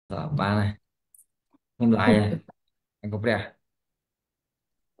Ba này không lại này anh có vẻ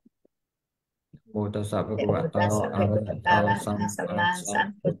một tờ sập với นะ của โม bạn ตัส to สะ ở ภะคะ đây วะโตอะ to ระหะ xong ตะสัม và มาสัม xong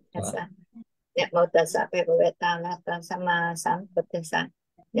พุทธัสสะนะโมตัสสะภะคะวะโตอะระหะตะสัมมาสัมพุทธัสสะ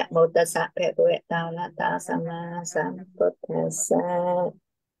นะโมตัสสะภะคะวะโตอะระหะตะสัมมาสัมพุทธัสสะ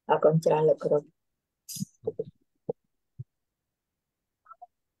អរគុណច្រើនលោកគ្រូ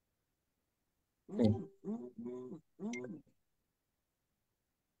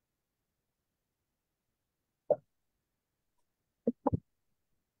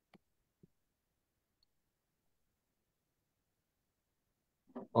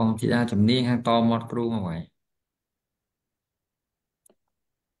còn chị ra chấm niên hàng to một crew mà vậy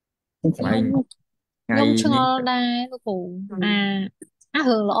ខ្ញុំ ngày ខ្ញុំ ngày ឆ្ង ní ល់ដែរលោកគ្រូអា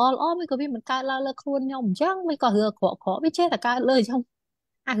រឿងល្អល្អមិនក៏វាមិនកើតឡើងលើខ្លួនខ្ញុំអញ្ចឹងមិនក៏រឿងអាក្រក់អាក្រក់វាចេះតែកើតលើអញ្ចឹង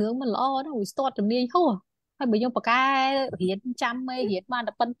អារឿងមិនល្អហ្នឹងវាស្ទាត់ជំនាញហួសហើយបើខ្ញុំបកកែរៀនចាំមេរៀនបាន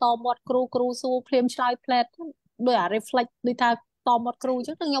តែប៉ុនតមាត់គ្រូសួរភ្លាមឆ្លើយផ្លែតដោយអា reflect ដូចថាតមាត់គ្រូអញ្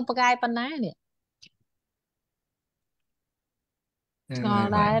ចឹងទៅខ្ញុំបកកែប៉ុណ្ណានេះឆ្ងល់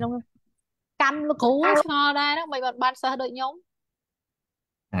ngày ដែរ vậy ហ្នឹងកម្មលោកគ្រូឆ្ងល់ដែរហ្នឹងមិនបានសិស្សដូចខ្ញុំ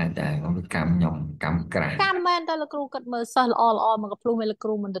trời con bị cầm nhộng cầm cρα កម្មមែនតែលោកគ្រូគិតមើលសិស្សល្អល្អមកក៏ភ្លោះមេលោកគ្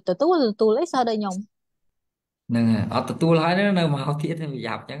រូមិនទៅទទួលអីសិស្សដូចខ្ញុំ nên ở tụi tôi nói nó nơi mà học thiết thì bị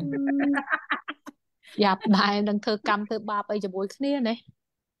dập chứ យ៉ាប់ដែរនឹងធ្វើកម្មធ្វើបាបអីជាមួយគ្នាណា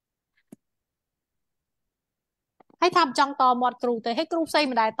ហើយថាមិនចង់តមាត់គ្រូទេហើយគ្រូផ្សេង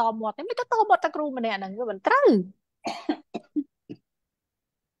មិនដែរតមាត់ទេមិនក៏តមាត់តែគ្រូម្នាក់ហ្នឹងវាមិនត្រូវ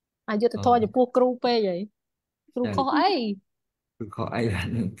អយុធធម៌ចំពោះគ្រូពេកហើយគ្រូខុសអី cứ khó ai là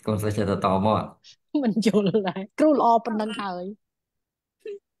con sẽ chờ tò mò មិនយល់ដែរគ្រូល្អប៉ុណ្ណឹងហើយ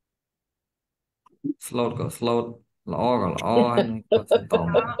slot có slot lõ có lõ hay con sẽ tò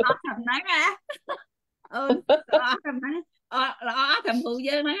mò ở thầm nắng á ở thầm nắng ở thầm phụ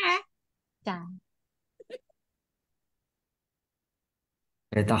dương nắng á ចា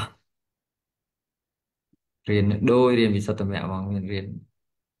thế ta riêng đôi riêng vì sao tụi mẹ mà mình riêng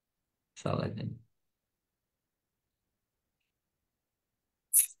sao lại thế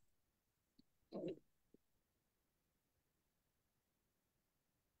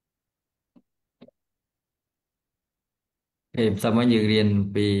thì sao mà như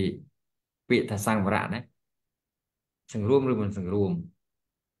riêng vì bị thật sang và đấy sừngរួមrồi mình sừngរួម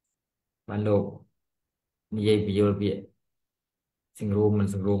ban đầu như vậy vì vô bị sừngរួមmình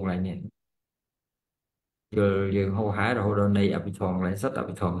sừngរួមlại nhỉ giờ giờ hô hái rồi hô đồ này bị thòng lại rất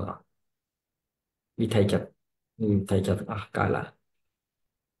bị thòng rồi bị thầy chặt thầy chặt à cái là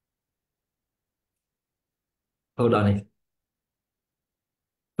hô đồ này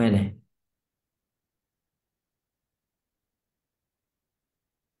mẹ này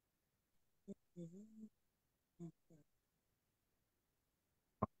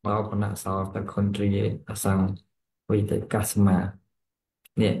bao con nạ sao ta con tri sang vì thế casma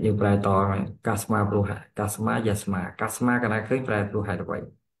nè như bài to rồi casma bruha casma yasma casma cái này khơi bài bruha được vậy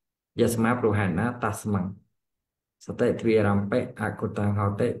yasma bruha na tasmang sate trirampe aku tang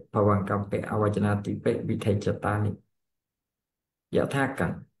haute bawang kampe awajana tipe bị thầy chặt ta này giả thác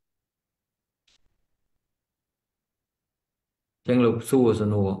cảnh chân lục xua sờ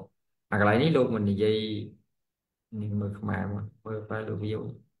nùa à cái này ní lục mình thì dây mực mà mực phải lục ví dụ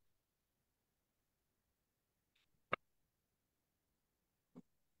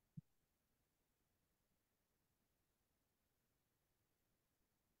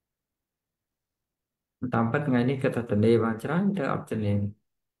តាមពិតថ្ងៃនេះគាត់ថាទនេបានច្រើនទៅអត់ទនេ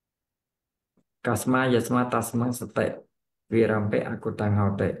កាស្មាយស្មាតាស្មាសតិវិរំពេអគុតាំងហោ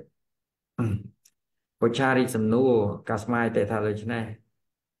តិពុចារីសំណួរកាស្មាយតេថាដូច្នេះ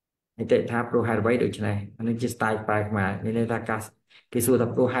អតិថាព្រោះហេតុអ្វីដូច្នេះអានេះជា style បែបខ្មែរមានន័យថាកាសគេសួរថា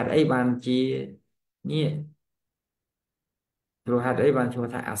ព្រោះហេតុអីបានជានេះព្រោះហេតុអីបានឈ្មោះ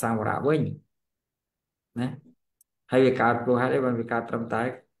ថាអសង្វរៈវិញណាហើយវាកើតព្រោះហេតុអីបានវាកើតត្រឹមតែ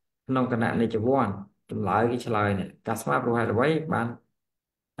ក្នុងគណៈនិច្ចវន្តចម្លើយគេឆ្លើយនេះកាស្មាព្រោះហេតុអ្វីបាន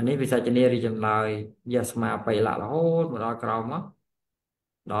anh ấy vì sao cho nên đi chậm lại giờ mà phải lạ là hốt một đôi cầu mất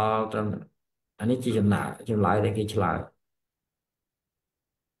đó trong anh ấy chỉ chậm lại để khi trở lại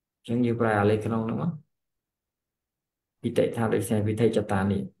chẳng như bà lấy cái nông đúng không vì tại sao để xem vì thầy chặt tàn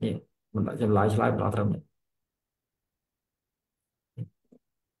đi mình đã chậm lại đó trong này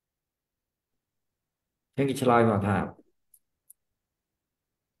chẳng cái trở lại mà thà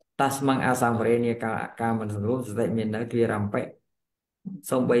tasmang asam vrenia ka mình sử dụng dạy mình đã kia làm bẹ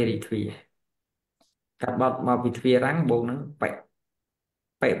xong bay đi thủy các bạn mà bị thủy rắn bông nó bẹ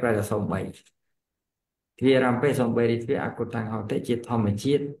bẹ ra là xong bay thủy làm bẹ xong bay đi thủy aku tăng họ tới chết thom mình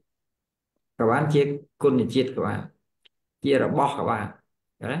chết các bạn chết con thì chết các bạn chia là bỏ các bạn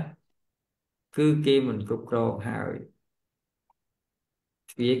đấy cứ kia mình cục rồ hai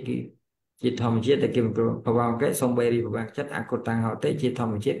phía kia chỉ thầm chết tại kia mình cục vào cái sông bê đi vào chất ăn cột tăng họ tới chỉ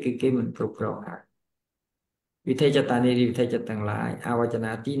thầm chết kia mình cục rồ hai vì thế cho ta đi vì thế cho tăng lại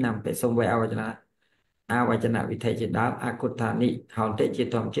awajana tí nằm tại sông bê awajana vì thế cho đáp akutani họ tới chỉ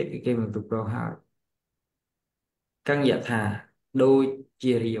thầm chết kia mình cục rồ hai căng dạ thà đôi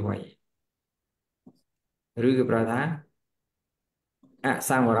chia ri vậy rư cái bà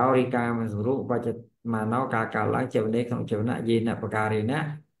sang vào đó đi ca mình rút và chật mà nó cả lá chiều đây không chiều nãy gì nè bạc cà nè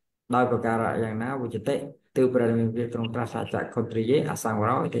đôi bạc cà ra yang nào với tệ từ bữa mình việc trong prasa chạy con tri dễ sang vào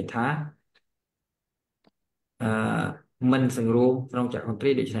đó thì thá mình sừng ru trong chạy con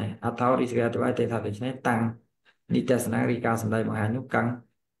tri đi này tháo đi ra tụi ai thì tháo đi này tăng đi test năng đi ca sang đây mà hai nút căng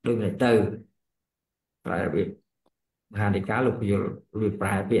đôi này từ phải bị hai đi cá lục vừa việc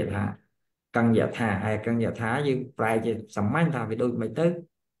phải biệt ha căng dạ thả hay căng dạ thá như phải chỉ sắm mạnh thà vì đôi mấy tới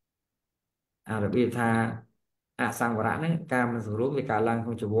rồi bây giờ sang vào đấy cam mình sử dụng với cả lăng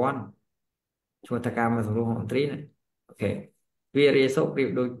không chịu bón chua ta cam mình sử dụng hồn trí này ok vì rê sốc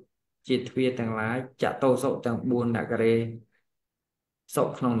việc đôi chít vì thằng lái chả tô sốc thằng buôn đã kề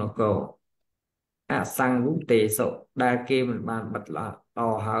sốc không nó cầu sang vũ tề sốc đa kê mình bàn bật là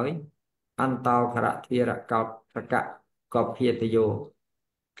to hới ăn tao khả đạ thia rạ cọp rạ cạ cọp hiệt tê dô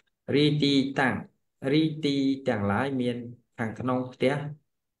ri ti tàng lái miền hàng khăn tía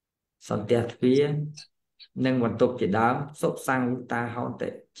sẵn tía phía nâng vận tục chỉ đám sốc sang ta họ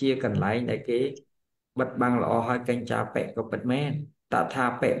để chia cần lấy để cái bật băng lọ hai canh trà bẹ có bật men tạ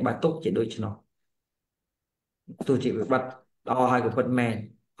tha bẹ bà túc chỉ đôi cho nó tôi chỉ việc bật lọ hai của bật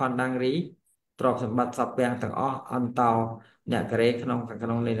men còn đang rí trọc sầm bật sập beng thằng ăn tàu nhà cái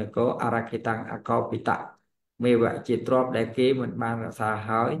khăn này là có arakitang akopita mê vậy chỉ trọc để kế mình ban là xa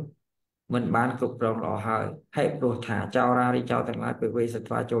hơi mình bán cục rồng lọ hơi hay đồ thả cho ra đi cho thằng lái bị quay sạch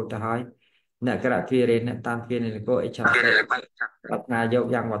pha trôi ta hơi nè cái đại kia đến tan kia này là có ấy chặt đặt na dấu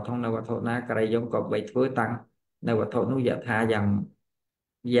dàng vật thông nào vật thổ na cái đây giống có bảy thứ tăng nào vật thổ nuôi giật hạ dàng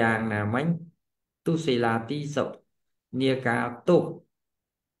dàng là mánh tu sĩ là tí sậu nia ca tu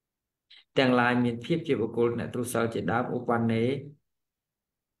tương lai miền phía chỉ của cô này tu sao chỉ đáp ô quan nế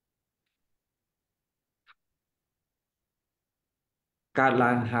ca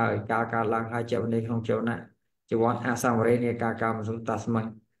lang hơi ca lang hai triệu này không triệu nè chỉ want asam re nia ca mà chúng ta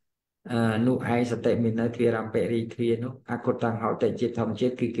mang nu ai sẽ tệ mình nói thuê làm bệ đi thuê nó cô tăng họ tệ chết thầm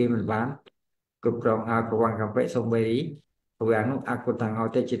chết kia mình bán cục rong ha của quan cà phê sông bê ý của anh aku tang hau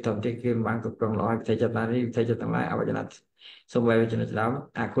te chitom te kim bang cục rong lo te chatani te chatang lai apa janat sông bê cho nó lắm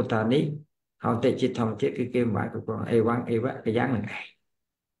aku tani hau te chitom te kim bang cục rong e vác cái dáng này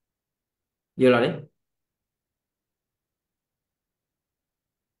vừa là đấy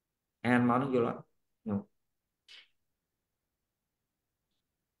ăn món nó vừa là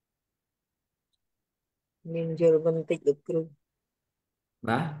Mình chưa phân tích được cru.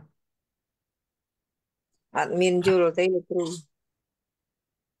 đó Admin chưa thấy được cru.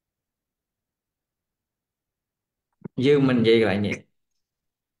 dư mình gì lại nhỉ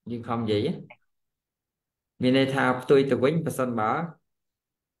dư không gì á mình đây thao tôi từ vĩnh và sân bá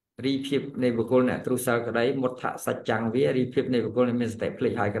រីភាពនៃបុគ្គលអ្នកទ្រុសសិលក្តីមុតថសច្ចង្វារីភាពនៃបុគ្គលដែលមានសតិភ្លេ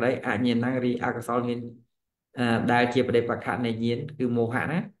ចហើយក្តីអញ្ញាណังរីអកុសលមានដែលជាបដិបក្ខនៃញាណគឺមោហៈ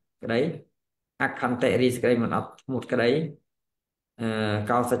ណាក្តីអខន្តិរីសក្តីមិនអត់ធ្មត់ក្តី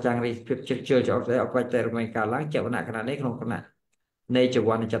កោសច្ចង្រីភាពជិតជឿចោលទៅអបច្ចៈរមែងកាលឡើងចវនៈខណៈនេះក្នុងគណៈនៃចវ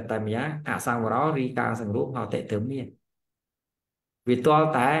នចតមយាអសង្វរោរីការសង្រួមហោតិទៅមានវាទាល់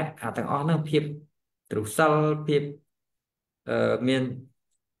តែអាទាំងអស់នោះភាពទ្រុសសិលភាពមាន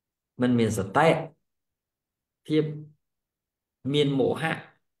មិនមានសតិភាពមានមោហៈ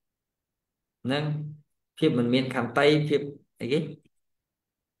និងភាពមិនមានខន្តីភាពអីគេ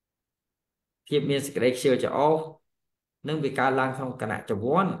ភាពមានសេចក្តីខ្ជិលច្រអូសនឹងវាកើតឡើងក្នុងគណៈច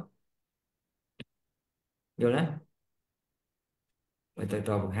វ័នយល់ណាទៅត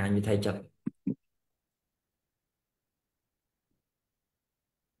បង្ហាញវិធីចិត្ត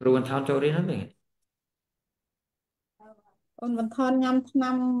គ្រូបន្ថនចូលរៀនហ្នឹងទេអូនបន្ថនញ៉ាំថ្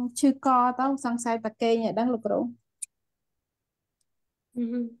នាំឈឺកទៅសង្ស័យតាគេងឲ្យដឹងលោកគ្រូ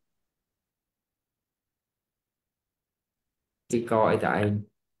ជីកអីតែឯង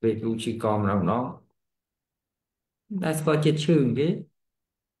ពេលគ្រូជីកម្ដងតែស្គាល់ចិត្តឈឺគេ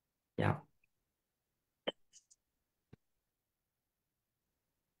យ៉ាប់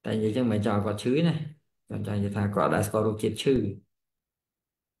តែនិយាយចឹងមិនចង់គាត់ឈឺណាចង់និយាយថាគាត់ដែលស្គាល់រូបជាតិឈឺ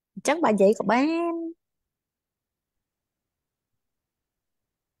Chắc bà vậy của bạn.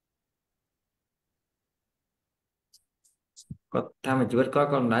 គាត់ថាមកជីវិតគាត់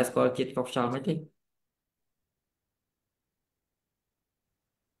មិនដែលស្គាល់ជាតិកុសខ្យល់មិនទេ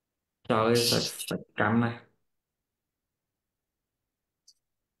trời ơi sao cắm này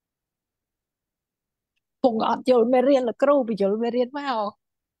คงអត់យល់មេរៀនលោកគ្រូបញ្យល់មេរៀនមក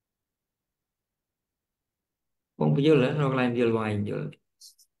không phải vô nữa rồi lại vô ngoài vô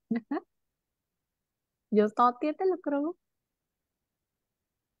យល់តទៀតទេលោកគ្រូ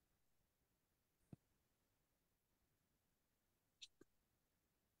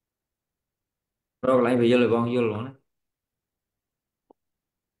rồi lại vô là con vô luôn á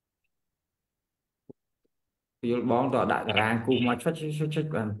vô bón tọa đại ra cu mà chết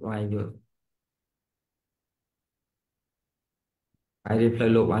ngoài vô ai đi play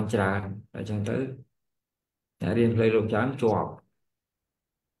lục anh trà ở chẳng tới ai đi play lục chán chuột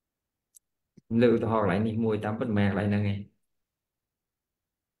lựa họ lại đi mùi tắm bất mẹ lại nè nghe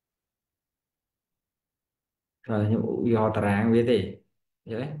rồi nhưng do tà biết đi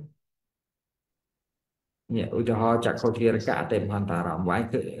vậy nhẹ ui cho họ chặt khâu kia cả tìm hoàn tà rộng vãi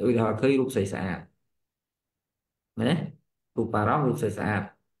ui họ khơi lúc xây xả nè lúc bà đó lúc xây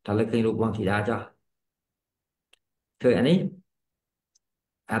xả thật là khi lúc bằng thì đã cho khơi anh ấy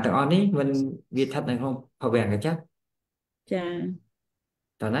à tao anh ấy mình biết thật này không họ bèn cái chắc ចា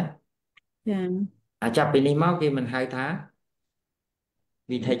tao nói ចា à chặt bên đi máu kia mình 2 tháng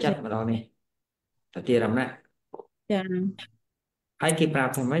vì thấy ចា chất mà đó này tao chia làm nè ចា hay khi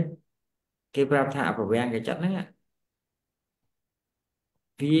prap thằng mấy khi prap thả vào bèn cái chất này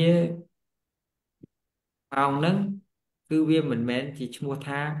vì ông nâng cứ vì mình men chỉ mua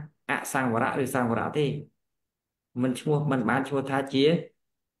tha à sang vào đã rồi sang vào đã thì mình mua mình bán mua tha chia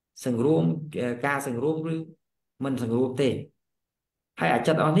សង្រួមការសង្រួមឬមិនសង្រួមទេហើយអា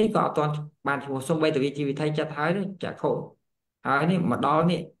ចិត្តអស់នេះក៏អត់ទាន់បានឈ្មោះសូម្បីតែវាជាវិថីចិត្តហើយនេះចាក់ខុសហើយនេះមកដ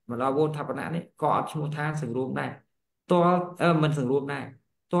ល់វោថាបណៈនេះក៏អត់ឈ្មោះថាសង្រួមដែរតលមិនសង្រួមដែរ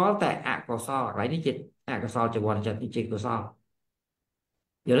តលតែអកុសលកន្លែងនេះជាអកុសលចវរចិត្តនេះជាកុសល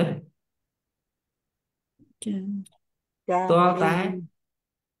យល់ទេ ចា ចាតលតែ em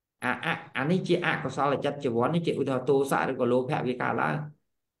អានេះជាអកុសលចិត្តចវរនេះជាឧទាហរណ៍ទោសៈឬក៏លោភៈវាកើតឡើង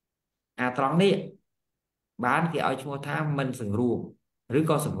អាត្រង់នេះបានគេឲ្យឈ្មោះថាមិនសង្រួមឬ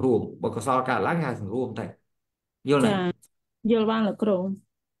ក៏សង្រួមបើកុសលកើតឡើងគេហៅសង្រួមតែយល់ទេ ចាយល់បានលោកគ្រូ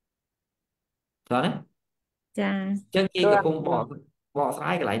តើណា ចា ចឹងគេកំ rồi ពុងបកស្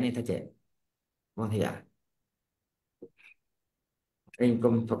រាយកន្លែងនេះថាចេះបងធាឯង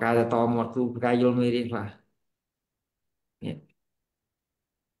កុំប្រកាសតមកគ្រូប្រកាសយល់មេរៀនខ្លះនេះ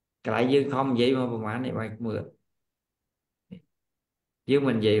កន្លែងយើងខំនិយាយមកប្រហែលនេះបាយមើលយើង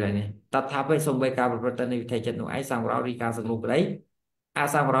មិននិយាយឡើយនេះតថាពេលសំបីការប្រព្រឹត្តទៅនៃវិធីចិត្តនោះឯងសម្រាប់រីការសង្រួមក្តីអា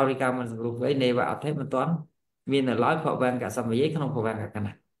សម្រាប់រីការមិនសង្រួមក្តីនៃវអធិមិនទាន់មាននៅឡើយភវង្គសមយេក្នុងភវង្គកណ្ណ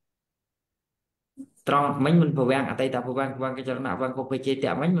ត្រង់មិញមិនប្រវាំងអតីតប្រវាំងប្រវាំងកិច្ចរណៈប្រវាំងកុបពេជេត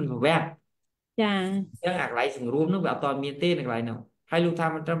មិញមិនប្រវាំង ចា អញ្ចឹងអាកន្លែងសង្រួមនោះវាអត់ទាន់មានទេនៅកន្លែងនោះហើយលោកថា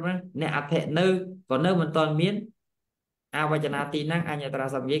មិនត្រឹមហ្នឹងអ្នកអធិនៅក៏នៅមិនទាន់មានអវចនាទីណាំងអញ្ញត្រា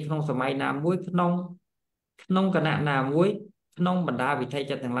សម្យាយក្នុងសម័យណាមួយក្នុងគណៈណាមួយក្នុងបណ្ដាវិថី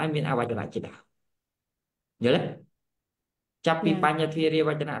ចិត្តទាំងឡាយមានអវចនៈជាដើមយល់ទេចាប់ពីបញ្ញធារាវ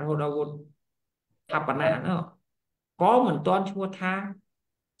ចនៈរហូតដល់វុទ្ធថាបណៈនោះក៏មិនទាន់ឈ្មោះថា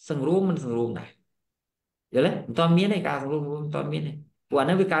សង្រួមមិនសង្រួមដែរ យល់ទេមិនទាន់មានទេការសង្រួមមិនទាន់មានទេព្រោះអា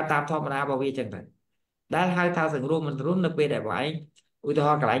នេះវាកើតតាមធម្មតារបស់វាអញ្ចឹងទៅដែលហៅថាសង្រួមមិនសង្រួមនៅពេលដែលបងឯងឧទាហ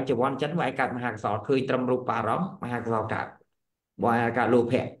រណ៍កន្លែងចវ័នចិនបងឯងកាត់មហាកសលឃើញត្រឹមរូបបារម្ភមហាកសលកើតបងឯងកើតលោ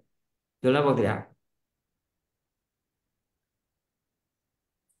ភៈយល់ទេបងទីតា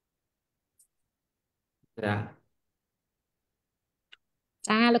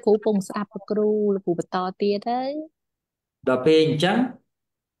ចាលោកគ្រូពងស្ដាប់លោកគ្រូលោកគ្រូបន្តទៀតហើយ ដល់ពេលអញ្ចឹង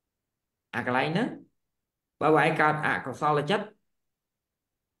អាកន្លែងហ្នឹងបើបងឯងកើតអកុសលចិត្ត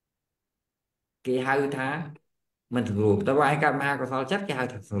គេហៅថាមិនសង្រួមតែបងឯងកើតមហាកុសលចិត្តគេហៅ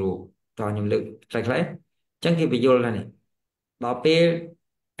ថាសង្រួមតោះខ្ញុំលើកខ្លីៗអញ្ចឹងគេបញ្យល់ថានេះដល់ពេល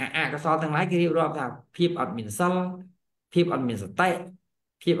អកុសលទាំងឡាយគេរៀបរាប់ថាភាពអត់មានសិលភាពអត់មានសតិ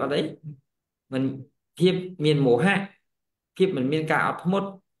ភាពអត់អីមិនភាពមានមោហៈភាពមិនមានការអត់ធ្មត់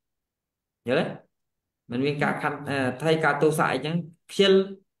យល់ទេមិនមានការខណ្ឌថៃការទោសៈអីចឹងខ្ជិល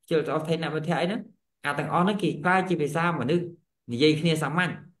ទៅអស់ថៃអ្នកវិទ្យាអីហ្នឹងអាទាំងអស់ហ្នឹងគេកลายជាភាសាមនុស្សនិយាយគ្នាសាមញ្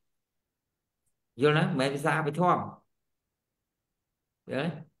ញយល់ណាមិនមែនភាសាអភិធម្មយល់ទេ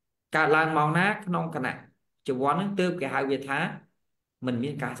កើតឡើងមកណាក្នុងគណៈជីវ័នហ្នឹងទើបគេហៅវាថាមិនមា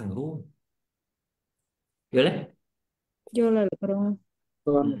នការសង្រួមយល់ទេ យល់ហើយលោកគ្រូ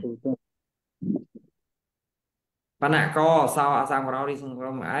បណ្ណកសោអសង្វរោរីសង្រ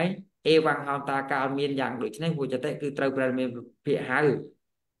មឯងអេវង្ហោតាកាលមានយ៉ាងដូចនេះពុជតិគឺត្រូវប្រែមានពាក្យហៅ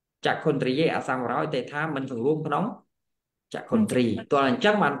ចក្ខុន្ទ្រិយេអសង្វរោទេថាមិនសង្រួមក្នុងចក្ខុន្ទ្រីតើអញ្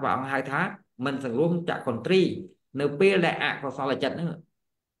ចឹងបានព្រះអង្គហៅថាមិនសង្រួមចក្ខុន្ទ្រីនៅពេលដែលអកុសលចិត្តហ្នឹង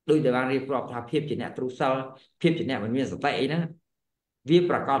đôi để bạn riêng prop thà phiệp chỉ nè trú sal phiệp chỉ nè mình miền sợi tệ đó viết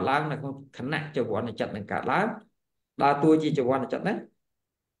ประกอบឡើងនៅក្នុងខណៈចវណ្ណចិត្តនឹងកើតឡើងដល់តួជាចវណ្ណចិត្តហ្នឹង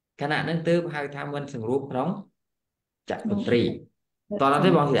ខណៈហ្នឹងទើបហៅថាមិនសង្រួមក្នុងចក្ខុទ្រីតោះណាទេ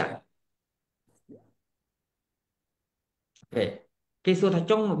បងធាគេសួរថា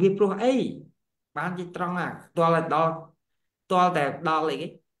ចុងវាព្រោះអីបានជាត្រង់អាផ្ទាល់តែដល់ផ្ទាល់តែដល់អីគេ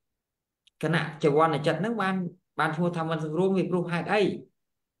គណៈចវណ្ណចិត្តហ្នឹងបានឈ្មោះថាមិនសង្រួមវាព្រោះហេតុអី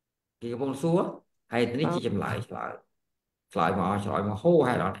គេកំពុងសួរហើយនេះជាចម្លើយឆ្លើយមកហូ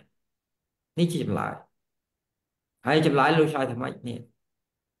ហេតុអត់នេះជាចម្លើយហើយចម្លើយលោកឆ្លើយថាម៉េចនេះ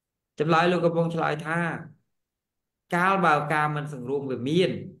ចម្លើយលោកកំពុងឆ្លើយថាកាលបើការមិនសង្រួមវាមា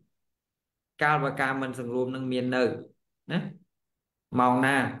នកាលបើការមិនសង្រួមនឹងមាននៅណាម៉ោង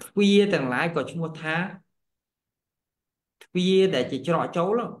ណាទ្វារទាំងឡាយក៏ឈ្មោះថាទ្វារដែលជាច្រកចូ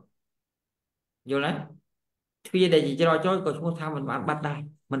លយល់ទេទ្វារដែលជាច្រកចូលក៏ឈ្មោះថាមិនបានបាត់ដែរ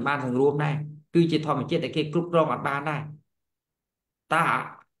មិនបានសង្រួមដែរគឺជាធម្មជាតិដែលគេគ្រប់គ្រងអត់បានដែរតើ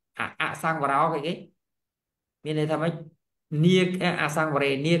អសង្វរោគេមានន័យថាម៉េចនាអសង្វរេ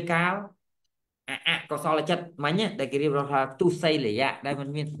នាកាលកុសលចិត្តមិញដែលគេរៀបរាប់ថាទុសីលយៈដែលមិន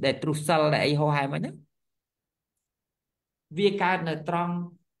មានដែលទ្រុសិលដែលអីហោហែមិញហ្នឹងវាកើតនៅត្រង់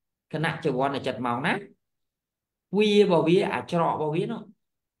គណៈចវណ្ណចិត្តមកណាវារបស់វាអាចរករបស់វានោះ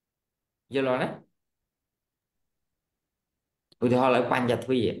យល់ទេឧទាហរណ៍ឲ្យបញ្ញទ្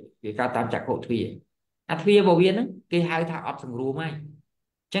វាវាកើតតាមចក្ខុទ្វាអាទ្វារបស់វាហ្នឹងគេហៅថាអត់សង្រួមហើយអ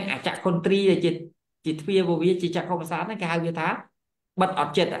ញ្ចឹងអាចក្ខុទ្រីដែលជាទ្វារបស់វាជាចក្ខុប្រសាទហ្នឹងគេហៅវាថាបិទអ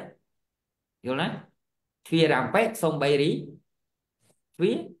ត់ចិត្តយល់ទេទ្វារំពេសំបីរីទ្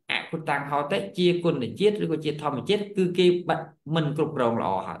វាអគុតាំងហោតិជាគុណជាតិឬក៏ជាធម្មជាតិគឺគេបិទមិនគ្រប់គ្រងល្អ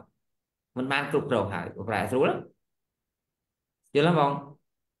ហើយមិនបានគ្រប់គ្រងហើយប្រែស្រួលយល់ទេបង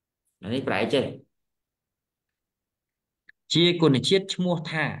នេះប្រែចេះជាគុណជាតិឈ្មោះ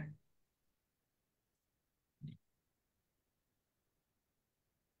ថា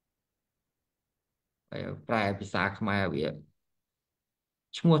ប្រែភាសាខ្មែរវា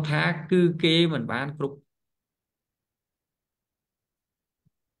ឈ្មោះថាគឺគេមិនបានគ្រប់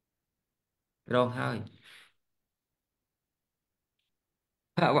គ្រងហើយ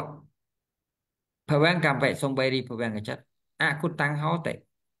ភវង្គកម្មសំបីរីភវង្គចិត្តអគុតាំងហោតិ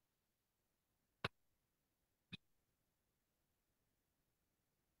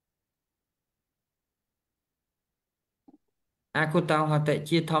អគុតាំងហោតិ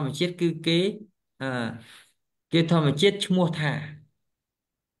ជាធម្មជាតិគឺគេអឺគេធម្មជាតិឈ្មោះថា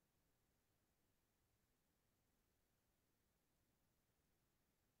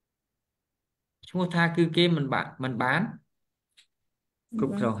ឈ្មោះថាគឺគេមិនបានគ្រ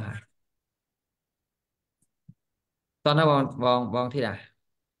ប់គ្រងហើយតោះណាបងធីតា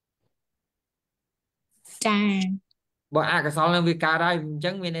ចាបើអកុសលនឹងវាកើតហើយអញ្ចឹ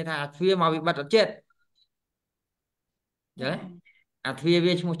ងមានន័យថាទ្វារមកវិបត្តិអត់ចិត្តយល់ទេអាទ្វារ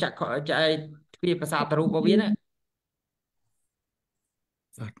វាឈ្មោះចក្ខុទ្វារប្រសាទរូបរបស់វាណា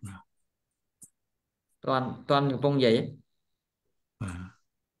តន់កំពុងនិយាយ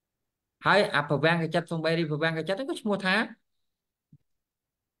ហើយអភវង្គចិត្តសំបីរីភវង្គចិត្តហ្នឹងក៏ឈ្មោះថា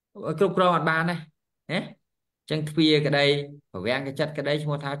គ្រប់គ្រងអត់បានដែរណាចឹងទ្វារក្តីភវង្គចិត្តក្តីឈ្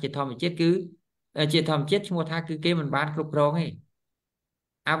មោះថាជាធម្មជាតិគឺជាធម្មជាតិឈ្មោះថាគឺគេមិនបានគ្រប់គ្រងទេ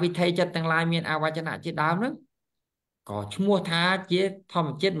អវិធ័យចិត្តទាំងឡាយមានអវចនៈជាដើមហ្នឹងក៏ឈ្មោះថាជាធម្ម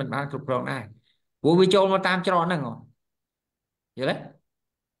ជាតិមិនបានគ្រប់គ្រងដែរព្រោះវាចូលមកតាមច្រកហ្នឹងយល់ទេ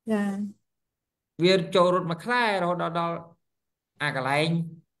ចាវាចូលរត់មួយខ្លែរហូតដល់អាកន្លែង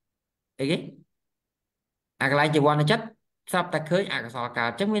អីគេអាកន្លែងជីវ័នចិត្តស្រាប់តែឃើញអកុសលកើត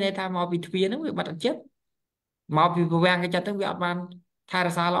អញ្ចឹងមានន័យថាមកពីទ្វារហ្នឹងវាបាត់ចិត្តមកពីពវាំងចិត្តហ្នឹងវាអត់បានថែរ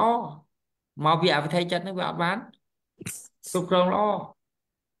ក្សាល្អមកពីអវិធ័យចិត្តហ្នឹងវាអត់បានគ្រប់គ្រងល្អ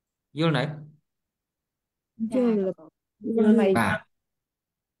យល់ទេយល់យល់ហើយបាទ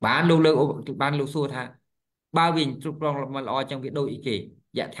បានលោកសួរថាបើវាគ្រប់គ្រងមិនល្អអញ្ចឹងវាដូចអីគេ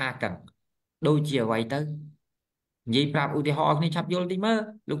យថាកੰដូចជាអ្វីទៅនិយាយប្រាប់ឧទាហរណ៍គ្នាឆាប់យល់តិចមើល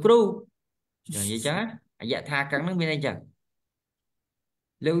លោកគ្រូនិយាយចឹងយថាកੰហ្នឹងមានអីចឹង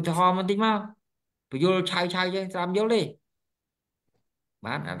លើកឧទាហរណ៍មកតិចមកបញ្យល់ឆៅចឹងស្រាំយល់ទេ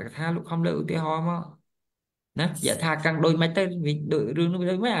បានអត្ថកថាលោកខំលើកឧទាហរណ៍មកណាយថាកੰដូចមិនទៅដូចរឿងនោះ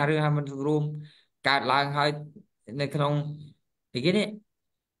ដូចមិនអារឿងថាมันសង្រួមកើតឡើងហើយនៅក្នុងអីគេនេះ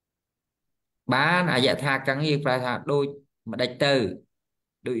បានអយថាកੰយើងប្រែថាដូចម្ដេចទៅ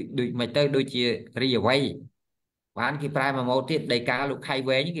ដូចមិនទៅដូចជារីអវ័យបានគេប្រែមួយម៉ូតទៀតដីកាលោកខៃ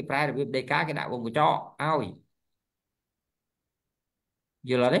វែងគេប្រែរបៀបដីកាគេដាក់វងកញ្ចក់ឲ្យ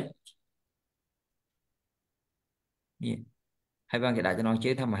យល់អត់ទេនេះហើយបានគេដាក់ចំណងជើ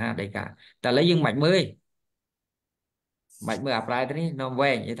ងថាមហាដីកាតែឥឡូវយើងមិនមើល mạch mưa apply thế này nó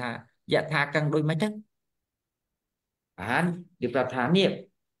về như thà dạ thà căng đôi mắt chắc án được đặt thả niệm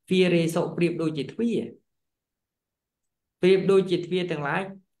phía rê sậu priệp đôi chỉ thủy priệp đôi chỉ phía từng lái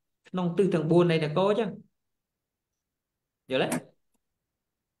nông tư thằng buôn này là có chứ nhớ đấy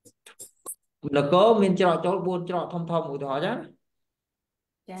là có mình cho buôn cho thông thông của họ chứ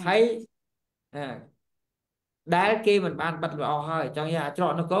Dạ. thấy à, đá kia mình ban bật lọ hơi trong nhà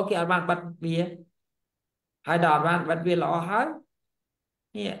cho nó có cái ban bật bia hai đòn ban bật bia lọ hơi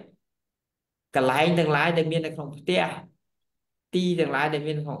nè cả lái từng lái để miên được không tia ti từng lái để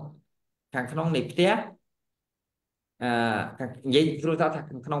miên không thằng không nịp tia à vậy rồi tao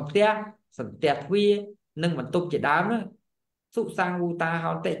thằng không tia sẵn tia thui nâng mình tục chỉ đám đó sụp sang u ta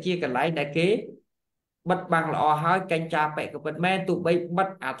họ tệ chia cả lái đại kế bật bằng lọ hơi canh cha bẹ của bật men tụ bay bật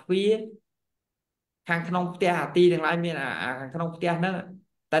à thui hàng không tia hà ti từng lái miên hàng không tia nữa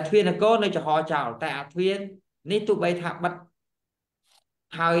tại thuyền là có nơi cho họ chào tại à thuyền ní tụ bay thả bật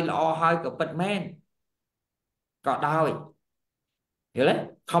hơi lọ hơi của bật men có đôi hiểu đấy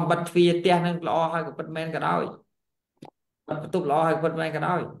không bật phía tiền nên lo hay của bật men cả đôi bật tục lo hay bật men cả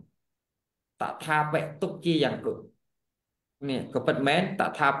đôi tạ tha bẹ tục chi dạng cực nè có bật men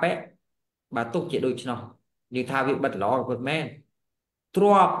tạ tha bẹ bà tục chỉ đôi nó như tha việc bật lo bật men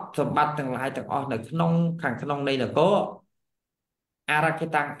trộm sầm bát từng lại từng ở nông hàng nông đây là có ara cái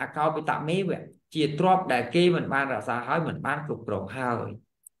tăng à cao bị tạm mấy vậy chỉ trộm đại kia mình ban ra xa hỏi mình ban cục rộng hơi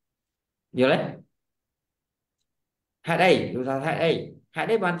hiểu đấy hai đây dù sao hai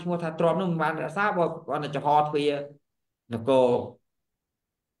đây ban mua thà trộm nó ban ra xa bao còn là cho họ thuê nó cô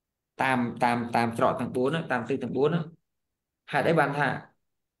tam tam tam trọ thằng bốn á tam tư thằng bốn á hai đấy bàn thà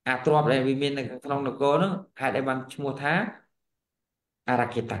à trọ đây vì mình là không được cô nó hai đấy bàn mua thá à ra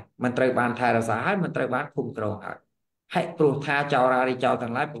kita mình trời bàn thà là giá mình trời bàn khung cầu hãy pro tha chào ra đi chào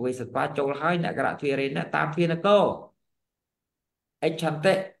thằng lái của vì sự quá châu hỏi nè cái đoạn thuyền đến nè tam thuyền nó cô ấy chân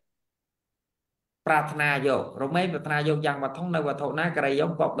tệ Pratna vô rồi mấy Pratna vô rằng mà thông nơi và thổ na cái này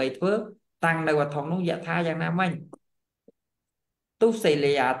giống cọp bầy phước tăng nơi và thông nó dạ tha rằng nam anh tu xây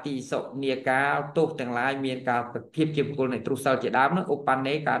lệ tỷ sộ nia cao tuទាំងឡាយមានការភាពជាបុគ្គលនៃទ្រុសិលជាដើមនោះឧប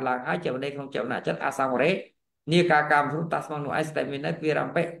នេកើតឡើងហើយជានេះក្នុងចលនាចិត្តអាសង្វរេniaកាកម្មរុតាស្មងនោះឯស្តេមានវារំ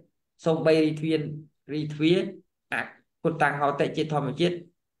ពេសំបីរីទ្វាអគុតតាំងហោតិជាធម្មជាតិ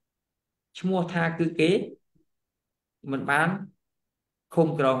ឈ្មោះថាគឺគេមិនបានឃុំ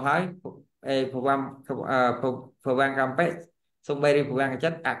ក្រងហើយភវំភវងកម្មពេសំបីរីភវងចិ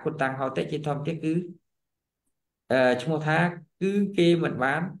ត្តអគុតតាំងហោតិជាធម្មជាតិគឺ ឈ្មោះថាគឺគេមិន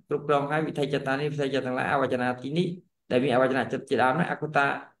បានគ្រប់គ្រងឲ្យវិធីចិត្តនេះវិធីចិត្តទាំងឡាយអវចនាទីនេះដែលមានអវចនាចិត្តជាដើមណាអគុតា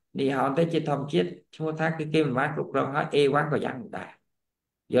នេះហោនទេជាធម្មជាតិឈ្មោះថាគឺគេមិនបានគ្រប់គ្រងឲ្យអេវ៉ាន់ក៏យ៉ាងដែរ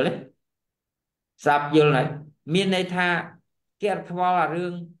យល់ទេស្រាប់យល់ហើយមានន័យថាគេអត់ខ្វល់អារឿ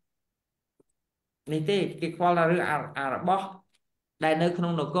ងនេះទេគេខ្វល់អារឿងអារបស់ដែលនៅក្នុ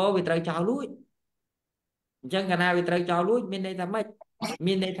ងនគរវាត្រូវចោលលួចអញ្ចឹងកាលណាវាត្រូវចោលលួចមានន័យថាម៉េច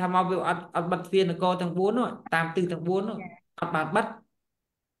មានន័យថាមកវាអត់បិទទ្វារនគរទាំង4នោះតាមទិសទាំង4នោះអត់បានបិទ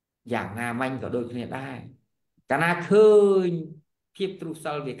dạng na manh có đôi khi đây cả na khơiភាពទ្រុស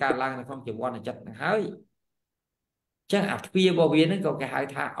លវាកើតឡើងនៅក្នុងជីវ័នចិត្តនឹងហើយចឹងអាទ្វារបស់វានឹងក៏គេហៅ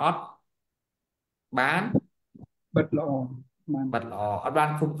ថាអត់បាន bật lọ mà បាត់ល្អអត់បាន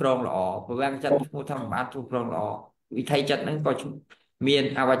គ្រប់គ្រងល្អព្រោះវាចិត្តឈ្មោះថាមិនបានគ្រប់គ្រងល្អវិធីចិត្តហ្នឹងក៏មាន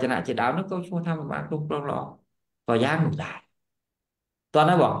អវចនៈជាដើមហ្នឹងក៏ឈ្មោះថាមិនបានគ្រប់គ្រងល្អក៏យ៉ាងនោះដែរតោះ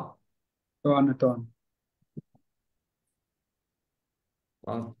ណាបង toàn ប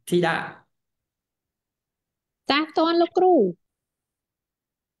ងធីតា ចាស់តន់លោកគ្រូ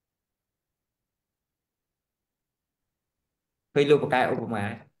ឃើញលោកបកកែឧបមា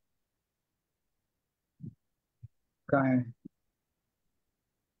cài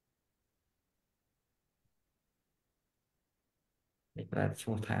នេះប្រើឈ្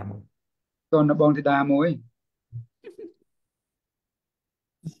មោះថាមក toàn là bong thì đà mối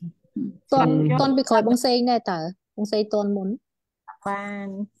តន់ពីក្រោយបងសេងដែរតើបងសេងតន់មុន បាន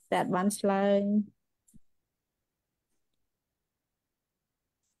តែអត់បានឆ្លើយ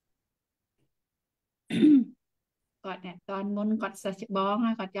គាត់អ្នកតនមុនគាត់សិស្សច្បង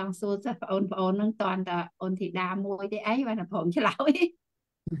ហើយគាត់ចង់សួរសិស្សប្អូនហ្នឹងតនតអូនធីតាមួយទេអីបានតែព្រមឆ្លើយ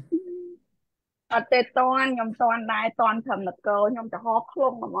អត់ទេតន់ខ្ញុំតន់ដែរតន់ត្រឹមនគរខ្ញុំទៅហោឃ្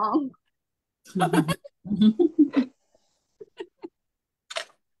លុំហ្មង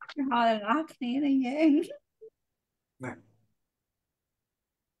ហៅទាំងអស់គ្នានេះយើង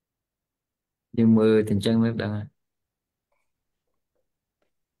យើងមើលតែអញ្ចឹងមិនដឹង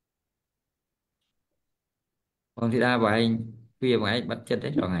បងធីតាបងឯងវាបងឯងបាត់ចិត្តទេ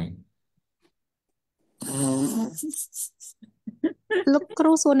រងឯង លោកគ្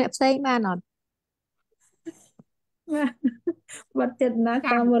រូសួរអ្នកផ្សេងបានអត់ bậtចិត្តណាស់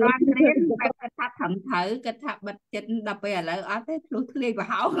កា ត រ មើល តាន់រៀនបែបគាត់ថាត្រឹមត្រូវគាត់ថាបិទចិត្តដល់ពេលឥឡូវអត់ទេធ្លុះធ្លាយប្រ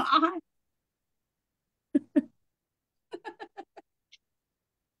ហោងអស់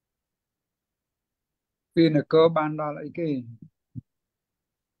ពីនគរបានដល់អីគេ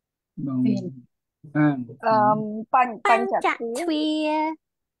បង មាន អាន បញ្ចទ្វា ទ្វា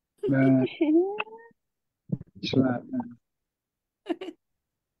បាទឆ្លាតណាស់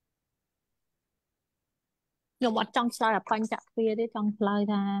ខ្ញុំអត់ចង់ឆ្លើយអាបញ្ចទ្វាទេចង់ឆ្លើយ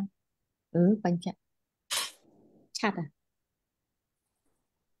ថាបញ្ចឆាត់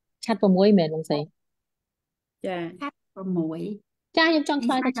ឆាត់6មែនបងស្រី ចា ឆាត់6 ចាខ្ញុំចង់ឆ្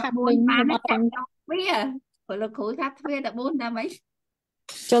លើយថាឆាត់វិញ បា ខ្ញុំ ន អត់ ចា ចង់ ក់ដល់ទ្វាព្រោះលោកគ្រូថាទ្វា14តែមិន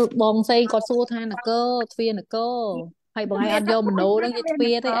ជលបងស្រីគាត់សួរថានគរទ្វានគរហើយបងឯងអត់យកមโนនឹងជាទ្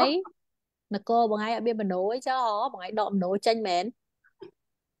វាទេអីនគរបងឯងអត់មានមโนអីចុះបងឯងដកមโนចេញមែន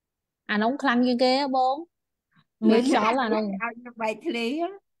អានោះខ្លាំងជាងគេហ៎បងមានខ្យល់អានោះ ឲ្យបែកធ្លាយ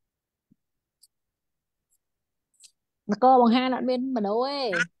នគរបង្ហាញអត់មានមโนទេ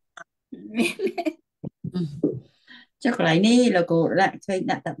មាន ចុះកន្លែងនេះលោកគ្រូដាក់ឃើញ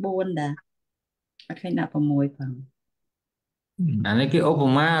ដាក់តែ4ដែរអត់ឃើញដាក់6ផង អានេះគេឧប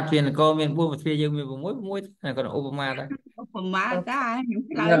មាទ្វានគរមាន4ទ្វាយើងមាន6តែគាត់ឧបមាដែរ ឧបមាតាខ្ញុំ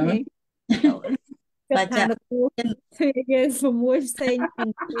ឆ្លើយ យ៉ាង ទេ គិ បើ តថា ចាក់ នគរទ្វាគេ6ផ្សេងពីន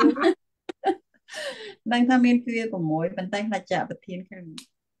គរ ដឹងថាមានទ្វា6ប៉ុន្តែខ្លាចចាក់ប្រធានខាង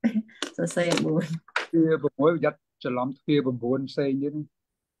សរសេរ4 ទ្វា6យ៉ាត់ច្រឡំទ្វា9ផ្សេងទៀត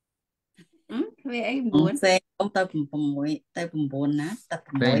ទ្វាអី អូ 9 ផ្សេងអូទៅ6ទៅ9ណាតែ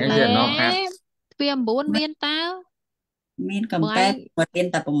ផ្សេង 6 អី បា ទៀត ន ណោះខាត់ ទ្វា9មានតើ មានកំ បង តែ ឯង មករៀន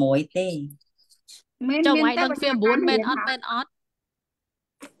តែ6ទេ មាន ចុះ មាន បងឯង តែ ដឹងទ្វា9មែនអត់មែនអត់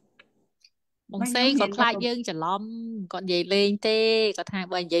បងស្រីគាត់ខ្លាចយើងច្រឡំគាត់និយាយលេងទេគាត់ថា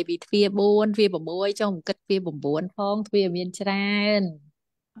បើនិយាយពីទ្វា4ទ្វា6ចុះមិនគិតទ្វា9ផងទ្វាមានច្រើន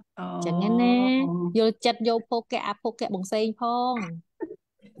អូ ចឹងណាយល់ចិត្តយកភោគៈអភោគៈបងស្រីផង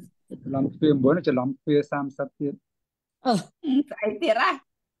ច្រឡំទ្វា9ច្រឡំទ្វា30ទៀត ស្អីទៀត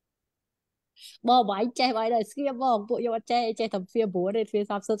ហ៎ បងបងឯងចេះបងឯងដល់ស្គៀបបងពួកយកអត់ចេះចេះតែទ្វា9ទេទ្វា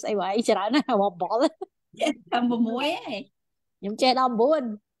30ស្អីបងឯងច្រើនណាស់បងបល ចេះតែ6ឯង ខ្ញុំចេះដល់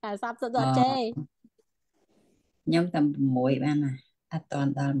9តែ30ទៅអត់ចេះ ខ្ញុំតែ6បានណាអត់តា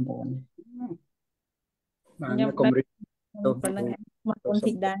ន់ដល់9 បាន ខ្ញុំ កុំរៀនទៅ ប៉ុណ្ណឹងមកគុណ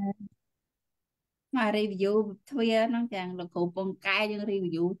ធីតា មក review ទ្វាហ្នឹងទាំងលោកគ្រូពងកែយើង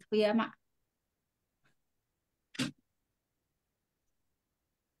review ទ្វាមក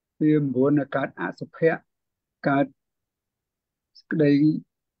ទ្វា9កើតអសុភៈកើតក្តី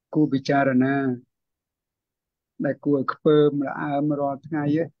គួរពិចារណាដែលគួរឲ្យខ្ពើមរអើមរាល់ថ្ងៃ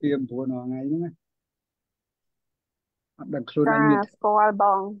ទ្វា9រាល់ថ្ងៃហ្នឹងណាអត់ដឹងខ្លួនឯ ចា ងមាន ស្គាល់ប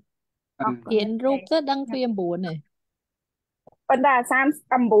ង អា រៀនរូបទៅដឹងទ្វា9ទេ ប៉ុន្តែ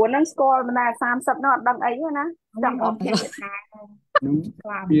39ហ្នឹងស្គាល់ប៉ុន្តែ30ហ្នឹងអត់ដឹងអីទេណា ច ច ង់ ង់ អូ អ ន ត់ ភេទថា ហ្នឹង ស្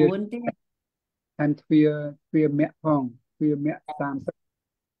វា វា 9ទៀត ខានទ្វាមគ្គផងទ្វាមគ្គ30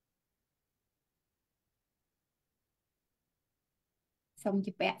 សុំ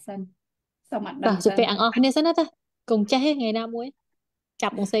ជាពាក់សិនសុំអត់ តោះ ដឹង ជ ទៅ ពាក់អង្គអស់គ្នាសិនណាតើកុំចេះទេថ្ងៃណាមួយចា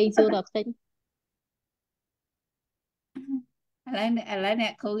ប់បងស្រីសួរដល់ផ្សេង ឥឡូវអ្ន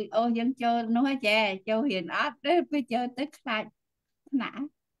កគ្រូអូយើងចូលនោះហ៎ចាចូលរៀនអត់ទេពេលចូលទៅខ្លាចថ្នាក់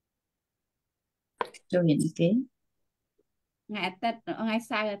ចូលរៀនអីគេ ថ្ងៃអាទិត្យថ្ងៃ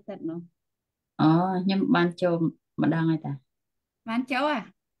សៅរ៍អាទិត្យនោះ អូខ្ញុំបានចូលម្ដងហើយតា បានចូលហ៎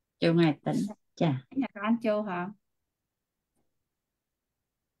ចូលថ្ងៃអាទិត្យចា អ្នកបានចូលហ៎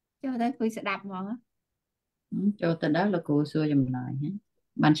ចូលទៅគួយស្ដាប់ហ្មង ចូលទៅដល់លោកគ្រូសួរចម្លើយហ៎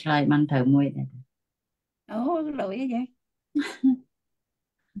បានឆ្លើយបានត្រូវមួយដែរ អូលុយអីចឹង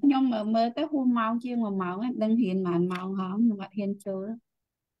ខ្ញុំមើលទៅហួសម៉ោងជាង1ម៉ោងហ្នឹងដឹងរៀនប៉ុន្មានម៉ោងហងខ្ញុំអត់ហ៊ានចូល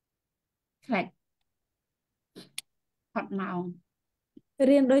ខ្លាចផុតម៉ោង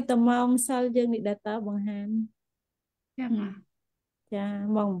រៀនដូចតម៉ោងសិលយើងនេះ data បង្ហាញ ចឹងហ៎ ចា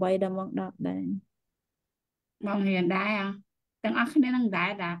ម៉ោង8ដល់ម៉ោង10ដែរ បងរៀនដែរហ៎ទាំងអស់គ្នានឹងដែ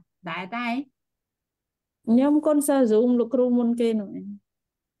រតែ ខ្ញុំកូនសិស្ស Zoom លោកគ្រូមុនគេនោះឯង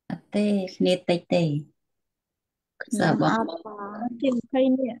អត់ទេគ្នាតិចទេសើបង អត់ ជាង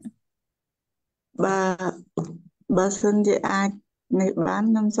20នាក់ បើសិនជាអាចនេះបាន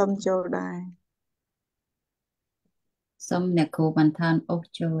ខ្ញុំសូមចូលដែរ សុំអ្នកគ្រូបានឋានអូស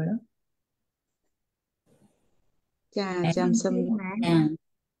ចូល ចាចាំសូម ចា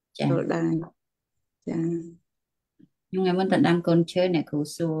ចា ចូលដែរចា ខ្ញុំថ្ងៃមុនទៅដាំកូនឈើអ្នកគ្រូ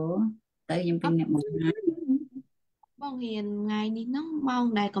សួរទៅខ្ញុំពីអ្នកបង្ហាញ បងរៀនថ្ងៃនេះហ្នឹងម៉ោង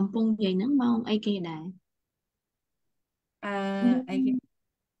ដែលកំពុងនិយាយហ្នឹងម៉ោងអីគេដែរ អីគេ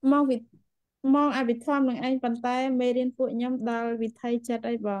ម៉ោងវិ មកអភិធម្មនឹងឯងប៉ុន្តែមេរៀនពួកខ្ញុំដល់វិថីចិត្ត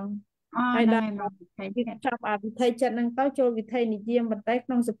អីបងហើយហ្នឹងដល់ហើយមកថៃចិត្តចប់វិថីចិត្តហ្នឹងទៅចូលវិថីនិយមប៉ុន្តែក្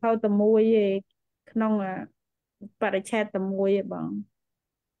នុងសភៅតែមួយឯងក្នុងបរិច្ឆេទតែមួយឯងបង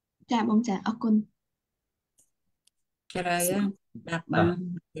ចាបងចាអរគុណ Trời ơi, đạp Rồi,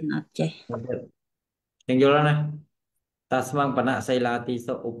 bằng thì nó chết. tiếng vô đó này. Ta semang panak say lati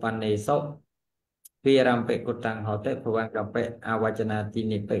so upane so. Vì rampe kutang hote phawang rampe awajana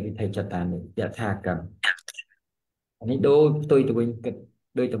tini pe vi thầy chatani. Dạ tha cầm. Ini đôi tôi tụi mình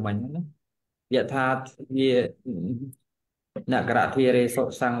đôi tụi mình đó. Dạ tha vì nạ cả thi re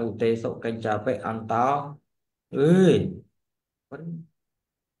so sang ute so canh cha pe antao. Ơi, vẫn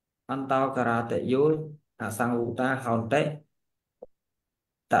antao kara te yoi. Sang uta haun te.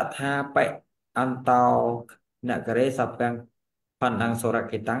 Tak tha pe antao nạ kare sapang pandang sorak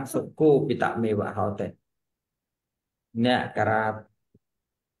kitang suku pita mewa haute. Nạ kara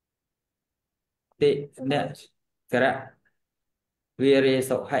te nạ kara vire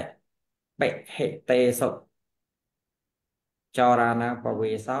so hai pe he te so cho ra na pa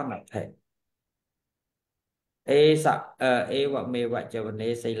we sao nạ thể. E sa e wa me wa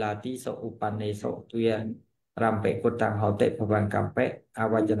javane say la ti so upane so tuya rampe kutang haute pavang kampe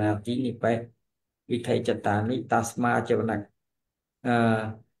awajana ti ni pe vi thầy chatani tasma javanak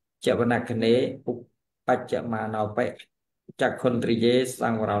javanak kene upachama nào pe chak khondriye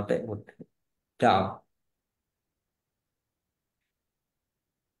sang vào te một đạo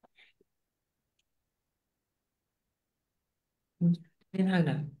thế hay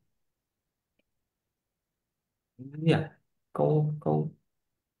nè dạ câu câu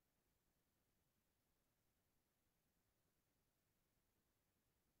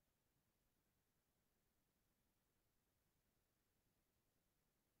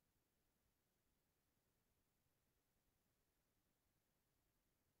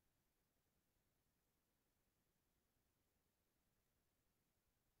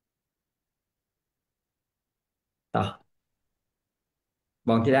đó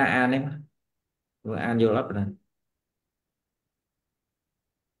bọn chị đã an đấy mà vừa an vô lắm rồi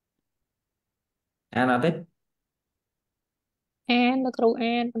an nào thế អានលោកគ្រូ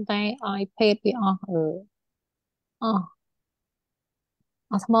អានប៉ុន្តែឲ្យពេទ្យវាអស់អស់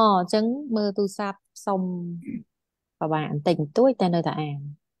អស់ថ្មអញ្ចឹងមើលទូរស័ព្ទសុំប្រហែលបន្តិចបន្តួចតែនៅតែអាន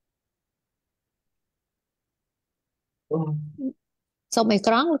Ồ, សុំអេ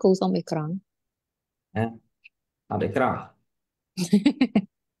ក្រង់លោកគ្រូសុំអេក្រង់ à ở đây cái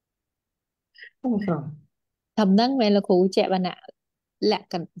không không ដំណឹងមែនលោកគ្រូជាក់វណ្ណៈលក្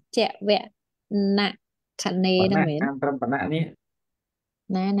ខណៈជាក់វៈណៈខនេហ្នឹង bạn nè មែន an trăm bạn nè ní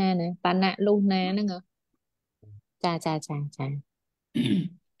ណាបាណៈលុះណាហ្នឹងហ៎ចា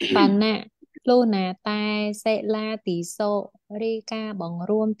បាណៈលុះណាតែសេឡាទីសូរាយការណ៍បង្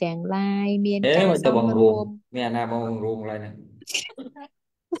រួមទាំងឡាយមានកា thế រ mà ស tao ង្ bằng រួម ruộng mẹ nào bằng ruộng lại này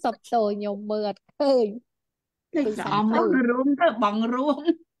សពតូខ្ញុំមើលអត់ឃើញ គេ ទូរ ច ស័ ង់ ព្ទ ទៅ ទៅ រួមទៅបងរួម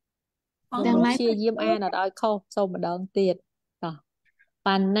ប លោក ង គ្រូ រួម ព្យាយាមអានអត់ឲ្យខុសសូមម្ដងទៀតតោះប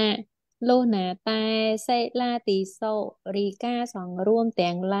ណ្ណៈលុះណាតែសេឡាទីសូរីកាសង្រួម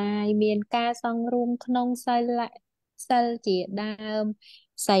ទាំងឡាយមានការសង្រួមក្នុងសិលជាដើម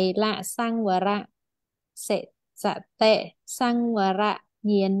សីលៈសង្វរៈសិសតិសង្វរៈ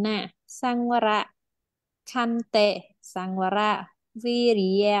ញាណសង្វរៈខន្តិសង្វរៈវិ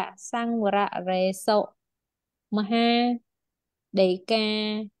រិយៈសង្វរៈរេសុមហាដីកា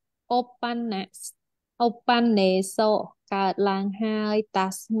ឧបណ្ណឧបណ្ណេសុកើតឡើងហើយតា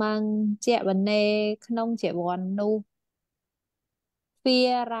ស្មឹងជាវនេក្នុងជីវ័ននោះទ្វា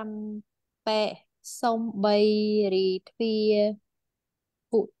រំបេសំបីរីទ្វា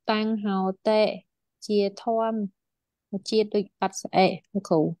ពុតាំងហោតេជាធម្មជាតិដូចអត់ស្អេះលោក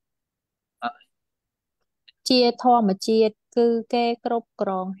គ្រូជាធម្មជាតិគឺគេគ្រប់គ្រ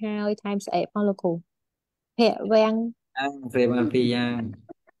ងហើយថែមស្អេះផងលោកគ្រូភវាំង an về mà phi giang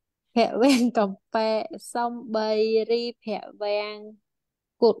ភវាំងកំពែសំបីរីភវាំង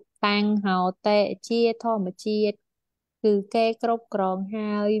គុតតាំងហោតេជាធម្មជាតិគឺគេគ្រប់គ្រង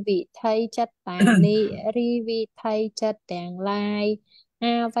ហើយវិថីចិត្តតានិរីវិថីចិត្តទាំងឡាយអ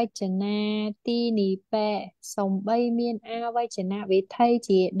វចនាទីនិបេសំបីមានអវចនវិថី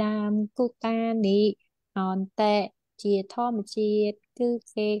ជាដើមគុតានិហន្តិជាធម្មជាតិគឺ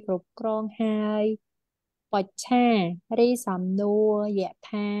គេគ្រប់គ្រងហើយបច្ឆារីសំនួរយ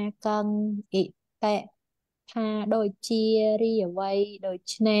ថាកੰអ៊ិតេថាដូចជារីអ្វីដូ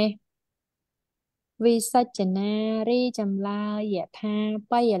ច្នេះវិសច្ចនារីចម្លើយយថា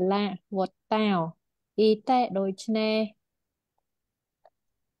បយលៈវត្តោអ៊ីតេដូច្នេះ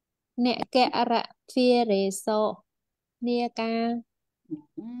អ្នកកៈរៈទ្វារេសោនាការ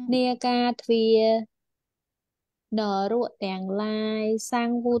នាការទ្វារនរកទាំងឡាយសាំ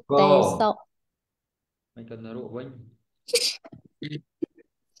ងវុកតេសុមិនក៏នរកវិញ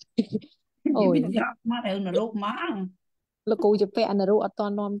អូយ Mình gặp mà đều là lúc mà លោកគ្រូជាពាក់អនុរុអត់ត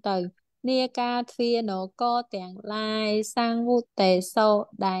ន់នាំទៅនាការទ្វារនគរទាំងឡាយសាំងវុតេសុ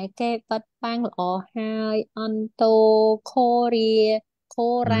ដែលគេបិទបាំងល្អហើយអន្តោខូរាខូ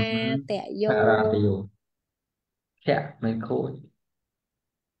រាតយោ ខរាតយោខៈមិនខូច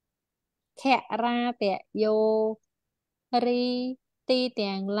ខរាតយោរីទី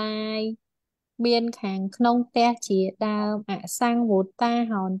ទាំងឡាយមានខាងក្នុងផ្ទះជាដើមអសង្ឃវុតា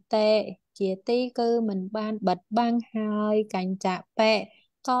ហោនតេជាទីគឺមិនបានបិទបាំងហើយកញ្ចៈបៈ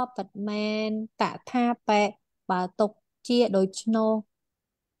ក៏ពិតមែនតថាបៈបើទុកជាដូច្នោះ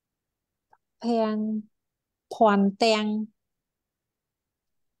ភាំងភ័ន្តទាំង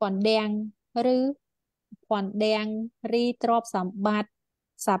ភ័ណ្ឌាំងឬភ័ណ្ឌាំងរីទ្រព្យសម្បត្តិ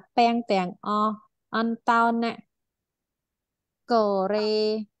សពាំងទាំងអស់អន្តោណៈកូរ៉េ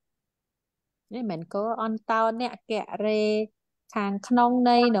នេះមិនមែនកអន្តោអ្នកករេខាងក្នុង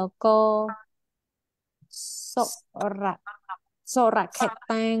នៃនគរសុរៈសុរខេ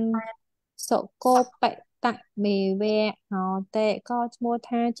តាំងសុគោបតមេវៈហោតេក៏ឈ្មោះ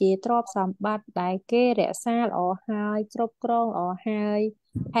ថាជាទ្រព្យសម្បត្តិដែលគេរក្សាល្អហើយគ្រប់គ្រងល្អហើយ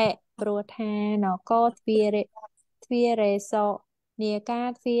ហេព្រោះថានគរទ្វារេសុនាការ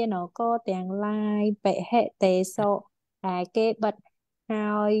ទ្វារនគរទាំងឡាយបិហិតេសុដែលគេបិទ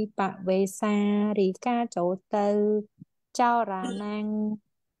ហើយបវេសារីកាចូលទៅចោរាណាំង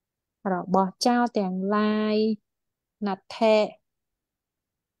របស់ចៅទាំងឡាយណដ្ឋិ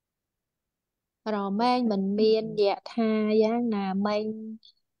រមែងមិនមានយថាយ៉ាងណាមិញ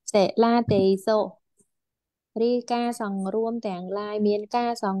សិលាទេសុរីការសង្រួមទាំងឡាយមានកា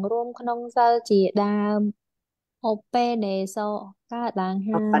រសង្រួមក្នុងសិលជាដើមឧបេនេសុកើតឡើង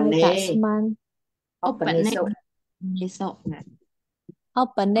ហើ អប យ នេ តស្មੰ អបនេសុ នេសុ ឧ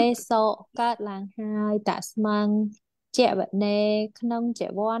បនេសុកើតឡើងហើយតស្មੰចវនេក្នុងច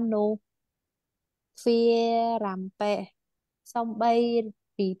វ័ននោះទ្វារំបេសំបី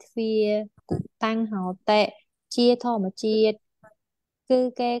ពីទ្វារគុតាំងហោតេជាធម្មជាតិគឺ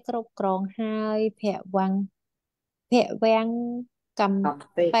គេគ្រប់គ្រងហើយភវាំងកំ អប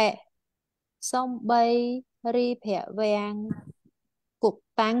ពេ បៈសំបីរីភវាំងគុ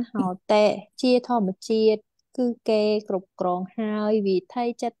តាំងហោតេជាធម្មជាតិគឺគេគ្រប់គ្រងហើយវិថី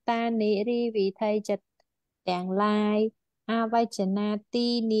ចតានិរីវិថីចិត្តទាំងឡាយអវចនាទី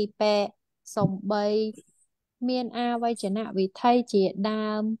និបៈសំបីមានអវចនវិថីជាដើ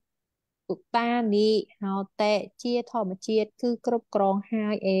មគុតានិហោតេជាធម្មជាតិគឺគ្រប់គ្រងហើ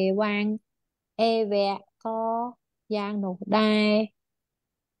យអេវ៉ាំងអេវៈក៏យ៉ាងនោះដែរ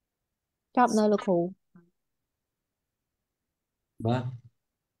ចប់នៅលោកគ្រូ បាទ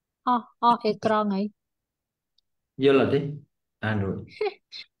អស់អេក្រង់ហើយ យល់អត់ទេអានរួច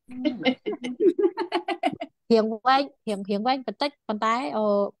រៀងវែងរៀងវែងបន្តិចប៉ុន្តែ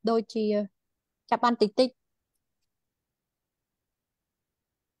ដូចជាចាប់បានតិចតិច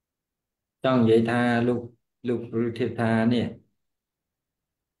ចង់និយាយថាលោកព្រឹទ្ធាថានេះ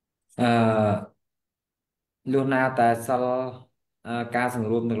អឺលុះណាតែសិលការសង្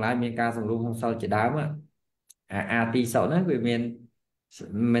រួមទាំងឡាយមានការសង្រួមក្នុងសិលជាដើមអាទីសោហ្នឹងវាមាន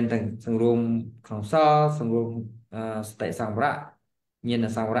មិនទាំងសង្រួមក្នុងសិលសង្រួមសតិសង្វរៈញាណ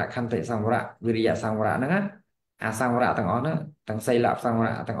សង្វរៈខន្តិសង្វរៈវិរិយសង្វរៈហ្នឹងណាអាសង្វរៈទាំងអស់ហ្នឹងទាំងសីលសង្វ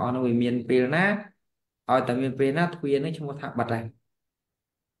រៈទាំងអស់ហ្នឹងវាមានពេលណាឲ្យតែមានពេលណាទ្វារនេះឈ្មោះថាបាត់ដែរ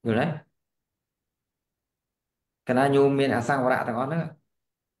យល់ទេកាលណាញោមមានអាសង្វរៈទាំងអស់ហ្នឹង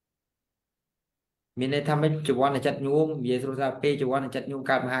មានន័យថាមិនជីវ័នចិត្តញោមនិយាយស្រួលថាពេលជីវ័នចិត្តញោម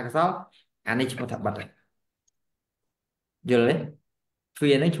កើតមហាកុសលអានេះឈ្មោះថាបាត់ហើយយល់ទេទ្វា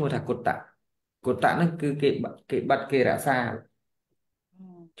រនេះឈ្មោះថាគុតតៈគុតតៈហ្នឹងគឺគេបាត់គេរក្សា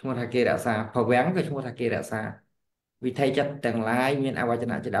ឈ្មោះថាគេរក្សាភវាំងក៏ឈ្មោះថាគេរក្សាវិថីចិត្តទាំងឡាយមានអវច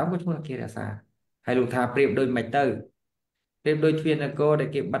នៈជាដើមក៏ឈ្មោះថាគេរក្សាហើយលោកថាប្រៀបដូចមិនទៅប្រៀបដូចទ្វារនគរដែល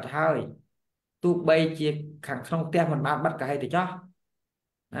គេបាត់ហើយទោះបីជាខាងក្នុងផ្ទះមិនបានបាត់ក៏ហីទៅចោះ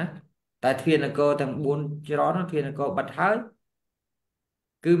ណាតែទ្វារនគរទាំង4ច្រកនោះទ្វារនគរបាត់ហើយ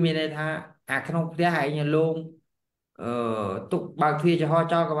គឺមានន័យថាអាក្នុងផ្ទះឯងលងអឺទុកបើកទ្វារចំហ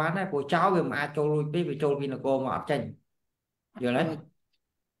ចោលក៏បានដែរព្រោះចោលវាមិនអាចចូលរួចពេកវាចូលពីនគរមកអត់ចេញយល់ទេ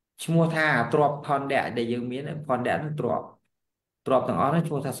ឈ្មោះថាទ្របផនៈដែលយើងមានផនៈនឹងទ្របទាំងអស់នោះ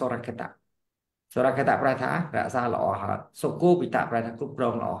ឈ្មោះថាសរកតៈសរកតៈប្រែថារក្សាល្អហើយសុគោពិតៈប្រែថាគ្រប់គ្រ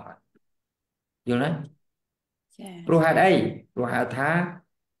ងល្អហើយយល់ទេ ចា ព្រោះហេតុអីព្រោះហៅថា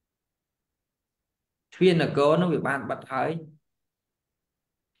ទ្វារនគរនោះវាបានបាត់ហើយ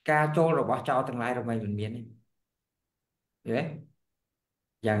ការចូលរបស់ចោរទាំងឡាយរមែងមិនមានទេយល់ទេ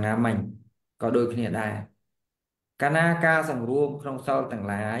dạng nào mình có đôi khi đại cả na ca sòng ruộng trong sau tầng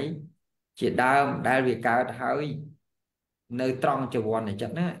lái chỉ đau đại việc cao hơi nơi trong chùa quan này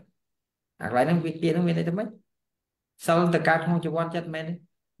chất á lại nó việc kia nó bên đây thôi mấy sau tất cả không chùa quan chất men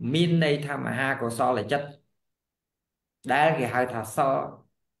min này tham ha của so lại chất đã cái hai thà so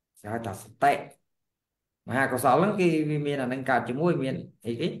hai thà tệ mà ha có so lắm cái miền là nâng cao chữ mũi miền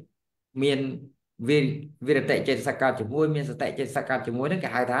ấy cái miền viên viên tệ trên sắc cao chữ mũi miền tệ trên sắc cao chữ mũi đó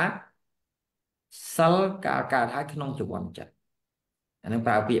cái hai tháng sau cả hai cái nông chùa quan chất anh em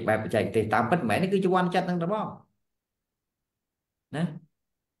vào việc bài chạy thì tạm bất mẹ nó cứ chùa quan chất đúng không nè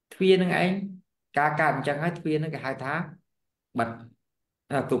thuyền nó anh cả chẳng hai thuyền nó cái hai tháng bật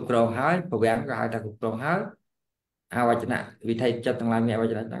cục rồng hơi phổ biến cái hai ta cục rồng hơi vậy chứ nè vì thầy cho thằng làm mẹ vậy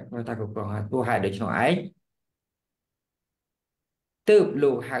chứ nè ta cục rồng hơi cô hai được cho ấy tự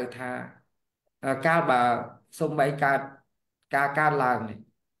lù hai tha ca bà sông bảy ca ca ca làng này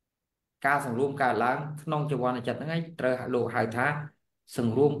ca sừngរួមca làng nông cho quan này chặt ngay trời lù hai tha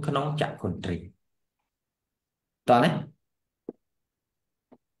sừngរួមnông chặt còn trì toàn đấy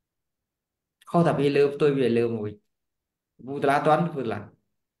không tập đi lừa tôi về lừa mùi vụ lá toán vừa là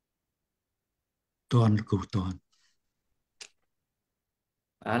toàn của toàn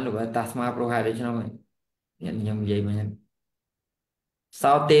anh lù tasma pro hai đấy cho nó nhận nhầm gì mà nhận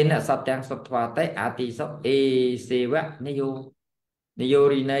sau tên là sau tiếng xuất hoa tới ati sau e c vạ niyo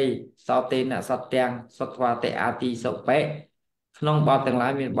ri này sau tên là sau tiếng xuất hoa tới ati sau pe không bao từng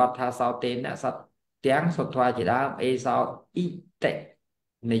lái miền bao tha sau tên là sau tiếng xuất hoa chỉ đã e sau y tệ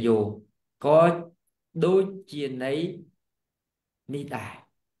niyo có đôi chuyện ấy ni tài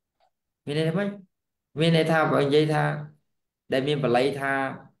mình này mấy mình này tha vào dây tha để mình vào lấy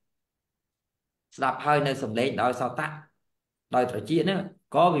tha đạp hơi nơi sầm lên đòi sao ta đòi thở chuyện nữa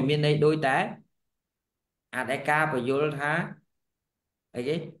có vì miền này đôi tá đại ca và vô tha ấy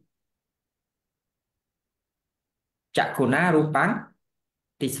cái chặt khổ na rùa bắn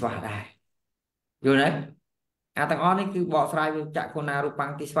tì xòa đài rồi đấy thằng on ấy cứ bỏ sai với chặt khổ na rùa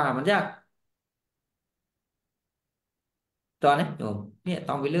bắn tì xòa mà chắc toàn đấy rồi nè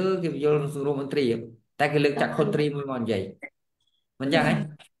tao bị lừa cái vô rùa mình trì tại cái lực chặt khôn trì mới mòn vậy mình chắc ấy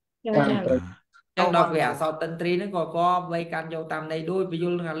chẳng đọc về sau tân trì nó có vây can vô tam này đôi bị vô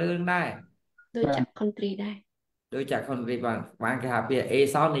là lương đây đôi chặt con trì đây đôi chặt khôn trì bằng cái hạt bia e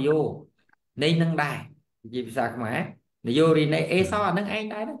sau này vô nên nâng đài gì sao mà này vô đi này e sau nâng anh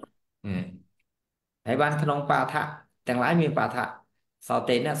đây đó hãy ban khăn bà thạ chẳng lái miền bà thạ sau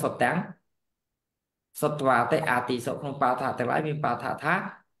tên là sốt trắng sốt và tới tì sốt không bà thạ chẳng lái miền bà thạ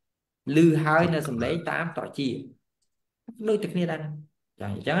thác lư hai là sầm lấy tám tỏ chi đôi thực này đang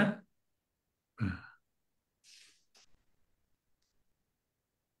chẳng vậy chứ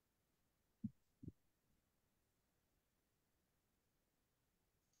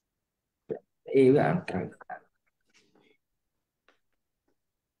yêu ăn cái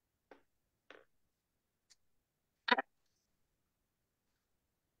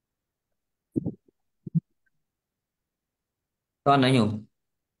con nói nhung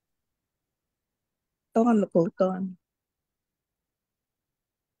Toan là của toan.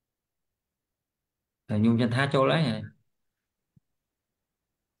 nhung chân tha châu lấy này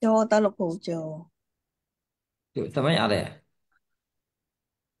Cho ta là của cho. tao mấy ở đây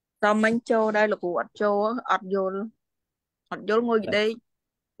Tao mình cho đây là của ọt cho ọt vô. Ọt vô ngồi đây.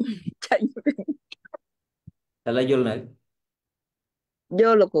 Chạy tao lấy vô này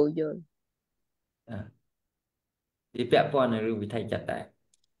vô là của vô. đi vẽ con này bị thay chặt tại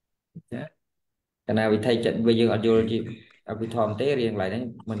cái nào bị thay chặt bây giờ ở vô chị ở bị thòm tế riêng lại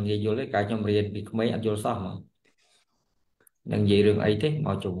đấy mình nghĩ vô lấy cả trong riêng bị mấy ở vô xong mà đừng gì đường ấy thế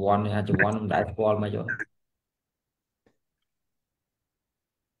mà chụp quan hay chụp quan đại quan mà vô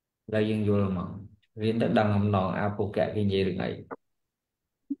lấy dân vô mà riêng tới đằng hầm nòng apple kẹt cái gì đường ấy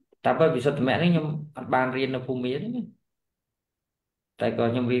ta bởi vì sao mẹ nó nhưng ban riêng nó phù mía đấy tại có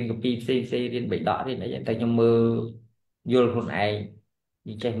nhân viên của PCC riêng bị đỏ thì nãy tại trong mơ vô con ai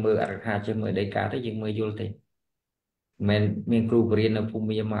đi chơi mơ ở hai chơi mơ đây cả tới nhưng mơ vô thì mình crew riêng nó phù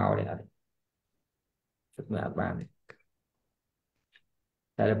mía màu đấy rất mẹ bạn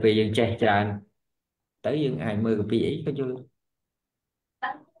tại là vì dân chơi tràn tới dân ai mơ của PX có vô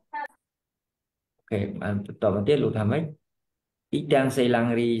ok bạn tỏ bằng tiết luôn thầm ấy ít đang xây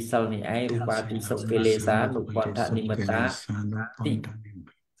lăng ri sau này ai rupa ti sốc kê lê xá nụ quan thạ ni mật tá ti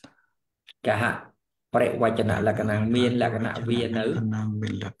cả hạ Pare wachana là cái nàng miên là cái nàng viên nữ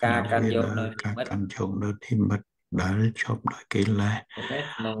ca can vô nơi mất can chọn nơi thì mất đã chọn đại kỳ là ok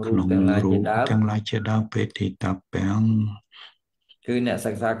nông ru nông tương lai ru trên đó tương lai chế đa về thì tập bèn គឺអ្នក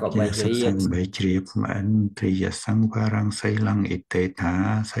សិក្សាក៏បី ជា ជ្ សិ រា ក្សា ប បីជ្រាបអន្ត្រីយសង្វារង្សីឡង្អ៊ីតេថា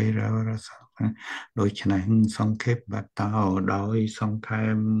សៃររសដូច្នេះសង្ខេបបតោដោយសង្ខេ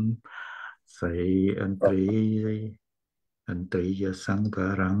បសៃអន្ត្រីយសង្វា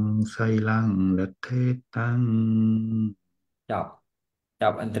រង្សីឡង្លទ្ធេតាំង ច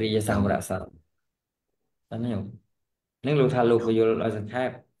ប់ឥន្ទ្រិយស ច ង្វ ប់ រៈសិលហ្នឹងខ្ញុំនឹងលោកថាលោកបញ្យល់ឲ្យសង្ខេប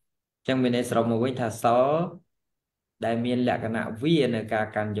អញ្ចឹងមានន័យសរុបមកវិញថាសិលដែលមានលក្ខណៈវានៅការ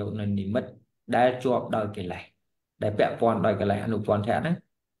កាន់យកនៅនិមិត្តដែលជាប់ដោយកិលេសដែលពាក់ព័ន្ធដោយកិលេសអនុពន្ធៈហ្នឹង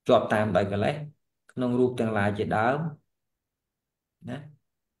ជាប់តាមដោយកិលេសក្នុងរូបទាំងឡាយជាដើមណា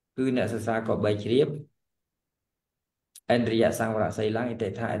គឺអ្នកសិក្សាក៏បីជ្រាបឥន្ទ្រិយសង្វរៈសីឡੰអិតិ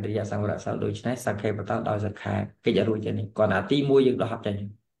ថាឥន្ទ្រិយសង្វរៈសិលដូច្នេះសង្ខេបតោដោយសង្ខេបកិច្ចឲ្យរួចទៅនេះគាត់អាទី1យើងដោះហត់ចេញ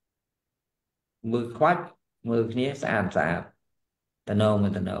មើលខ្វាច់មើលគ្នាស្អាតស្អាតតំណងមិ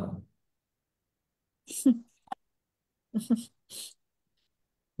នតំណង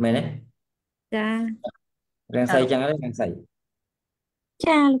មែនទេ ចា រាំងសីចឹងហើយរាំងសី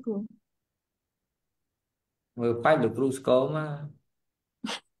ចាលោកគ្រូ មើលបាច់លោកគ្រូស្គម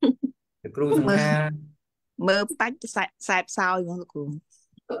លោកគ្រូសង្ មើល ហា មើលបាច់ខ្សែផ្សោយហ្មងលោកគ្រូ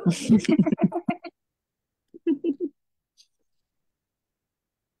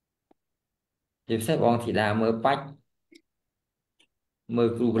ជាពិសេសបងធីតាមើលបាច់មើល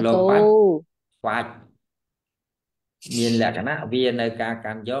គ្រូប្រឡងលោកគ្រូបាច់ខ្វាច់មានលក្ខណៈវានៅការ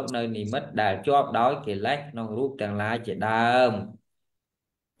កាន់យកនៅនិមិត្តដែលជាប់ដោយកិលេសក្នុងរូបទាំងឡាយជាដើម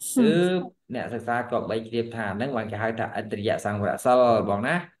ទើបអ្នកសិក្សាក៏បីជ្រាបថាហ្នឹងបានគេហៅថាឥន្ទ្រិយសង្វរៈសិលបង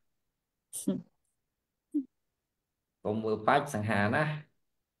ណាកុំមើលបាច់សង្ហាណា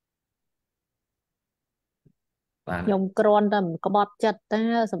បាន ខ្ញុំគ្រាន់តែមិនក្បត់ចិត្តតា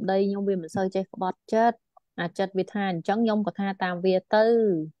សម្ដីខ្ញុំវាមិនសូវចេះក្បត់ចិត្តអាចិត្តវាថាអញ្ចឹងខ្ញុំក៏ថាតាមវាទៅ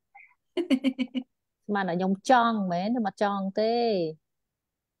ស្មានតែខ្ញុំចង់មែនទេមកចង់ទេ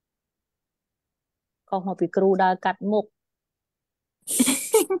ខុសមកពីគ្រូដើរកាត់មុខ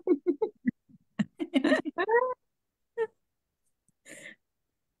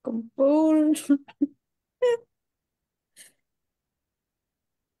កំពូល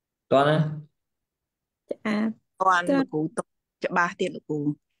តោះណា ចា តាន់ ចា លោកគ្រូទុកច្បាស់ទៀតលោកគ្រូ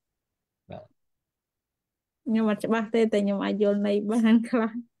ខ្ញុំអត់ច្បាស់ទេតែខ្ញុំអាចយល់ន័យបានខ្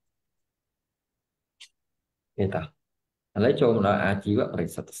លះ គេតោះឥឡូវចូលមកដល់អាជីវបរិ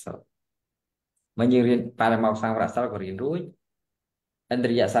សុទ្ធសិលមកយើងរៀនបរមោក្ខសង្វរៈសិលក៏រៀនរួចឥន្ទ្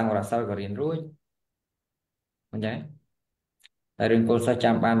រិយសង្វរៈសិលក៏រៀនរួចអញ្ចឹងហើយរឿងគោលសិស្ស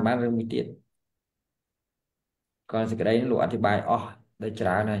ចាំបានរឿងមួយទៀតcònសេចក្តីនេះលោកអធិប្បាយអស់ដោយច្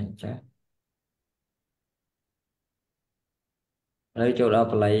រើនហើយចាឥឡូវចូលដល់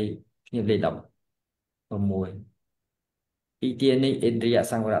បល័យគ្នាលេខ16ពីទានេះឥន្ទ្រិយ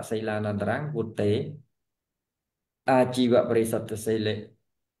សង្វរៈសីលានន្តរងវុតេអាជីវបរិសុទ្ធសិលេ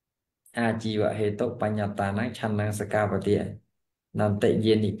អាជីវហេតុបញ្ញតានឆន្ទសកាវតិនន្តិ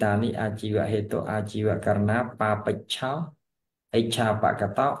យានិតានិអាជីវហេតុអាជីវករណាបាបិច្ឆោអិច្ឆាបក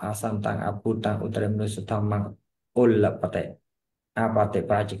តោអសន្តੰអភូតੰឧត្រមនុស្សធម្មងអុលបតេអបតេ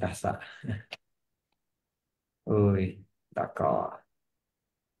បាជិកសៈអើយតក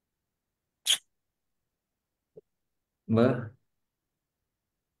មើល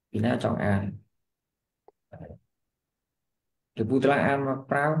ពីណាចង់អានទៅពូត្រង់អានមក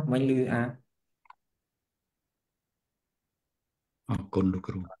ប្រាវមិនលឺអាន អរគុណលោក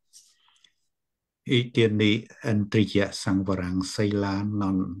គ្រូអ៊ីទានីអន្ត្រីយសង្វរង្សីឡា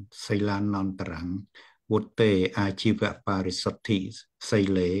នន្តរੰវុតេអាជីវបរិសុទ្ធិសី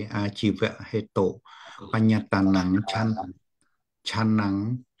លេអាជីវហេតុបញ្ញតានੰឆន្ទੰ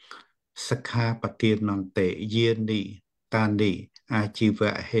សិក្ខាបទានន្តិយានិតានិអាជីវ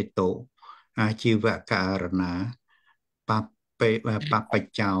ហេតុអាជីវករណាបបេបប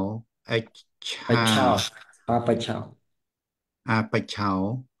ច្ចោអិច្ឆា បច្ឆោបាបច្ឆោអាបច្ឆោ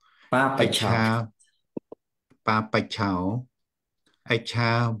បាបអិច្ឆោច្ឆាបាបច្ឆោអិច្ឆា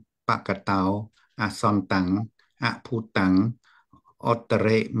បកតោអសន្តੰអភូតੰអត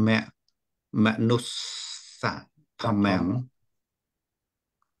រេមនុស្សធម្មੰ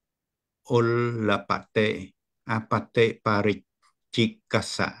អុលបតេអបតេបរិជិក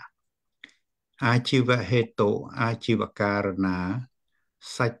សៈអាជីវហេតុអាជីវការណា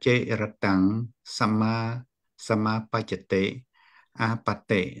សច្ចេរតੰសមាបច្ចតេអាប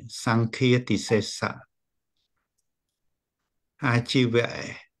តេសង្ឃាតិសេសៈអាជីវ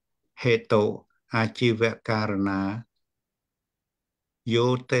ហេតុអាជីវការណាយោ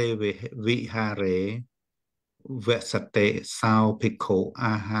តេវិហារេវសតេសោភិក្ខុ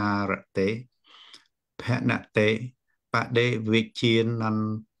អាហារតេភណតេបដេវិជាន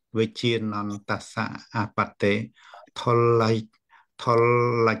ន្តសៈអបតេថល ថ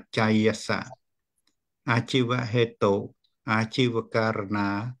លច័យសៈអាជីវហេតុអាជីវការណា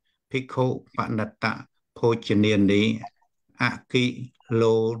ភិក្ខុបណត្តៈភោជនានិអគិ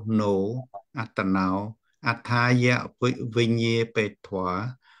ឡូណូអត្តណោអថាយវិញ្ញាបេធัว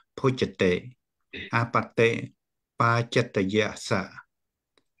ភុជតេអបតេបាចិត្តយសៈ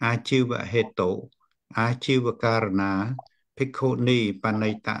អាជីវហេតុអាជីវការណាភិក្ខុនីបណៃ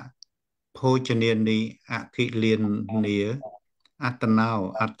តៈភោជនានិអគិលានាអត្តណោ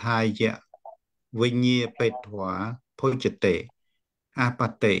អថាយវិញ្ញាបេធัวភុជតេអប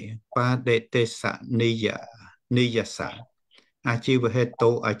តេបាដេទេសនិយសៈអាជីវហេតុ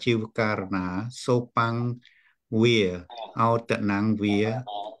អាជីវការណាសូបាំងវាអោតណងវា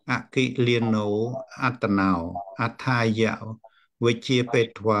អគិលាណូអត្តណោអថាយវិជាបេ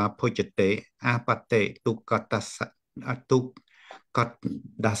ធัวភុជតេអបតេទុកតសៈទុកត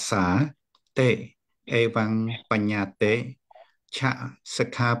ដាសាតេអេវੰបញ្ញាតេឆសិ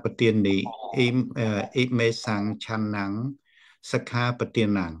ក្ខាបទានិអ៊ីមេសੰឆានੰសិក្ខាបទា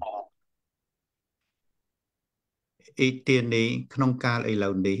នੰអ៊ីទានីក្នុងកាលឥឡូ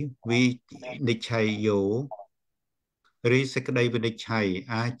វនេះវិនិច្ឆ័យយោរីសេចក្តីវិនិច្ឆ័យ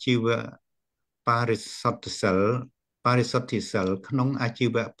អាជីវបរិសុទ្ធសិលបរិសុទ្ធិសិលក្នុងអាជី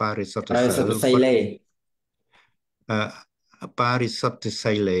វបរិសុទ្ធិសិលបរិសុទ្ធិ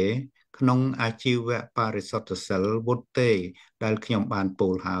សីលេក្នុងអាជីវបរិសុទ្ធិសិលវុតេដែលខ្ញុំបានពោ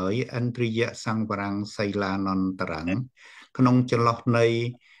លហើយឥន្ទ្រិយសង្វរੰសីលានន្តរੰក្នុងចន្លោះនៃ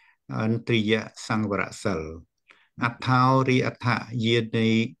ឥន្ទ្រិយសង្វរសិលអដ្ឋោរិអដ្ឋយានី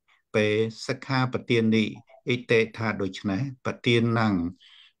ពេសិក្ខាបទានិអ៊ីតេថាដូច្នេះបទានੰ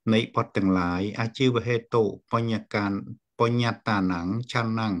នៃបទទាំងឡាយអាជីវហេតុបញ្ញតានੰឆា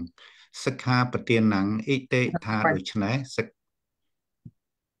នੰសិក្ខាបទានੰអ៊ីតេថាដូច្នេះសិ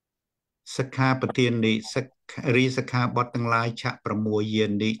ក្ខាបទានិសិក្ខាបទទាំងឡាយឆៈ6យា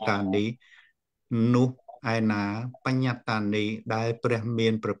និតានិនោះឯណាបញ្ញតានិដែលព្រះមា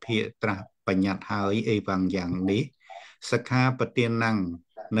នប្រភាកត្រាស់បញ្ញត្តិហើយអេវងយ៉ាងនេះសិក្ខាបទានੰ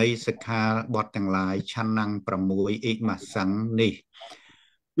នៃសិក្ខាបទទាំងឡាយឆានੰ 6អ៊ីមសੰនេះ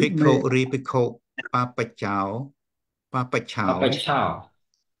ភិក្ខុរីភិក្ខុបបច្ចោ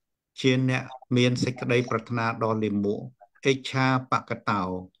ជាអ្នកមានសេចក្តីប្រាថ្នាដ៏លាមកអិច្ឆាបកតោ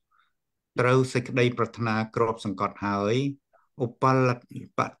ត្រូវសេចក្តីប្រាថ្នាគ្របសង្កត់ហើយឧបល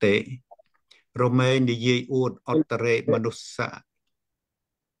បតិរមែងនិយាយអួតអត្តរេមនុស្សៈ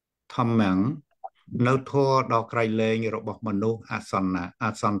ធម្មੰនៅធម៌ដ៏ក្រៃលែងរបស់មនុស្សអស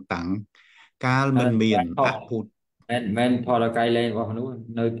ន្តੰកាលមិនមានអភូតមែនធម៌ដ៏ក្រៃលែងរបស់មនុស្ស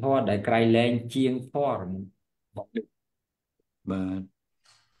នៅធម៌ដែលក្រៃលែងជាងធម៌របស់មនុស្សបាទ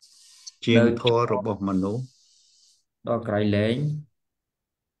ជាងធម៌របស់មនុស្សដ៏ក្រៃលែង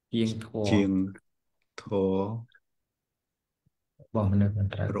ជាងធម៌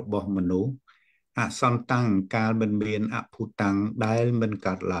របស់មនុស្សអសន្តੰកាលមិនមានអភូតੰដែលមិន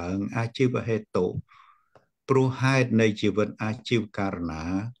កើតឡើងអាជីវហេតុព្រោះហេតុនៃជីវិតអាជីវការណា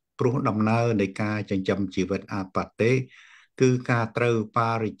ព្រោះដំណើរនៃការចិញ្ចឹមជីវិតអបតេគឺការត្រូវ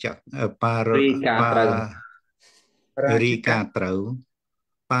រីការត្រូវ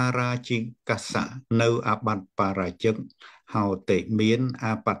បារាជិកសៈនៅអាបត្តិបារាជិកហោតិមានអ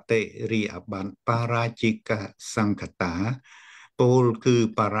បតេរីអាបត្តិបារាជិកសង្ឃតាពោលគឺ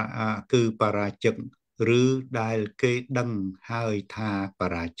បារាជិកឬដែលគេដឹងហើយថាបា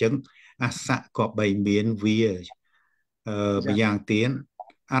រាជិកអសៈក៏បីមានវាម្យ៉ាងទៀត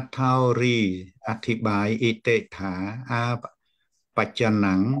អថោរីអធិបាយអ៊ីតេថាបច្ច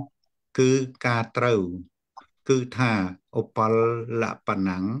ណੰគឺការត្រូវគឺថាឧបលប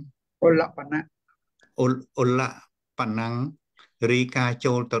ណੰឧលបណੰរីការ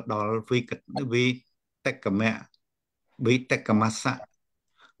ចូលទៅដល់វិតកមសៈ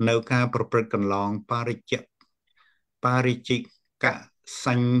នៅការប្រព្រឹត្តកន្លងបរិជកស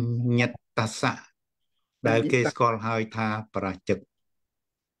ញ្ញតសៈដែលគេស្គាល់ហើយថាបរាជិក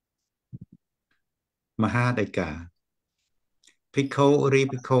មហាដីកាភិក្ខុរី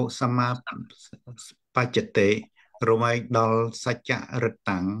ភិក្ខុសមាបច្ចតេរមែងដល់សច្ចរិ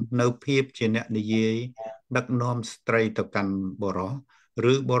តੰនៅភាពជាអ្នកនិយាយដឹកនាំស្ត្រីទៅកាន់បុរស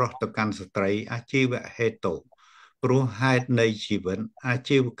ឬបុរសទៅកាន់ស្ត្រីអាជីវហេតុព្រោះហេតុនៃជីវិតអា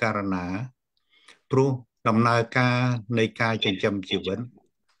ជីវការណាព្រោះដំណើរការនៃការចិញ្ចឹមជីវិត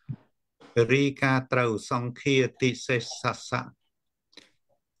រីការត្រូវសង្ឃាតិសេសសៈ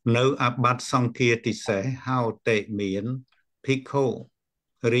នៅអាបត្តិសង្ឃាតិសេសហោតិមានភិក្ខុ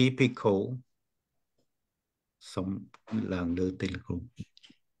រីភិក្ខុសំឡើងលើទីលោកគ្រូ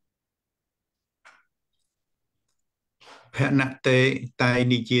ភណតេតែ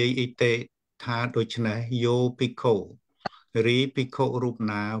និយាយអ៊ីតេថាដូច្នេះយោភិក្ខុ រីភិក្ខុរូប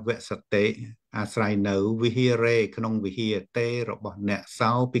ណាវសតិអាស្រ័យនៅវិហារេក្នុងវិហារទេរបស់អ្នក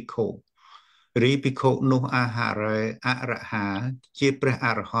សោភិក្ខុរីភិក្ខុនោះអាហារេអរហាជាព្រះអ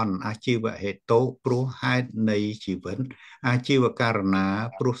រហន្តអាជីវហេតុព្រោះហេតុនៃជីវិតអាជីវករណា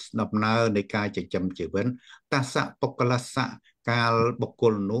ព្រោះដំណើរនៃការចិញ្ចឹមជីវិតតសៈបុគ្គលសៈកាលបុគ្គ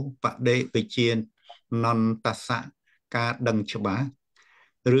លនោះបដិវិជានន្តសៈការដឹងច្បាស់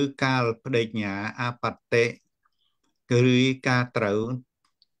ឬកាលបដិញ្ញាអបតិឬការត្រូវ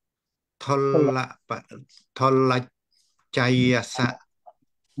ថលបថលច័យសៈ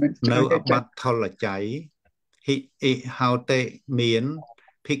មិនចនៅង់អចេះបត្តិថលច័យហិអិហោតេមាន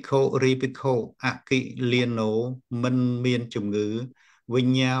ភិក្ខុរីភិក្ខុអគិលាណូមិនមានជំងឺវិ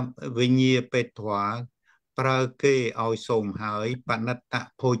ញ្ញាបេត្វាប្រើគេឲ្យសូមហើយបណិត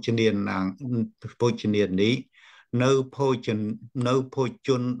ភោជនានាងភោជនានេះនៅភោជ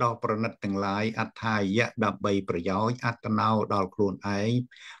នដ៏ប្រណិតទាំងឡាយអត្ថាយៈដើម្បីប្រយោជន៍អត្តណោដល់ខ្លួនឯង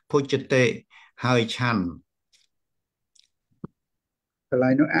ភោជតិហើយឆាន់កន្លែ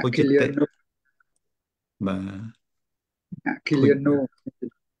ងនោះអភោជគិលាតិនុបាទអគិលានុ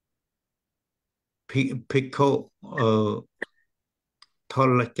ភិក្ខុថ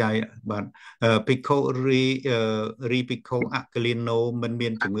លច័យបាទភិក្ខុរីភិក្ខុអគលីណូមិនមា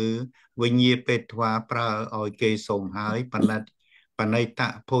នជំងឺវិញ្ញាពេទ្វាប្រើឲ្យគេសូមហើយបណិត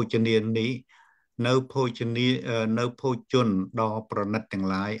ភោជនានេះនៅភោជនដ៏ប្រណិតទាំង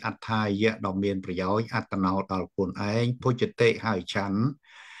ឡាយអត្ថាយៈដ៏មានប្រយោជន៍អត្តណោដល់ខ្លួនឯងភោជតិហើយច័ន្ទ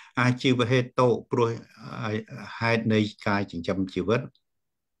អាជីវហេតុព្រោះហេតុនៃការចិញ្ចឹមជីវិត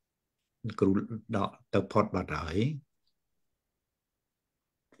គ្រូដកទៅផុតបាត់ហើយ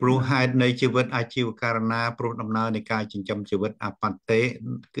ព្រោះហេតុនៃជីវិតអាជីវករណាព្រោះដំណើរនៃការចិញ្ចឹមជីវិតអបតេ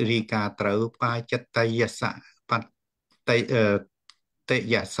រីការត្រូវបាចិត្តយសៈបតេ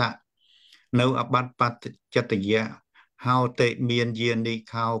យសៈនៅអបត្តបចិត្តយៈហោតេមានយានិ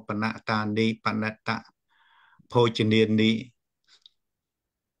ខោបណតានិបណតៈភោជនានិ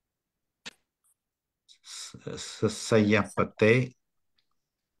សយបតេ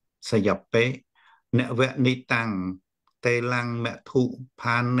សយបេនវនិតាំងតេលੰមធុ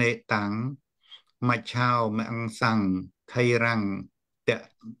ផានេតាំងមច្ឆោមង្សੰខៃរੰត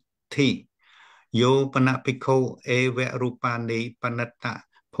ធិយោបនភិក្ខុអេវរូបានិបណតៈ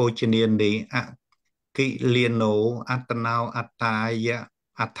ភោជនានិអគិលាណូអត្តណោអត្តាយៈ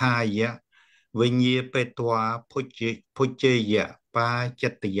អថាយៈវិញ្ញាបេត្វាភុជេយៈបាចិ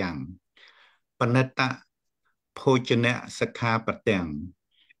ត្តយ៉ាងបណតៈភោជនៈសក្ខាបទាំង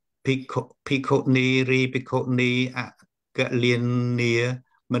ភិក្ខុនីរីភិក្ខុនីអកលានី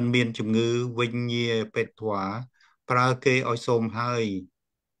មិនមានជំងឺវិញ្ញាពេទ្វាប្រើគេឲ្យសូមហើយ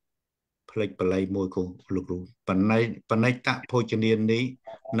ផ្លេចបល័យមួយគូលោកគ្រូបណិតភោជនានេះ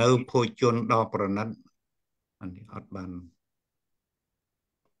នៅភោជនដ៏ប្រណិតអានេះអត់បាន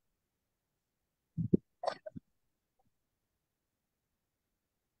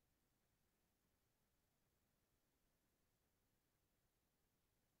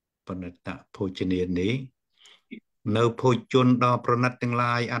បណិតភោជនានេះនៅភោជនដ៏ប្រណិតទាំង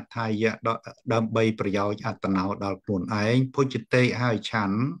ឡាយអត្ថាយៈដើម្បីប្រយោជន៍អត្តណោដល់ខ្លួនឯងភោជតិហើយឆា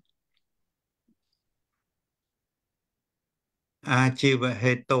ន់អាជីវ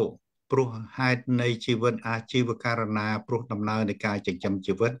ហេតុព្រោះហេតុនៃជីវិតអាជីវករណាព្រោះដំណើរនៃការចិញ្ចឹម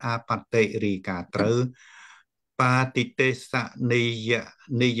ជីវិតអបតិរីការត្រូវបាតិទេស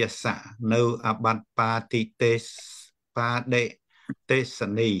និយសៈនៅអបត្តបាតិទេសបាដិទេស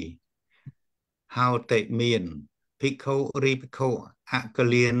នីហោតិមានភិក្ខុរីភិក្ខុអក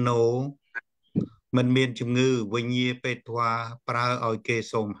លាណូមិនមានជំងឺវិញ្ញាពេទ្វាប្រើឲ្យគេ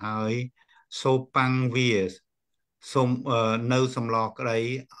សូមហើយសូបាំងវាសូមនៅសម្លក្តី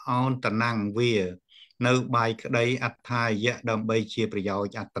អោនតណាំងវានៅបាយក្តីអត្ថាយៈដើម្បីជាប្រយោ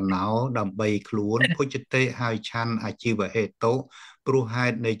ជន៍អត្តណោដើម្បីខ្លួនភុជតិហើយឆាន់អាជីវហេតុព្រោះហេ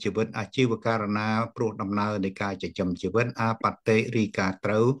តុនៃជីវិតអាជីវករណាព្រោះដំណើរនៃការចិញ្ចឹមជីវិតអបតិរីការ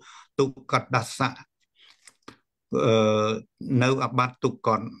ត្រូវទុក្កដសៈនៅអបត្តទុក្ក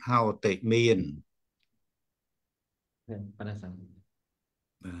តហោតិមានប៉ុណ្ណេះសិនបា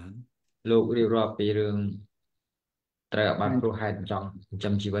ទលោករៀបរាប់ពីរឿងត្រូវអាបត្តិព្រោះហេតុចង់ចិញ្ចឹ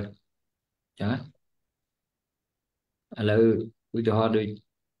មជីវិតអញ្ចឹងឥឡូវឧទាហរណ៍ដូច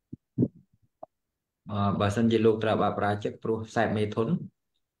បើសិនជាលោកត្រូវអាបត្តិប្រាជិកព្រោះសែបមេធុន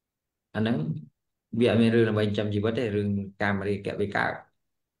អាហ្នឹងវាអត់មានរឿងដើម្បីចិញ្ចឹមជីវិតទេរឿងកាមរាគៈវាកើត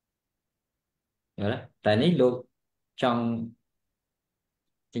យល់ទេតែនេះលោកចង់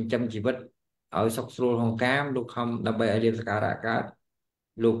ចិញ្ចឹមជីវិតឲ្យសុខស្រួលក្នុងកាមលោកខំដើម្បីឲ្យលៀបសក្ការៈកើត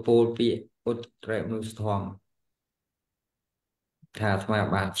លោកពោលពាក្យឧត្តរមនុស្សធម៌ថាអាត្មា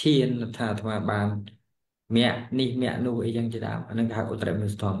បានឈានថាអាត្មាបាន mẹ ní mẹ nu ấy chẳng chỉ đạo anh cái ô trai mình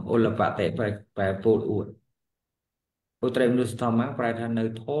thòng ô là bạn tệ phải bột uột ô trai mình thòng má phải thành nơi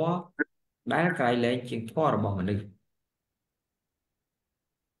thoa đá cái lên chuyện thoa rồi bỏ mình đi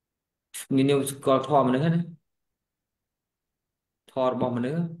nhiều có thoa mình nữa hết thoa rồi bỏ mình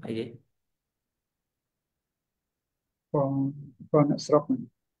nữa ấy gì បងអ្នកស្រុកហ្នឹង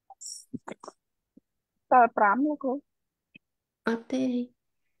តើ5លោកគ្រូ អត់ទេ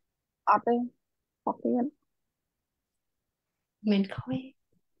អត់ទេអត់ទៀត មិនខុស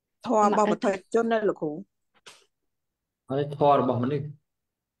ធម៌របស់បទជននៅលោកគ្រូ ấy thoa rồi bỏ mình đi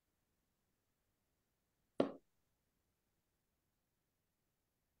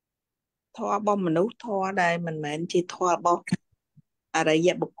ធម៌របស់មនុស្សធម៌ដែលមិនមែនជាធម៌របស់អរិយ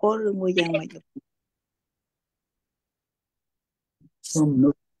បុគ្គលឬមួយយ៉ាងម៉េចលោក ធម្មមនុ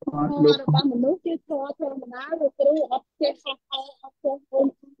ស្ស ធម៌របស់មនុស្សគឺធម៌ធម្មតាលោកគ្រូអត់ចេះខុសខើអត់ចេះអូន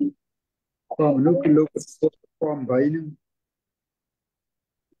ធម្មមនុស្សគឺលោកពុទ្ធធម៌8ហ្នឹង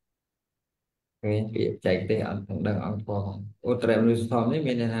cái việc chạy tới ăn thằng đang ăn thoa ô trai mình thòng đấy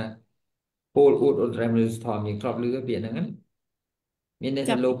mình là bột uột ô trai mình thòng những cọp lưỡi biểnហ្នឹងមានន័យ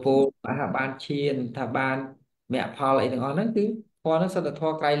ថាលោកពោលអាបានឈានថាបានមគ្គផលអីទាំងអស់ហ្នឹងគឺធម៌ហ្នឹងសិតតែធ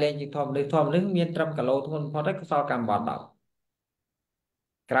ម៌ក្រៃលែងជាងធម៌មនុស្សធម៌មនុស្សមានត្រឹមកលោធ្ងន់បំផុតហើយកុសលកម្មបត្តិ10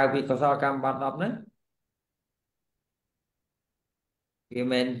ក្រៅពីកុសលកម្មបត្តិ10ហ្នឹងវា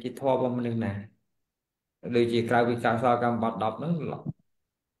មិនជាធម៌របស់មនុស្សណាដូចជាក្រៅពីកុសលកម្មបត្តិ10ហ្នឹង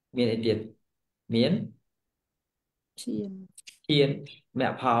មានអីទៀតមាន ឈាន ឈានម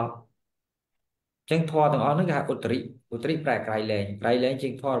គ្គផលចឹងធម៌ទាំងអស់ហ្នឹងគេហៅឧត្តរិប្រែក្រៃលែងជា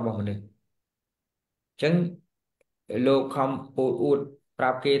ងធម៌របស់មនុស្សចឹងលោកខំពោលអួតប្រា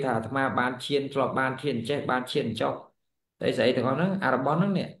ប់គេថាអាត្មាបានឈានធ្លាប់បានឈានចេះបានឈានចុះតែស្អីទាំងអស់ហ្នឹងអារបស់ហ្នឹ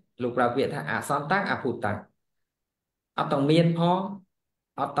ងនេះលោកប្រាប់វាថាអសន្តាំងអភូតាំងអត់ต้องមានផង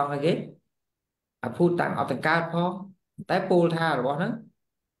អត់ต้องអីគេអភូតាំងអត់ទាំងកើតផងតែពោលថារបស់ហ្នឹង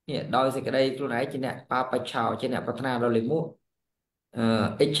នេះដោយសេចក្តីខ្លួនឯងជាអ្នកបបច្ឆោជាអ្នកប្រាថ្នាដល់លេមុ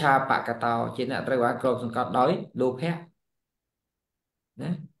អិច្ឆាបកតោជាអ្នកត្រូវបានគ្របសង្កត់ដោយលោភៈណា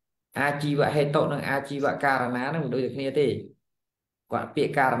អាជីវហេតុនិងអាជីវការណាហ្នឹងមិនដូចគ្នាទេគាត់ពា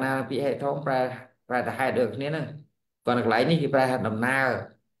ក្យការណានិងពាក្យហេតុប្រែតែហេតុដូចគ្នាហ្នឹងគាត់នៅកន្លែងនេះគេប្រែដំណើរ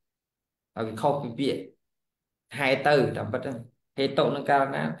ហើយវាខុសពីពាក្យហេតុទៅតាមពិតហ្នឹងហេតុនិងការ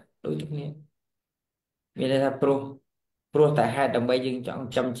ណាដូចគ្នាមានន័យថាព្រោះតែហេតុដើម្បីយើងចង់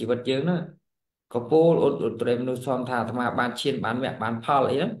ចាំជីវិតយើងណាកពោលឧត្តរមនុស្សសំថាអាត្មាបានឈានបានមគ្គបានផល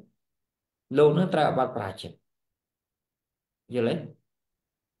អីហ្នឹងលោកនឹងត្រូវអាបត្តិប្រាជិតយល់ទេ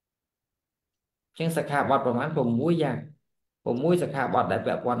ចឹងសិក្ខាបទប្រមាណ6យ៉ាង6សិក្ខាបទដែល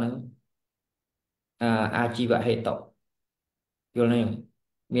ពាក់ព័ន្ធនឹងអាជីវហេតុយល់ទេ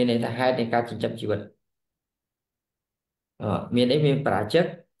មានន័យថាហេតុនៃការចិញ្ចឹមជីវិតមានអីមានប្រាជិត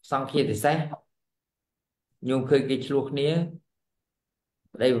សង្ឃាទិសេសញោមឃើញគេឆ្លោះគ្នា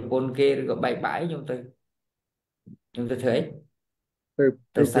ប្តីប្រពន្ធគេឬក៏បែកបាក់អីខ្ញុំទៅធ្វើអី ទៅ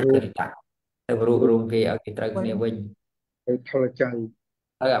ទៅសក្កិរិតៈទៅរួបរวมគេឲ្យគេត្រូវគ្នាវិញ ទៅថលចៃ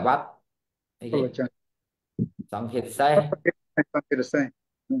ទៅអាបត្តិអី ថ គេ លចៃ សង្ឃាទិសេស សង្ឃេតសេះ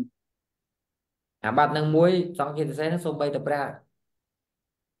អាបត្តិនឹងមួយសង្ឃាទិសេសនឹងសូម្បីតែព្រះ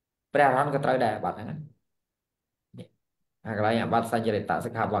អរហន្តក៏ត្រូវដែរអាបត្តិហ្នឹងអាកន្លែងអាបត្តិសច្ចរិតសិ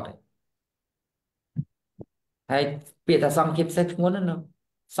ក្ខាបទហើយពាក្យថាសង្ឃាទិសេសធ្ងន់ណាស់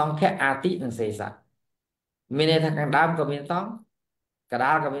សង្ឃៈអាតិនិងសេសៈមានន័យថាខាងដើមក៏មានសង្ឃក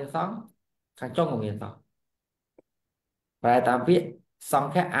ដាលក៏មានសង្ឃខាងចុងក៏មានសង្ឃប្រែតាមពាក្យសង្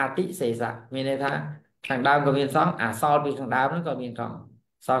ឃៈអាតិសេសៈមានន័យថាខាងដើមក៏មានសង្ឃអាសល់ពីខាងដើមហ្នឹងក៏មានសង្ឃ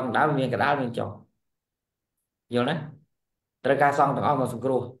សល់ខាងដើមមានកដាលមានចុងយល់ណាត្រូវការសង្ឃទាំងអស់មកសង្គ្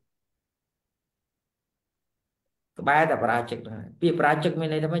រោះក្បែរតែបរាជិកហ្នឹងពាក្យបរាជិកមាន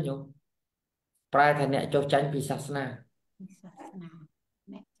ន័យថាម៉េចញោមប្រែថាអ្នកចុះចាញ់ពីសាសនា សាសនា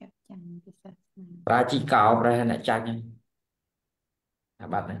អ្នកចាត់ចែងពីសាសនា ប្រាជីកោប្រែថាអ្នកចាញ់ហ្នឹងអា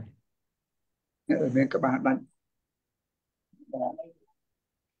បត្តិហ្នឹង អ្នកដែលមានក្បាលដាច់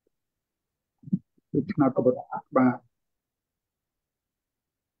ដូចថ្នាក់កបฏក្បាល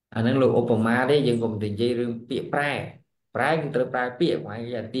អាហ្នឹងលោកឧបមាទេយើងកុំនិយាយរឿងពាក្យប្រែគឺត្រូវប្រែពាក្យហ្នឹង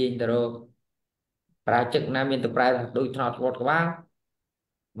គេទាញទៅរកប្រាជិកណាមានទៅប្រែថាដូចថ្នាក់វត្តក្បាល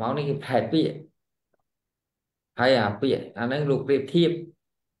មកនេះគេប្រែពាក្យហើយអាពាក្យអាហ្នឹងលោកប្រៀបធៀប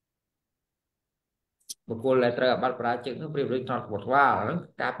បុគ្គលដែលត្រូវអាបត្តិប្រាជិកនោះប្រៀបដូចថ្នាក់វត្តក្បាលហ្នឹង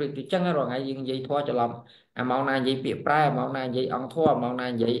ការប្រៀបធៀបចឹងរាល់ថ្ងៃយើងនិយាយធម៌ច្រឡំអាម៉ោងណានិយាយពាក្យប្រែអាម៉ោងណានិយាយអង្គធម៌អាម៉ោងណា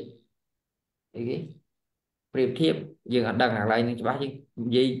និយាយអីគេប្រៀបធៀបយើងអត់ដឹងអាកន្លែងនេះច្បាស់យើងនិ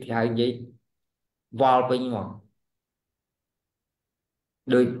យាយគេហៅនិយាយវល់ពេញហ្មង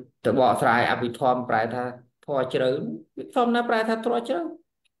ដូចទៅបកស្រាយអភិធម្មប្រែថាធម៌ជ្រៅធម្មណាប្រែថាធម៌ជ្រៅ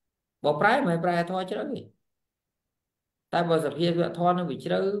បើប្រែមិនប្រែធម៌ជ្រៅទេ tại bởi sập hiệp vẹn thon nó bị chữ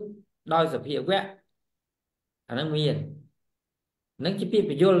đôi sập hiệp vẹn nó miền nó chỉ biết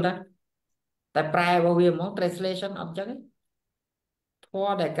bị vô đó tại prai bao nhiêu món translation ông chắc ấy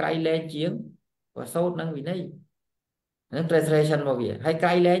thua để cày lên chiến và sâu năng vì này nó translation bao nhiêu hay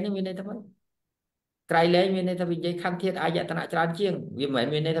cày lên nó vì này thôi cày lên vì này thôi vì vậy khăn thiết ai vậy ta lại tràn chiêng vì mấy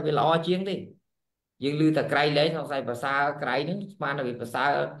vì này thôi vì lo chiêng đi dương lưu ta cày lên xong saiภาษา cày nữa mà là vìภาษา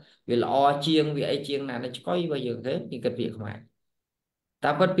vì lo chiêng vì ấy chiêng nào nó có bao giờ thế thì cái việc mà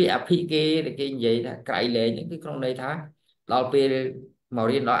ta bất bị áp thị cái vậy là cày lên những cái trong đây tháเราไปมาเ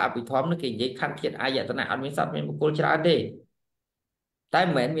รียนเราอภิธรรมนึกอย่างนี้ขั้นเทียนอายตนะอันมีสัตว์เป็นบุคคลชราดีแต่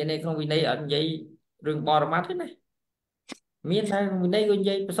เหมือนมีในของวินัยอันใหญ่เรื่องบรมัตถ์นะมีในวินัยก็ให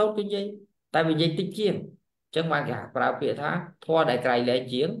ญ่ประสบก็ใหญ่แต่วินัยติดเชียงจังหวะกะปราเปียท้าทอได้ไกลเลย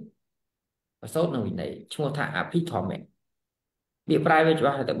เชียงประสบในวินัยชั่วท่าอภิธรรมเองเบียปลายไปจ่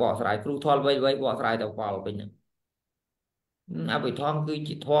อแต่บอกสลายครูทอลไว้บอกสลายแต่ความเป็นยังอภิธรรมคือ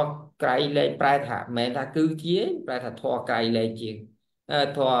จิตทอไกลเลยปลายถาแม้ถ้าคือเทียปลายถาทอไกลเลยเชียง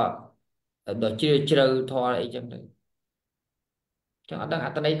ทอดอกเจอทออะไรจังเลยจังอันนั้นอั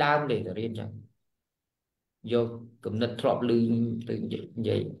นใดดาวเลยแต่เรียนจัง vô cụm nịch thọp lư từ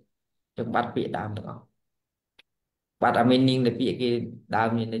vậy trong bắt bị đam đó bắt ở bên ninh là bị cái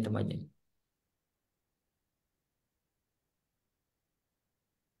đam như này tụi mình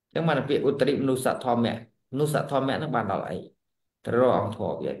nhưng mà là bị utri nu sa thọ mẹ nó bàn đầu ấy rồi ông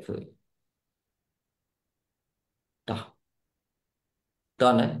thọ vậy thôi đó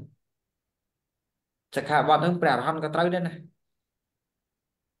toàn đấy sẽ khai bọn nó bèo hòn cái tới đấy này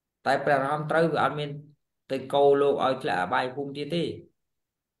tại bèo hòn tới ở bên từ câu lô ở là bài phun tí tí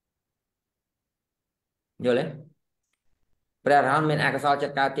nhiều đấy bèo hòn bên ai có sao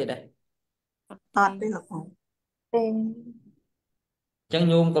chắc cao tí đây តតទេលោកគ្រូ chẳng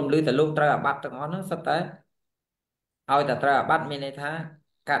nhung cầm lưới từ lúc trời bắt từ ngón nó sắp tới aoแต่ trời bắt mình này tha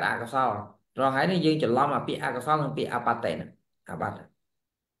cả đã có sao rồi hãy nên dương chỉ lo mà bị à có sao không bị apate này à bắt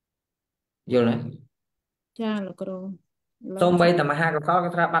vô này ចាលោកគ្រូឡង xong ចា bây tầm hai có sao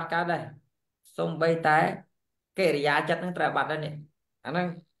cái trời bắt cả đây xong bây tới cái giá chất nó trời bắt đây nè anh nó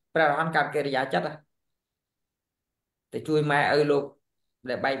trời hắn cả cái giá chất à để chui mai ở luôn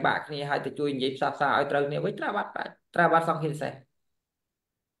để bay bạc này hai từ chui nhịp xa xa ở trời này với trời bắt xong khi sẽ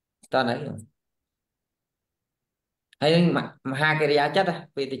ta này hay mà hai cái giá chất à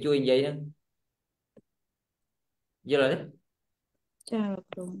vì từ chui vậy nữa vô rồi đấy ចាលោក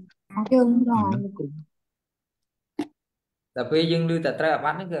គ្រូ យើងរ អា ង ហ្នឹង แต่ពេលយើងឮតែត្រូវអាប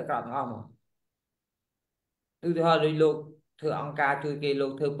ត្តិហ្នឹងគឺអាក្រក់ទាំងអស់ហ្មងឧទាហរណ៍ដូចលោកធ្វើអង្គការជួយគេលោ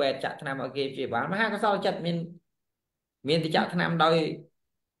កធ្វើពេទ្យចាក់ថ្នាំឲ្យគេព្យាបាលមហាកុសលចិត្តមានតែចាក់ថ្នាំដោយ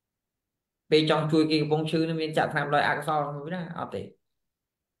ពេលចង់ជួយគេកំពុងឈឺនឹងមានចាក់ថ្នាំដោយអកុសលមួយណាអត់ទេ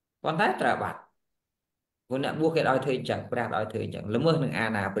ប៉ុន្តែត្រូវអាបត្តិព្រោះអ្នកបួសគេឲ្យធ្វើអញ្ចឹងព្រះឲ្យធ្វើអញ្ចឹងល្មើសនឹងអា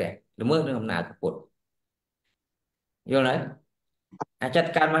ណាព្រះល្មើសនឹងអំណាចពុទ្ធយល់ទេអាចិត្ត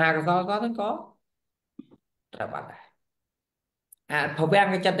ការមហាកុសលក៏ហ្នឹងក៏ត្រូវអាបត្តិដែរអាភវាំង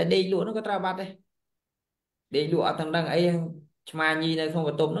cáiចិត្តដែលដេកលក់ហ្នឹងក៏ត្រូវអាបត្តិដែរដេកលក់អត់ទាំងដឹងអីឆ្មាញីនៅក្នុងប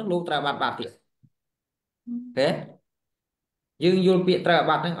ន្ទប់ហ្នឹងលោកត្រូវអាបត្តិបាត់ទៀតទេយើងយល់ពាក្យត្រូវអា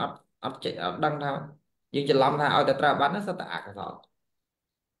បត្តិហ្នឹងអត់ដឹងថាយើងច្រឡំថាឲ្យតែត្រូវអាបត្តិហ្នឹងសិតតែអកុសល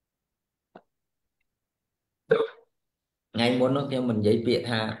ថ្ងៃមុននោះខ្ញុំមិននិយាយពាក្យ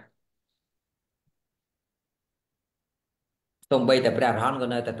ថាសូម្បីតែព្រះអរហន្តក៏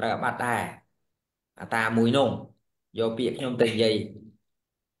នៅតែត្រូវអាបត្តិដែរអាតាមួយនោះយកពាក្យខ្ញុំទៅនិយាយ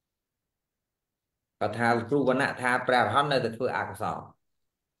ក៏ថាគ្រូវណ្ណៈថាព្រះអរហន្តនៅតែធ្វើអកុសល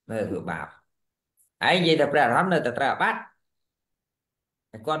នៅតែធ្វើបាបឯងនិយាយតែព្រះអរហន្តនៅតែត្រូវអាបត្តិ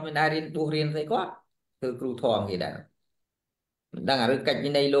តែគាត់មិនដែលរៀនបួសរៀនស្អីគាត់គឺគ្រូធម៌គេដែរមិនដឹងអារឿងកិច្ច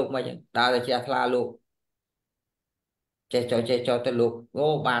វិន័យលោកមកចឹងដើរទៅជ្រះថ្លាលោកចេះចោទៅលោកអូ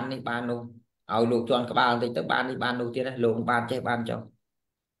បាននេះបាននោះឲ្យលោកជន់ក្បាលបន្តិចទៅបាននេះបាននោះទៀតណាលោកបានចេះបានចុះ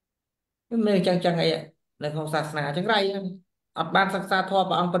មិនចឹងអីនៅក្នុងសាសនាចឹងរៃអត់បានសិក្សាធម៌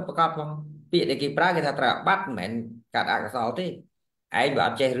ព្រះអង្គពិតប្រាកដផងពាក្យដែលគេប្រើគេថាត្រូវអាបត្តិមិនមែនកាត់អកុសលទេឯងបើអ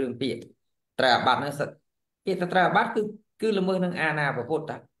ត់ចេះរឿងពាក្យត្រូវអាបត្តិហ្នឹងពាក្យថាត្រូវអាបត្តិគឺល្មើសនឹងអាណាព្រះពុទ្ធ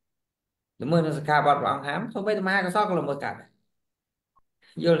តាល្មើសនឹងសិក្ខាបទព្រះអង្គហាមសូម្បីតែមហាកុសលក៏ល្មើសកាត់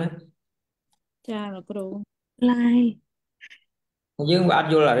យល់ទេ ចាលោកគ្រូ ឡាយ យើងវាអត់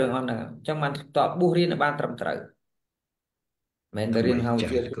យល់អារឿងហ្នឹងអញ្ចឹងបានតបបួសរៀនឲ្យបានត្រឹមត្រូវមិនមែនទៅ ថ្ រៀន មី ហៅ ចេះ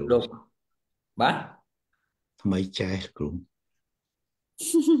ជា គ្រូ លោកបាទ ថ្មីចេះគ្រូ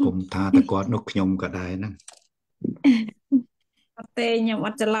គុំថាតែគាត់នោះខ្ញុំក៏ដែរហ្នឹង អត់ទេខ្ញុំអ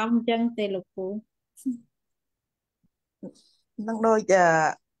ត់ច្រឡំអញ្ចឹងទេលោកគ្រូ នឹងដូច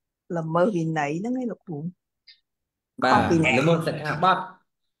ល្មើសវិន័យហ្នឹងឯងលោកគ្រូខុ បា ស ទ ពី ល្មើសសិក្ខាបទ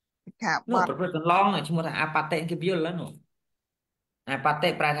ขาบ នោះ อด ប្រព្រឹត្តកន្លងឈ្មោះថាអបតិគេយល់ហ្នឹងអបតិ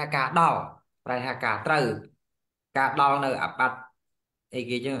ប្រែថាការដល់ប្រែថាការត្រូវការដល់នៅអបតិអី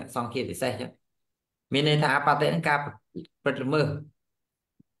គេចឹងសង្ឃាពិសេសចឹងមានន័យថាអបតិហ្នឹងការប្រព្រឹត្តល្មើស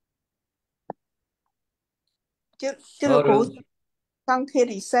chứ អូ លោកគ្រូ រឿង សង្ឃា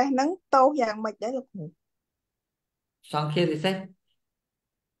រិសេសហ្នឹងតោសយ៉ាងម៉េចដែរលោកគ្រូ សង្ឃាពិសេស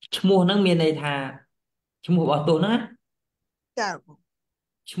ឈ្មោះហ្នឹងមានន័យថាឈ្មោះរបស់ទោសហ្នឹងណា ចាលោកគ្រូ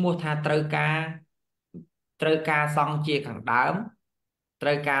ឈ្មោះថាត្រូវការសង់ជាខាងដើមត្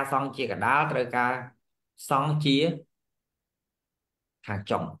រូវការសង់ជាកណ្ដាលត្រូវការសង់ជាខាង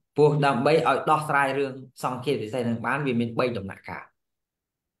ចុងពោះដើម្បីឲ្យដោះស្រាយរឿងសង្ឃាពិសេសនឹងបានវាមាន3ដំណាក់កាល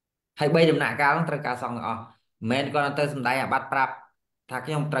ហើយ3ដំណាក់កាលហ្នឹងត្រូវការសង់ទាំងអស់មិនមែនគាត់ទៅសំដែងអាបត្តិប្រាប់ថា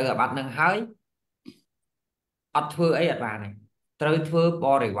ខ្ញុំត្រូវអាបត្តិនឹងហើយអត់ធ្វើអីអត់បានទេត្រូវធ្វើប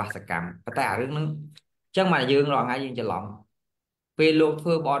រិវាសកម្មប៉ុន្តែអារឿងហ្នឹងអញ្ចឹងមកយើងរាល់ថ្ងៃយើងច្រឡំពេលលោកធ្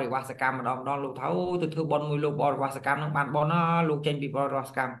វើបរិវាសកម្មម្ដងម្ដងលោកថាអូទៅធ្វើបន់មួយលោកបរិវាសកម្មហ្នឹងបានបន់ណាលោកចេញពីបរិវា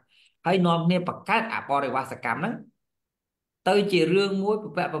សកម្មហើយនាំគ្នាបង្កើតអបរិវាសកម្មហ្នឹងទៅជារឿងមួយប្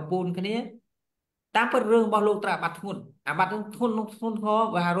រពាក់ប្រពូនគ្នាតាមពិតរឿងរបស់លោកត្រូវអាបត្តិធ្ងន់អាបត្តិហ្នឹងធ្ងន់ធ្ងន់ខ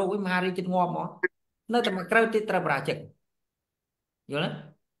បើរោគវិញមហារាជចិត្តងាប់មកនៅតែមកក្រៅទៀតត្រូវបរាជិកយល់ទេ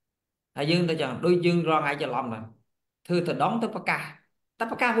ហើយយើងទៅចឹងដូចយើងរងថ្ងៃច្រឡំហ្នឹងធ្វើទៅដងទៅប្រកាសតែ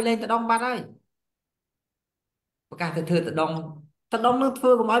ប្រកាសវាលេងទៅដងបាត់ហើយប្រកាសទៅធ្វើទៅដងនឹងធ្វើ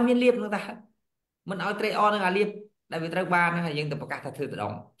កុំឲ្យមានលៀបហ្នឹងតាមិនឲ្យត្រេកអរនឹងអាលៀបដែលវាត្រូវបានហ្នឹងហើយយើងទៅប្រកាសថាធ្វើទៅដ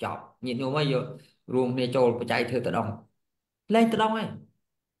ងចប់ញាតិញោមហើយយករួមគ្នាចូលបច្ច័យធ្វើទៅដងលេងទៅដងហើយ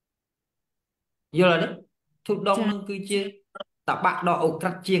យល់អត់ទេធ្វើដងចានឹងគឺជាតបាក់ដ៏អូក្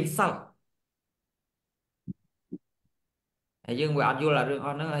រិតជាងសិលហើយយើងវាអត់យល់អារឿងអ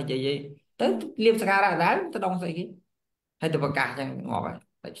ស់ហ្នឹងហើយនិយាយទៅលៀបសការៈដែរទៅដងស្អីគេហើយទៅប្រកាសចឹងងាប់ហើយ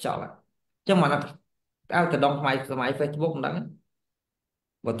តែខ្យល់ហើយចឹងមកដល់ទៅដងសម័យ Facebook មិនដឹង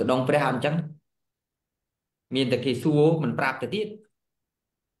បើទៅដងព្រះអញ្ចឹងមានតែគេសួរមិនប្រាប់ទៅទៀត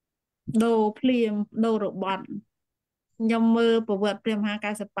ដូរភ្លាមដូររបត់ខ្ញុំមើលប្រវត្តិព្រះមហា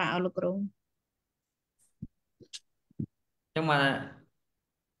កាសបៈអស់លោកគ្រូ ចឹងមក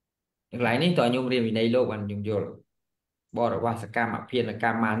កន្លែងនេះតើខ្ញុំរៀនវិន័យលោកបានខ្ញុំយល់បរិវាសកម្មអភិនក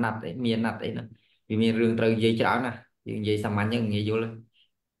ម្មមាណត្តិអីមានណាត់អីហ្នឹងវាមានរឿងត្រូវនិយាយច្រើនណាយើងនិយាយសាមញ្ញហ្នឹងងាយយល់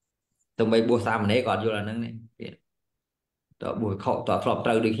ទៅបីបួសសាមណេរក៏អត់យល់អាហ្នឹងដែរតើបួសខុសតើធ្លាប់ត្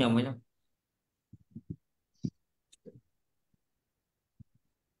រូវដូចខ្ញុំហ្នឹង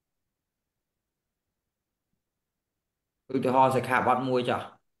ឧទាហរណ៍សិក្ខាបទមួយចុះ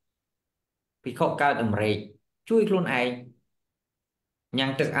ភិក្ខុកើតអំរែកជួយខ្លួនឯងញ៉ាំ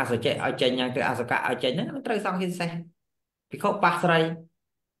ងទឹកអសុចិឲ្យចេញញ៉ាំងទឹកអសុកៈឲ្យចេញហ្នឹងត្រូវសង្ឃាសេសភិក្ខុប៉ះស្រី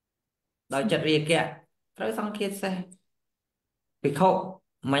ដោយចិត្តរាគៈត្រូវសង្ឃាសេសភិក្ខុ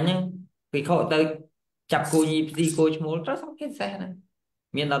មិញហ្នឹងភិក្ខុទៅចាប់គូញីផ្ទីគោឈ្មោលត្រូវសង្ឃាសេសហ្នឹង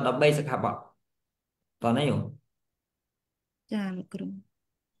មានដល់13សិក្ខាបទតោះនេះយល់ ចាលោកគ្រូ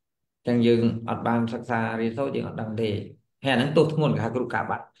ចឹងយើងអត់បានសិក្សារៀនសូត្រយើងអត់ដឹងទេហើយអាហ្នឹងទោសធ្ងន់គេហៅគ្រូកា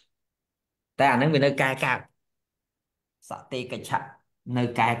បាត់តែអាហ្នឹងវានៅកែកើតសតិកិច្ឆៈនៅ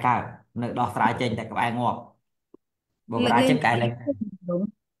កែកើតនៅដោះស្រាយចេញតែក្បែរងាប់បើបរាជិកកែលែង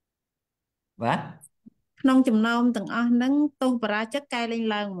បាទ ក្នុងចំណោមទាំងអស់ហ្នឹងទោសបរាជិកកែលេង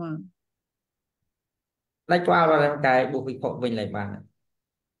ឡើងមក ដាច់ក្បាលដល់កែបុគ្គលិកវិញឡើងបាន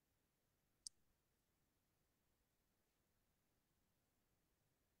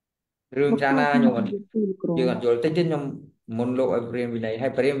រឿងចាណាខ្ញុំអត់យើងអត់យល់តិចទៀតខ្ញុំមុនលោកឲ្យរៀនវិន័យហើ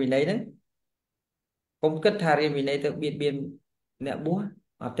យបរៀនវិន័យហ្នឹងកុំគិតថារៀនវិន័យទៅបៀតបៀនអ្នកបួស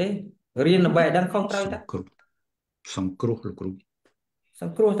អត់ទេរៀនដើម្បីឲ្យដឹងខុសត្រូវតាសង្គ្រោះលោកគ្រូ ស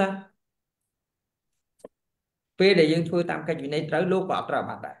ង្គ្រោះតាពេលដែលយើងធ្វើតាមកិច្ចវិន័យត្រូវលោកក៏អត់ត្រូវអា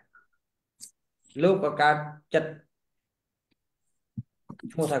បត្តិដែរលោកក៏កើតចិត្ត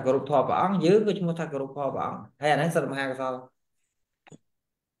ឈ្មោះថាគោរពធម៌ព្រះអង្គយើងក៏ឈ្មោះថាគោរពធម៌ព្រះអង្គហើយអាហ្នឹងសិទ្ធិមហាកុសល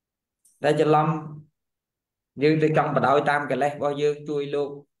ដែលច្រឡំយើងទៅចង់បដ ாய் តាមកិលេសរបស់យើងជួយលោក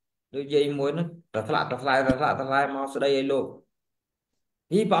ដូចយាយមួយនោះទៅឆ្លាក់ទៅឆ្លែមកស្ដីឲ្យលោក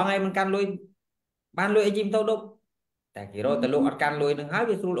ហីព្រះអង្គឯងមិនកាន់លុយបានលុយអីជីមទៅលោកតែគេរកតែលោកអត់កាន់លុយនឹងហើយ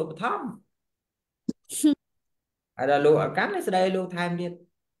វាស្រួលឧបត្ថម្ភហើយដល់លោកអត់កាន់ស្ដីឲ្យលោកថែមទៀត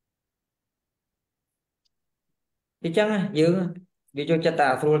អញ្ចឹងយើងវាចូលចិត្តតែ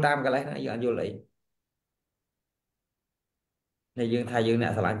ស្រួលតាមកិលេសហ្នឹងយើងអត់យល់អីតែយើងថាយើងអ្ន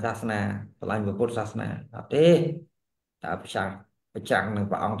កស្រឡាញ់សាសនាស្រឡាញ់ពុទ្ធសាសនាអត់ទេតែប្រចាំងនឹង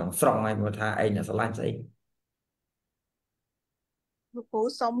ព្រះអង្គទាំងស្រុងហើយមកថាឯងអ្នកស្រឡាញ់ស្អី លោកគ្រូ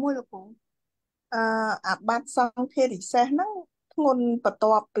សុំមួយលោកគ្រូអាបត្តិសង្ឃារិសេសហ្នឹងធ្ងន់បន្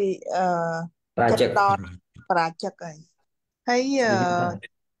ទាប់ពីបរាជិក ចិត្តដល់បរាជិកហើយ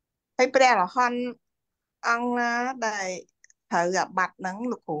ហើយព្រះរហន្តអង្គណាដែល thử gặp bạch nắng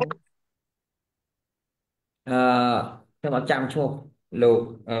lục cụខ្ញុំអត់ចាំឈ្មោះលោក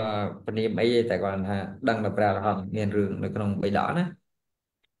ពនាមអីទេតែគាត់ថាដឹងតែព្រះរហន្តមានរឿងនៅក្នុងបិដកណា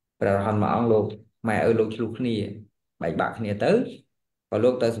ព្រះរហន្តមួយអង្គលោកម៉ែឪលោកឆ្លុះគ្នាបែកបាក់គ្នាទៅក៏លោ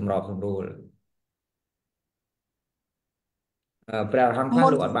កទៅសម្របសម្រួលព្រះរហន្តខ្លះមុ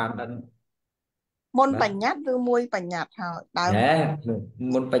នលោកអត់បានដឹងមុនបាទបញ្ញត្តិឬមួយបញ្ញត្តិហើយដើមណែ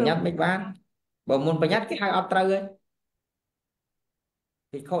មុនបញ្ឬញត្តិមិនបានបើមុនបញ្ញត្តិគេហៅអត់ត្រូវទេ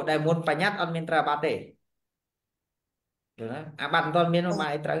ភិក្ខុដែលមុនបញ្ញត្តិអត់មានត្រូវអាបត្តិទេយល់ណាអាបត្តិមិនទាន់មានមកបា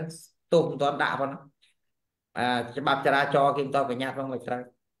នឲ្យត្រូវទោសមិនទាន់ដាក់ប៉ុណ្ណឹងច្បាប់ចរាចរណ៍គេមិនទាន់បញ្ញត្តិផងមិនត្រូវ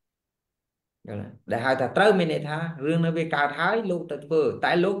យល់ទេដែលហៅថាត្រូវមានន័យថារឿងនៅវាកើតហើយលោកទៅធ្វើ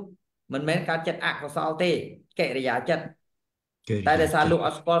តែលោកមិនមែនកើតចិត្តអកុសលទេកិរិយាចិត្តគេតែដោយសារចាលោកអ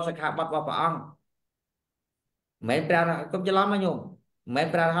ត់ស្គាល់សិក្ខាបទរបស់ព្រះអង្គមិនមែនព្រះកុំច្រឡំណាញោមមិនមែន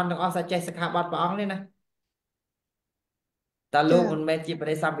ព្រះរហន្តទាំងអស់សាចេះសិក្ខាបទព្រះអង្គទេណាតែលោកមិនចាមែនជាប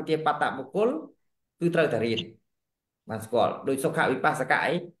រិសម្បទាបត្តបុគ្គលគឺត្រូវតែរៀនបានស្គាល់ដោយសុខវិបស្សកៈ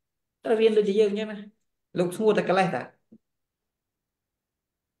អីត្រូវរៀនដូចជាយើងអញ្ចឹងណាលោកស្ងួតតែកិលេសតា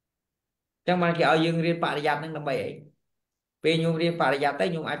អញ្ចឹងបានគេឲ្យយើងរៀនបរិយ័តហ្នឹងដើម្បីអីពេលញោមរៀនបរិយ័តទៅ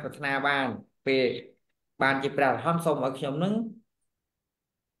ញោមអាចប្រាថ្នាបានពេលបានជាព្រះរហន្តសូមឲ្យខ្ញុំនឹង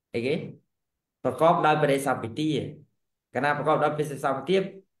អីគេប្រកបដោយបរិសម្បទាកាលណាប្រកបដោយបរិសម្បទា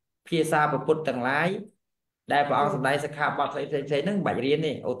ភាសាពុទ្ធទាំងឡាយដែលព្រះអង្គសម្ដែងសិក្ខាបទផ្សេងៗហ្នឹងមិនបាច់រៀន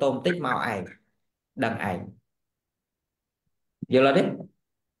ទេអូតូម៉ាទិកមកឯងដឹងឯងយល់អត់ទេ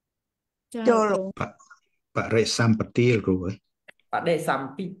ចាចូលលោកគ្រូបបរិសម្បទាគ្រូអើយបដិសម្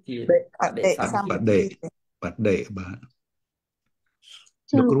ពិទាអបដិតិសម្សម្បពិបដិទាបដិបាទ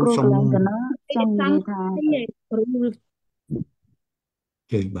ចាលោកគ្រូលោកគ្រូកសូមន្លែងទៅណាចង់និយាយថាទីឯគ្រូ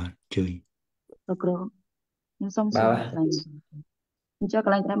ជើញបាទជើញលោកគ្រូខ្ញុំសូមសួរបាទកន្លែងអញ្ចឹងក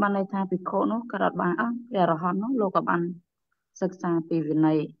ន្លែងត្រែបានន័យថាភិក្ខុនោះក៏អត់បានព្រះរហន្តនោះលោកក៏បានសិក្សាពីវិ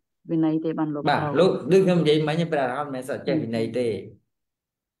ន័យទេបានលោកបាទត្រូវលោកដូចខ្ញុំនិយាយមិញព្រះរហន្តមិនមែនសច្ចេះវិន័យទេ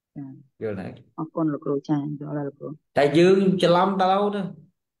ចាយល់ទេអរគុណលោកគ្រូចាយល់ហើយលោកគ្រូតែយើងច្រឡំទៅទៅ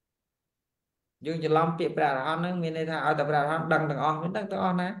យើងច្រឡំពាក្យព្រះរហន្តហ្នឹងមានន័យថាឲ្យតែព្រះរហន្តដឹងទាំងអស់មិនដឹងទាំងអ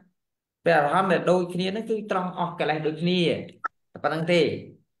ស់ណាព្រះរហន្តដែលដូចគ្នាហ្នឹងគឺត្រង់អស់កិលេសដូចគ្នាតែប៉ុណ្្នឹងទេ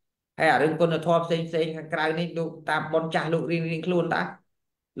ហើយអារឿងគុណធម៌ផ្សេងខាងក្រៅនេះលោកតាមបនចាស់លោករៀងខ្លួនតា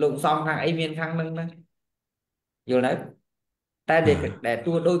លោកសំខាងអីមានខាងហ្នឹងណាយល់ទេតែដែល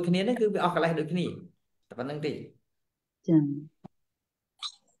តួដូចគ្នានេះគឺវាអស់កិលេសដូចគ្នាតែប៉ុណ្្នឹងទេចា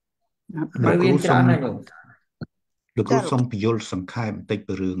លោកគ្រូត្រូវរៀនច្សូមរើនណាស់ញោមលោកគ្ចារូលោកសូមពយល់សង្ខេបបន្តិច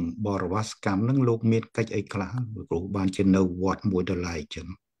ពីរឿងបរិវាសកម្មហ្នឹងលោកមានកិច្ចអីខ្លះលោកគ្រូបានជានៅវត្តមួយដល់ឡែកចឹង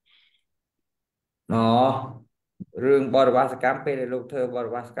អូរឿងបរិវាសកម្មពេលដែលលោកធ្វើប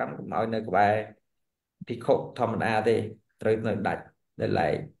រិវាសកម្មកុំឲ្យនៅក្បែរភិក្ខុធម្មតាទេត្រូវនៅដាច់ដែលឡែ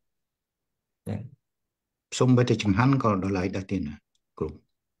កចឹងសូម្បីតែចង្ហាន់ក៏ដល់ឡែកដែរទេណាគ្រូ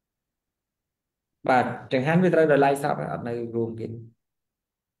បាទចង្ហាន់វាត្រូវដល់ឡែកសពអត់នៅរួមគេ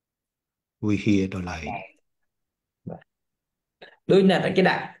វិហារដល់ឡែកបាទដូចអ្នកគេ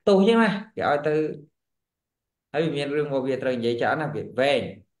ដាក់ទោសចឹងណាគេឲ្យទៅហើយវាមានរឿងមកវាត្រូវនិយាយច្រើនណាវាវែង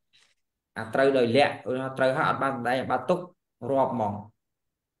អាត្រូវដោយលាក់ត្រូវហើយអត់បានសម្ដែងឲ្យបានទុករាប់ហ្មង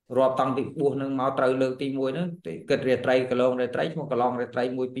រាប់តាំងពីបួសនឹងមកត្រូវលើកទី1ហ្នឹងគិតរាត្រីកន្លងរាត្រីឈ្មោះកន្លងរាត្រី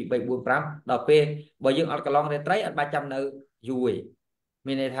1 2 3 4 5ដល់ពេលបើយើងអត់កន្លងរាត្រីអត់បាច់ចាំនៅយូរទេ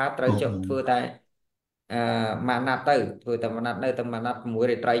មានន័យថាត្រូវអូចុះធ្វើតែម៉ាណាត់ទៅធ្វើតែម៉ាណាត់នៅតែម៉ាណាត់6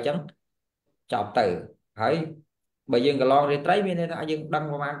រាត្រីអញ្ចឹងចប់ទៅហើយបើយើងកន្លងរាត្រីមានន័យថាយើងដឹង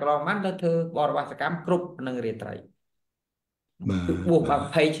ប្រហែលកន្លងម៉ានទៅធ្វើបរិវាសកម្មគ្រប់នឹងរាត្រីបាគឺបួសទបាទ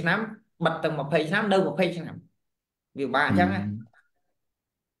20ឆ្នាំបិទទាំង20ឆ្នាំនៅ20ឆ្នាំវាបាក់អញ្ចឹងណា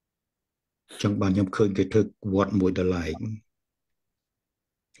ចឹងបានខ្ញុំឃើញគេធ្វើវត្តមួយដល់ឡែក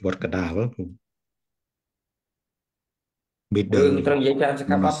វត្តកដាលគ្រូ រឿង Middle ត្រូវនិយាយច្រើនស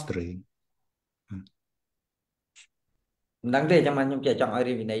កម្មបត់ Monastery មិនដឹងទេចាំមកខ្ញុំចេះចង់ឲ្យ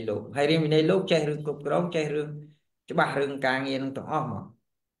រៀនវិន័យលោកហើយរៀនវិន័យលោកចេះរឿងគ្រប់គ្រងចេះរឿងច្បាស់រឿងការងារនឹងទាំងអស់មក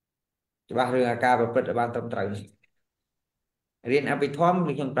ច្បាស់រឿងអាការប្រព្រឹត្តឲ្យបានត្រឹមត្រូវនេះរៀនអភិធម្ម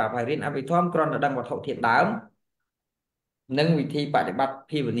គឺខ្ញុំប្រាប់ហើយរៀនអភិធម្មគ្រាន់តែដឹងវត្ថុធាតុដើមនិងវិធីបប្រតិបត្តិ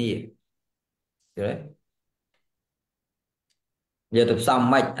ភាវនាយល់ទេយកទៅផ្សំ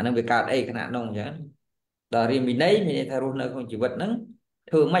ម៉េចអានឹងវាកើតអីខណៈនោះអញ្ចឹងដល់រៀនវិន័យមានន័យថារស់នៅក្នុងជីវិតហ្នឹង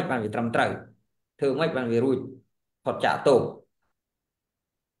ធ្វើម៉េចបានវាត្រឹមត្រូវធ្វើម៉េចបានវារួចផុតចាកទោស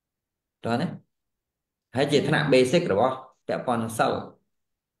តើណាហើយជាថ្នាក់ basic របស់ពាក់ព័ន្ធនឹងសិល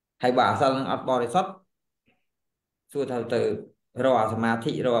ហើយបើអសិលនឹងអត់បរិសុទ្ធសួរថាទៅរកអាសមា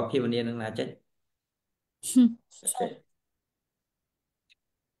ធិរកអាភាវនានឹងណាចេះ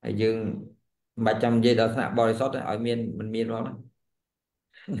ហើយយើងមិនបាច់ចាំនិយាយដល់ថ្នាក់បរិសុទ្ធឲ្យមានមិនមានផងណា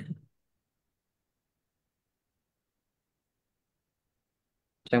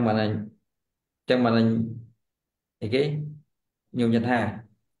chẳng mà là chẳng mà là cái nhiều nhân ha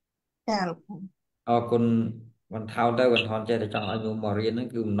ចាលោកគ្រូ អរគុណបន្ថោទៅបន្ថនចេះតែចង់ឲ្យញោមមករៀនហ្នឹង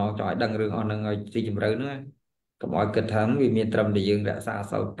គឺបំណងចង់ឲ្យដឹងរឿងអស់ហ្នឹងឲ្យស៊ីជម្រៅហ្នឹងណាកុំឲ្យគិតថាវាមានត្រឹមតែយើងរក្សាអក្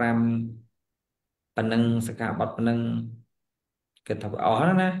សរ5ប៉ុណ្ណឹងសក្ការបត់ប៉ុណ្ណឹងគិតថាវាអស់ហ្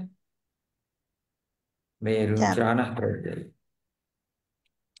នឹងណាមានរឿង ចា ច្រើនណាស់ត្រូវនិយាយ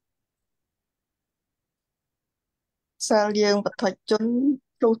សិលយើងបឋិជន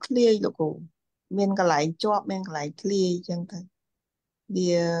ទ្រុសធ្លាយលោកគ្រូមានកន្លែងជាប់មានកន្លែងធ្លាយអញ្ចឹងទៅ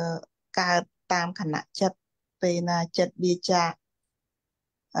វាកើតតាមខណៈចិត្តពេលណាចិត្តវាចាក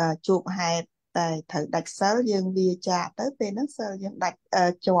ជួបហេតុតែត្រូវដាច់សិលយើងវាចាកទៅពេលហ្នឹងសិលយើងដាច់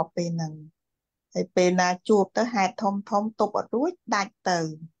ជាប់ពេលហ្នឹងហើយពេលណាជួបទៅហេតុធំធំទប់អត់រួចដាច់ទៅ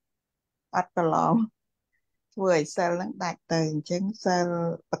អត់ប្រឡងធ្វើឲ្យសិលហ្នឹងដាច់ទៅអញ្ចឹងសិល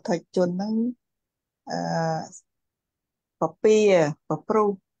បឋិជនហ្នឹងអឺពពាពព្រុស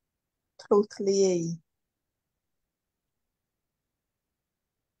ធ្លុះធ្លាយ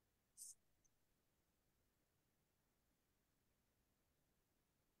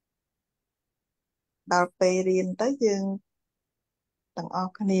ដល់ពេលរៀនទៅយើងទាំងអ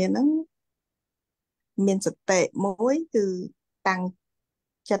ស់គ្នាហ្នឹងមានសតិមួយគឺតាំង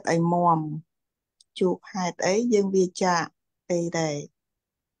ចិត្តឲ្យមាំជួបហេតុអីយើងវាចាកពេលដែរ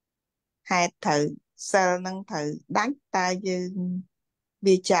ហេតុត្រូវសិលហ្នឹងត្រូវដាច់តើយើង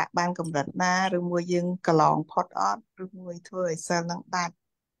វាចាកបានកម្រិតណាឬមួយយើងកន្លងផុតអត់ឬមួយធ្វើឲ្យសិលហ្នឹងដាច់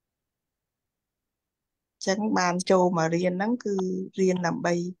ចឹងបានចូលមករៀនហ្នឹងគឺរៀនដើម្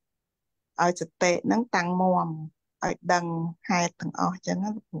បីឲ្យសតិហ្នឹងតាំងមាំឲ្យដឹងហេតុទាំងអស់ចឹងណា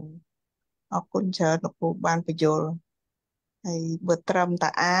លោកគ្រូអរគុណច្រើនលោកគ្រូបានបញ្យល់ហើយបើត្រឹមតែ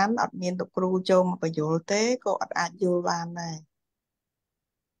អានអត់មានលោកគ្រូចូលមកបញ្យល់ទេក៏អត់អាចយល់បានដែរ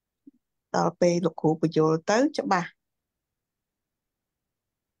ដល់ពេលលោកគ្រូបញ្យល់ទៅច្បាស់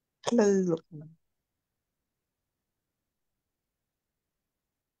ភ្លឺលោកគ្រូ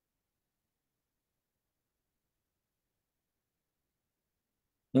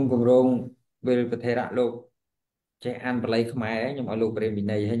ខ្ញុំគម្រោងវិលប្រធេរៈលោកចេះអានបល័យខ្មែរខ្ញុំឲ្យលោករៀនវិ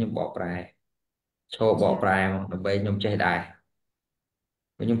ន័យឲ្យខ្ញុំបកប្រែឈរបកប្រែមកដើម្បីខ្ញុំចេះដែរ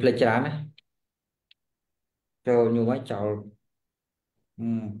ខ្ញុំភ្លេចច្រើនណាចូលខ្ញុំឲ្យចោល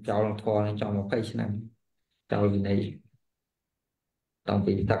ចោលធម៌នឹងចោល20ឆ្នាំចោលវិន័យតាំង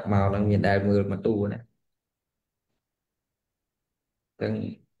ពីទឹកមកនឹងមានដែលមើលមកទូណាទាំង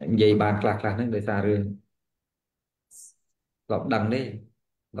និយាយបានខ្លះហ្នឹងដោយសាររឿងធ្លាប់ដឹងទេ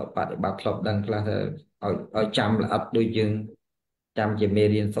ធ្លាប់បប្រតិបត្តិធ្លាប់ដឹងខ្លះទៅឲ្យចាំល្អិតដូចយើងចាំជាមេ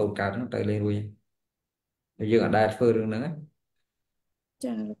រៀនសូត្រកើតហ្នឹងទៅលេងរួចហើយយើងអត់ដែលធ្វើរឿងហ្នឹងណា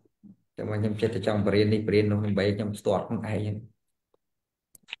ចាលោក តែមកខ្ញុំចិត្តតែចង់បរៀននេះបរៀននោះដើម្បីខ្ញុំស្ទាត់ខ្លួនឯងហ្នឹង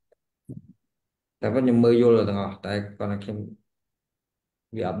តែវិញខ្ញុំមើលយល់ទាំងអស់តែគាត់ថាខ្ញុំ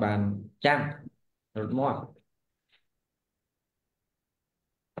វាអត់បានចាំរត់មក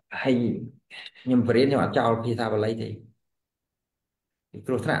ហើយខ្ញុំបរៀនខ្ញុំអត់ចោលភាសាបាលីទេពី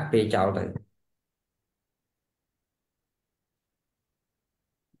គ្រោះថ្នាក់ពេលចោលទៅ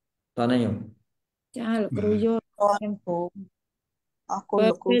តោះនេះខ្ញុំ ចាលោកគ្រូយល់ អរ ខ្ញុំ គុណអរគុណ បើ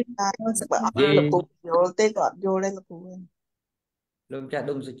លោកគ្រូ ពេល តា ចូលស បើអ ភា ត់មានលោកគ្រូយល់ទេក៏អត់យល់ដែរលោកគ្រូ លោកចាស់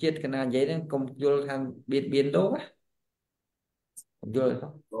ដុំសុជាតិកណានិយាយហ្នឹងកុំយល់ខាងបៀតបៀនលោកណាកុំយល់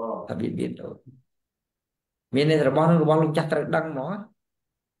ថាបៀតបៀនលោកមានន័យរបស់នឹងរបស់លោកចាស់ត្រូវដឹងហ្មង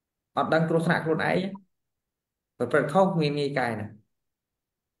អត់ដឹងគ្រោះថ្នាក់ខ្លួនឯងប្រព្រឹត្តខុសមានងាយកែណា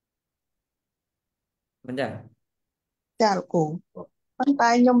មិនចឹង ចាលោកគ្រូប៉ុន្តែ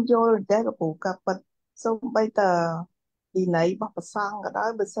ខ្ញុំយល់តែលោកគ្រូក៏ពិតសូម្បីតែវិន័យរបស់ព្រះសង្ឃក៏ដោយ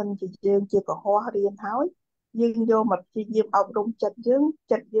បើសិនជាយើងជាកុហករៀនហើយយើងយកមកព្យាយាមអប់រំចិត្ត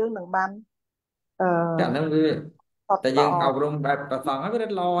យើងនឹងបានអឺ ចាហ្នឹងវា តត តែ ល្អ យើងអប់រំបែបប្រសងហើយវារ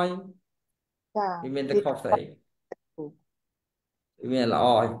ត់ល្អហើយ ចា វាមានតែ វា ខុសស្អីវាមានល្អ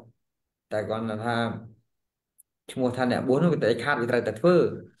ហើយតែគាត់ថាឈ្មោះថាអ្នកបួសនោះវាតែខាតវាត្រូវតែធ្វើ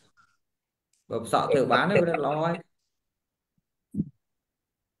បើផ្សក់ធ្វើបានវារត់ល្អហើយ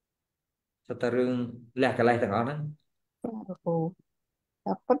សុទ្ធតែរឿងលះកលេសទាំងអស់ហ្នឹង ចាលោកគ្រូ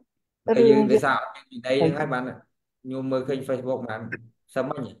តែពិតហើយរឿងយើងដោយវាសារអត់មានវិន័យហ្នឹងហើយបានញោមមើលឃើញ Facebook បានសឹម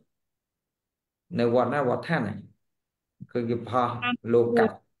មិញនៅវត្តណាវត្តឋានហ្នឹងគឺគេផុសលោកកា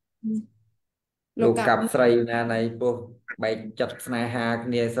ប់ លោ លោក កកា កា ប់ ប់ស្រីណានៃពោះបែកចិត្តស្នេហា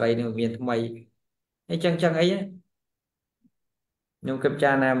គ្នាស្រីនឹងមានថ្មីអីចឹងអីខ្ញុំគិត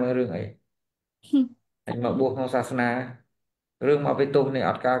ចារណាមើលរឿងអីអញមកបួសក្នុងសាសនារឿងមកពីទោសនេះ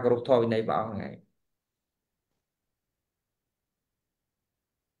អត់ការគោរពធម៌វិន័យព្រះអង្គហ្នឹងឯង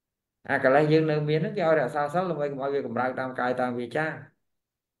អាកន្លែងយើងនៅមានហ្នឹងគេឲ្យរក្សាសិលដើម្បីកុំឲ្យវាកម្រើកតាមកាយតាមវាចា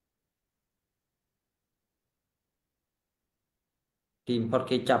ទី បំផុត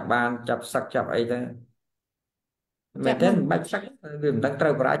គេចាប់បានចាប់សឹកចាប់អីទៅមែនចាប់ទេនោះមិនបាច់សឹកវាមិនដឹងត្រូ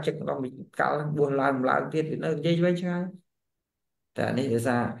វបរាជិកម្ដងកាល់បួសឡើងទៀតវានៅនិយាយវិញឆ្ងាយតែនេះដោយ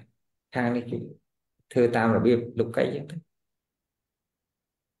សារខាងនេះគេធ្វើតាមរបៀបលោកកៃចឹងទៅ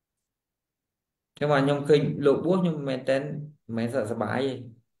ខ្ញុំមកខ្ញុំឃើញលោកបួសខ្ញុំមែនតើមិនមែនសប្បាយទេ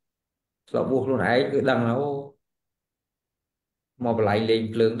ធ្លាប់បួសខ្លួនឯងគឺដឹងអូមកបល័យលេង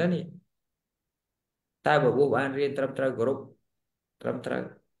ភ្លើងទៅនេះតែបើបួសបានរៀនត្រឹមត្រូវគោរពត្រឹមត្រូវ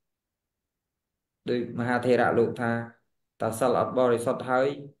ដោយមហាធេរៈលោកថាតើសិលអត់បរិសុទ្ធហើយ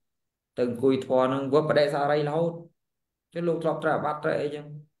ទៅអង្គុយធម៌នឹងវបដិសារីរហូតចុះលោកធ្លាប់ត្រូវអាបត្តិត្រូវអីចឹង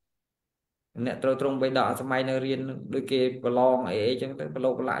អ្នកត្រូវត្រង់បិដកសម័យនៅរៀនដូចគេប្រឡងអីចឹងទៅប្រឡូ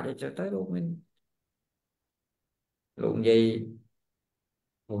កប្រឡាក់អីចឹងទៅលោកមានលោកនិយាយ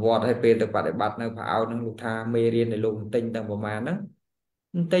ប្រវត្តិឲ្យពេលទៅបដិបត្តិនៅប្រអោននឹងលោកថាមេរៀនដែលលោកទិញទាំងប្រមាណហ្នឹង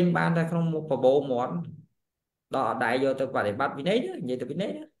ទិញបានតែក្នុងបបោមាត់ដល់អត់ដែរយកទៅបដិបត្តិវិន័យនិយាយទៅវិន័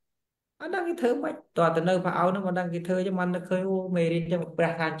យអត់ដឹងគេធ្វើមិនតើទៅនៅប្រអោនហ្នឹងមិនដឹងគេធ្វើចឹងមិននឹកឃើញអូមេរៀនចឹងព្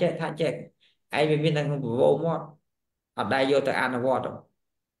រះថាចេះថាចេះឯងវាមានតែក្នុងបបោមាត់អត់ដែរយកទៅអនុវត្ត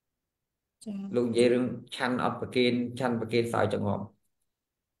ចា លោកនិយាយរឿងឆាន់អត់ប្រគេនឆាន់ប្រគេនសោយចង្អុល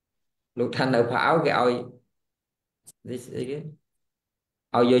លោកថានៅប្រអោគេឲ្យនេះអីគេ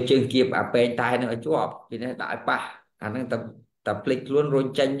ឲ្យយកជើងគៀបអាពេងតែនឹងឲ្យជាប់ពីនេះដាក់ឲ្យប៉ះអាហ្នឹងតែភ្លេចខ្លួនរុញ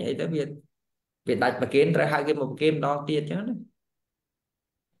ចេញអីទៅវាដាច់ប្រគេនត្រូវហៅគេមកប្រគេនម្ដងទៀតចឹងណា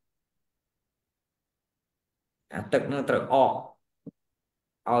អាទឹកហ្នឹងត្រូវអក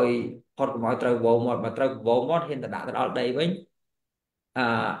ឲ្យផុតកុំឲ្យត្រូវវោមាត់បើត្រូវវោមាត់ហ៊ានទៅដាក់ទៅដល់ដីវិញអឺ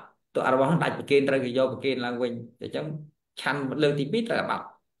ទៅអារបស់ហ្នឹងដាច់ប្រគេនត្រូវគេយកប្រគេនឡើងវិញអញ្ចឹងឆាន់លើកទី2ត្រូវអាបត្តិ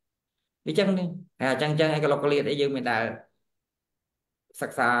អញ្ចឹងនេះហើយអញ្ចឹងឯកលកលៀតអីយើងមិនដែលសិ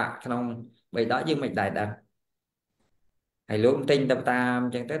ក្សាក្នុងបៃដកយើងមិនដែលដឹងហើយលោកទិញទៅតាមអ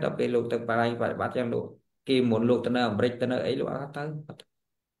ញ្ចឹងទៅដល់ពេលលោកទៅបរិបត្តិចឹងលោកគេមុនលោកទៅនៅអាមេរិកទៅនៅអីលោកអត់ទៅ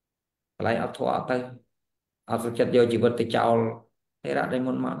កន្លែងអត់ធွာអត់ទៅអត់សុខចិត្តយកជីវិតទៅចោលទេរ៉ាដៃ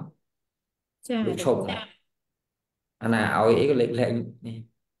មុនមកចា លោកឈប់អាណាឲ្យអីក៏លេខនេះ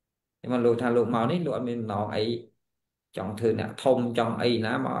តែមកលោកថាលោកមកនេះលោកអត់មានណងអីចង់ធ្វើអ្នកធំចង់អី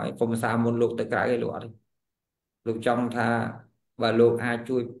ណាមកឲ្យកុំសាមុនលោកទៅក្រៅឯលោកអត់ទេលោកចង់ថាបើលោកអាច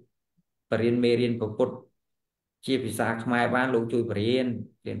ជួយបរៀនមេរៀនពុទ្ធជាភាសាខ្មែរបានលោកជួយបរៀន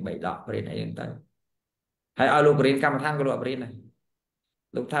រៀនបៃដកបរៀនអីហ្នឹងទៅហើយឲ្យលោកបរៀនកម្មដ្ឋានក៏លោកអត់បរៀនដែរ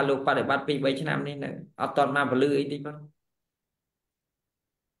លោកថាលោកបដិបត្តិ2 3ឆ្នាំនេះនៅអត់តន់បានពលឺអីតិចប៉ុណ្ណឹង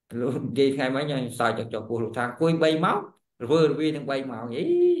លោកនិយាយថ្ងៃមិញខ្ញុំសើចចុះពោះលោកថាអង្គុយ3 ម៉ោងរវើរវាយទាំង3 ម៉ោងអី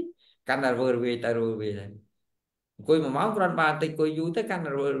កាន់តែរវើរវាយទៅរវើរវាយទៅអង្គុយ1 ម៉ោងគ្រាន់បានតិចអង្គុយយូរទៅកាន់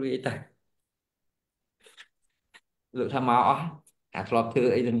តែរវើរវាយទៅលោកថាមកអស់អាធ្លាប់ធ្វើ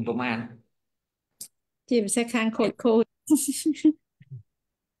អីទាំងប្រហែលជាពិសេសខាងខូច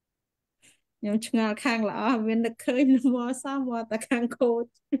ខ្ញុំឆ្ងល់ខាងល្អមាននឹកឃើញមកសោះមកតែខាងខូច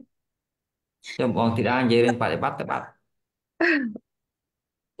ចាំបងធីតានិយាយរឿងបដិបត្តិទៅបាត់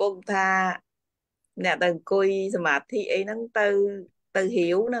ពុកថាអ្នកទៅអង្គុយសមាធិអីហ្នឹងទៅរា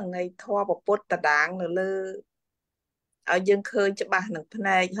វនឹងថ្ងៃធម៌ពុទ្ធតដាងនៅលើឲ្យយើងឃើញច្បាស់នឹងភ្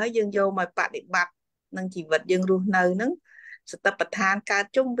នែកហើយយើងយកមកបដិបត្តិនឹងជីវិតយើងរស់នៅហ្នឹងសតិប្បដ្ឋានកើត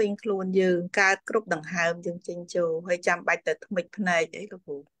ជុំវិញខ្លួនយើងកើតគ្រប់ដង្ហើមយើងចេញចូលហើយចាំបាច់ទៅថ្មិចភ្នែកអីលោក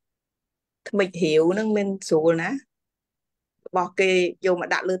គ្រូថ្មិចរាវហ្នឹងមិនស្រួលណារបស់គេយកមក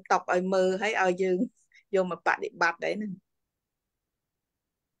ដាក់លើតុឲ្យមើលហើយឲ្យយើងយកមកបដិបត្តិដែរហ្នឹង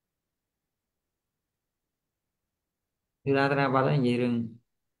ធីតាតាបាត់ហើយនិយាយរឿង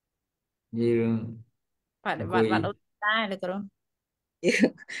បដិអង្គុយបត្តិបាត់អត់ដែរលោកគ្រូ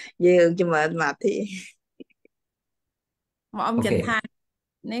យើងជំនសមាធិមកអម អូ ច ខេ ន្ទថា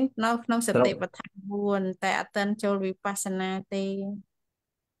នេះនៅក្នុងស ត្រ តិ ប់ ប្បដ្ឋាន4តែអត់ទាន់ចូលវិបស្សនាទេ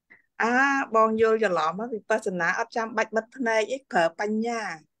បងយល់ច្រឡំហ៎វិបស្សនាអត់ចាំបាច់បិទភ្នែកអីប្រើបញ្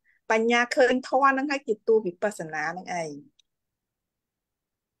ញាឃើញធម៌ហ្នឹងហើយជាតួវិបស្សនាហ្នឹងឯង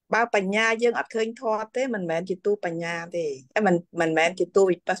បើបញ្ញាយើងអត់ឃើញធម៌ទេមិនមែនជាតួបញ្ញាទេមិនមែនជាតួ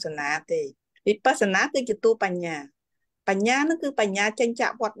វិបស្សនាទេវិបស្សនាគឺជាតួបញ្ញាហ្នឹងគឺបញ្ញាចេញចា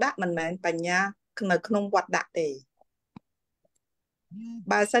ក់វត្តដាក់មិនមែនបញ្ញានៅក្នុងវត្តដាក់ទេ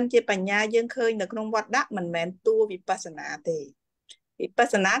បើសិនជាបញ្ញាយើងឃើញនៅក្នុងវត្តដាក់មិនមែនតួវិបស្សនាទេវិប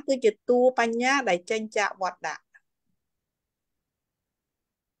ស្សនាគឺជាតួបញ្ញាដែលចេញចាក់វត្តដាក់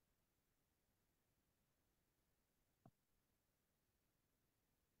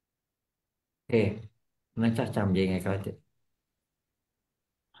អូខេនឹងចាស់ចាំនិយាយថ្ងៃក្រោយទៀត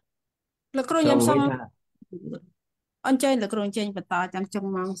លោកគ្រូចូលខ្ញុំសុំវិញថាអញ្ជើញលោកគ្រូអញ្ជើញបន្តចាំចុង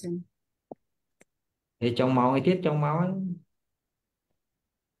ម៉ោងសិន ហេចុងម៉ោងអីទៀតចុងម៉ោងហ្នឹង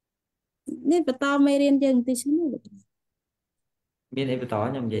នេះបន្តមេរៀនយើងបន្តិចសិនណាលោកគ្រូ មានអីបន្ត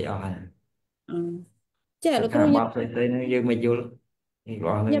ខ្ញុំនិយាយអស់ហើយ ចា សិលោកក្ខាគ្រូខ្ញុំ បទផ្សេងៗហ្នឹងយើងមិនយល់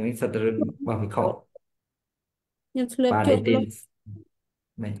Gọi là nhập những sự rừng bảo vệ khổ nhập slip và chụp để lúc tin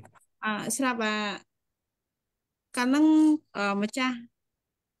nàyស្រាប់កាលហ្នឹងម្ចាស់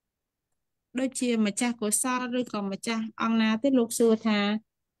ដូចជាម្ចាស់កុសលឬក៏ម្ចាស់អង្គណាទេលោកសួរថា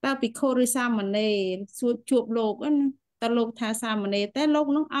តើភិក្ខុឬសាមណេរសួរជួបលោកហ្នឹងតើលោកថាសាមណេរតែលោក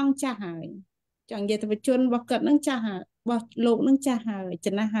ហ្នឹងអង្គចាស់ហើយចង់និយាយទៅជនរបស់គាត់ហ្នឹងចាស់ហើយរបស់លោកហ្នឹងចាស់ហើយ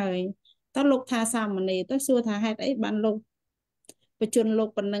ចំណាស់ហើយតើលោកថាសាមណេរទៅសួរថាហេតុអីបានលោកបជនលោក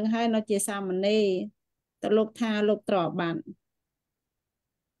ប៉ុណ្្នឹងហើយនៅជាសាមណេរតើលោកថាលោកទ្របបាន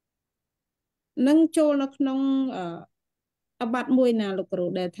នឹងចូលនៅក្នុងអបាត់មួយណាលោកគ្រូ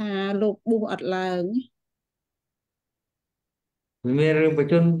ដែលថាលោកបួសអត់ឡើង មានរឿងប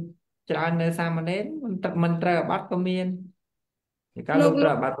ញ្ជនច្រើននៅសាមណេរមិនត្រូវអាបត្តិក៏មានកាលលោកលោកលោកត្រូ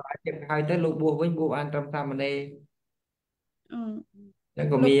វអាបត្តិប្រាជិកហើយទៅលោកបួសវិញបួសបានត្រឹមសាមណេរអឺចឹង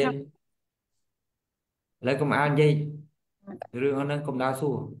ក៏លោកមានថាឥឡូវកុំអាននិយាយរឿងហ្នឹងកុំដើរសួ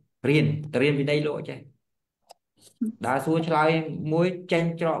ររៀនទៅរៀនវិន័យលោកចេះដើរសួរឆ្លើយមួយចេញ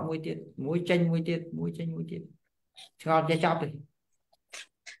ច្រកមួយទៀតមួយចេញមួយទៀតមួយចេញមួយទៀតឆ្ងល់ចេះចប់ទេ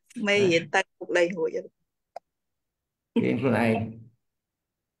មេរៀនទៅពុកលេងរួចហើយរៀនខ្លួនឯង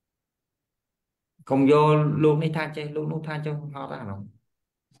កុំយកលោកនេះថាចេះលោកនោះថាចុះហត់អានោះ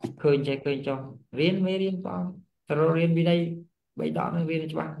ឃើញចេះឃើញចុះរៀនមេរៀនបងត្រូវរៀនវិន័យបីដកនឹងរៀន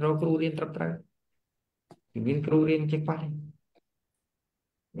ច្បាស់រកគ្រូរៀនត្រឹមត្រូវមានគ្រូរៀនចេះប៉ះទេ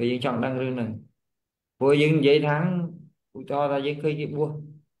បើយើងចង់ដឹងរឿងហ្នឹងព្រោះយើងនិយាយថាឧទាហរណ៍ថាយើងឃើញគេបួស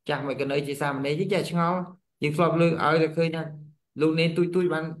ចាស់មិនក៏នៅជាសាមណេរយើងចេះឆ្ងល់យើងធ្លាប់លើកឲ្យតែឃើញថាលោកនេនទួយ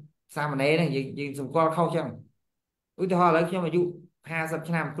បានសាមណេរហ្នឹងយើងសម្គាល់ខុសចឹងឧទាហរណ៍ឥឡូវខ្ញុំអាយុ50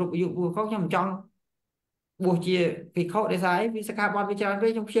ឆ្នាំគ្រប់អាយុបួសខុសខ្ញុំមិនចង់បួសជាភិក្ខុដោយសារអីវាសិក្ខាបទវាច្រើនពេ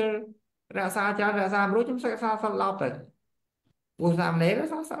កខ្ញុំខ្ជិលរក្សាច្រើនរក្សាមិនរួចខ្ញុំសិក្សាសន្លប់ទៅបួសសាមណេររ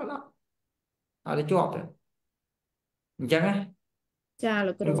ក្សាសន្លប់ឲ្យតែជាប់ទៅអញ្ចឹងណាចា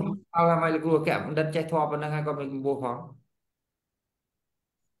លោកគ្រូខ្ញុំស្គាល់ថាម៉េចលោកគ្រូអគ្គបណ្ឌិតចេះធម៌ប៉ុណ្ណឹងហើយក៏មិនបួសផង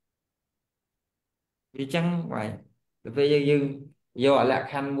វាអញ្ចឹងបាទទៅពេលយើងយកអាលក្ខ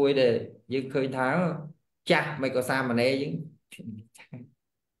ខណ្ឌមួយដែលយើងឃើញថាចាស់មិនក៏សាមណេរយើង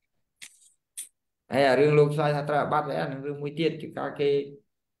ហើយអារឿងលោកឆ្លើយថាត្រូវអាបត្តិvậyអានឹងរឿងមួយទៀតគឺកាលគេ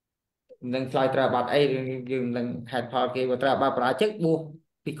នឹងឆ្លើយត្រូវអាបត្តិអីរឿងយើងនឹងហេតុផលគេបើត្រូវអាបត្តិប្រាជិកបួស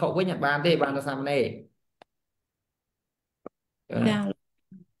ភិក្ខុវិញអត់បានទេបានតែសាមណេរចា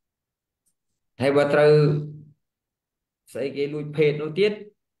ហើយបើត្រូវស្អីគេលួចភេទនោះទៀត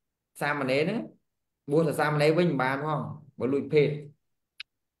សាមណេរហ្នឹងបួសតែសាមណេរវិញមិនបានផងបើលួចភេទ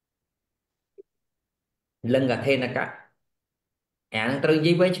លង្កថេនកៈអានឹងត្រូវនិ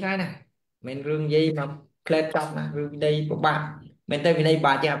យាយវែងឆ្ងាយណាស់មិនរឿងនិយាយមកផ្លែតចប់ណារឿងវិន័យពិបាកមែនទៅវិន័យ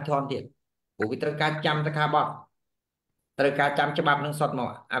បាជាអភិធម្មទៀតព្រោះវាត្រូវការចាំសិក្ខាបទត្រូវការចាំច្បាប់នឹងសុទ្ធមក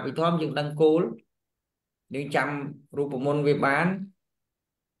អភិធម្មយើងដឹងគោលយើងចាំរូបមន្តវាបាន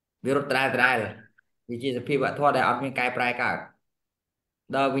វារត់ត្រែវាជាសភាវៈធម៌ដែលអត់មានកែប្រែកើត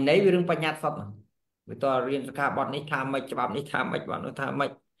ដល់វិន័យវារឿងបញ្ញត្តិសុទ្ធវាតើរៀនសិក្ខាបទនេះថាម៉េចច្បាប់នេះថាម៉េចបទនោះថាម៉េច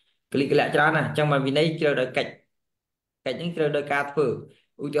កលិកលៈច្រើនណាអញ្ចឹងមកវិន័យជ្រើសរើសកិច្ចនេះជ្រើសរើសការធ្វើ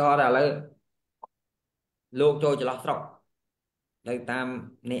ឧទាហរណ៍ថាឥឡូវលោកចូលចន្លោះស្រុកទៅតាម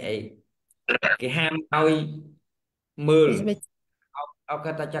នេះអីគេហាមឲ្យមើលអក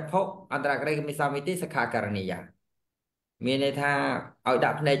តចក្ខុអន្តរក្រិយមិសាមិតិសិក្ខាករណីយាមានន័យថាឲ្យដា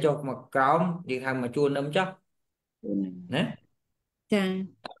ក់ភ្នែកចុះមកក្រោមនិយាយថាមកជួននឹមចុះណាចា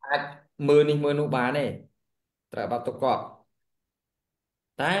អាចមើលនេះមើលនោះបានទេត្រូវបាត់ទុកគាត់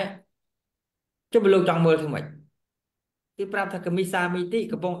តែចុះបើលោកចង់មើលធ្វើម៉េចគេប្រាប់ថាកមិសាមិតិ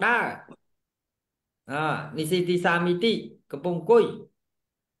កំពុងដើរនិសិតិសាមិតិកំពុងអង្គុយ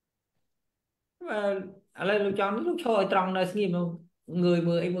ឥឡូវលោកចង់នេះលោកឈរឲ្យត្រង់នៅស្ងៀមនោះងើយ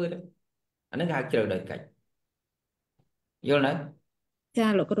មើលអីមើលទៅអាហ្នឹងគេហៅជ្រើសដោយកិច្ចយល់ណាចា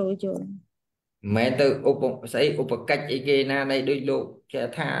លោកគ្រូយល់មិនមែនទៅស្អីឧបកិច្ចអីគេណានៃដូចលោកគេ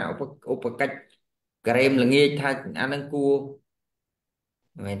ថាឧបកិច្ចក្រែមល្ងាចថាអាហ្នឹងគួរ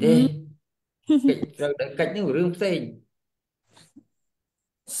មិនមែនទេកិច្ចត្រូវដោយកិច្ចនេះរឿងផ្សេង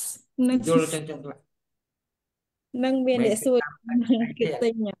នឹងយល់ចឹងខ្លះនឹងមានអ្នកសួរគេទេទិ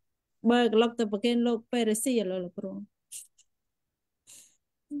ញបើក្លុកទៅប្រគេនលោកប៉េរ៉េស៊ីឥឡូវលោកគ្រូ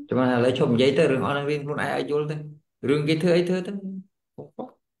ចាំឥឡូវឈប់និយាយទៅរឿងអស់នឹងរៀនខ្លួនឯងឲ្យយល់ទៅរឿងគេធ្វើអីធ្វើទៅ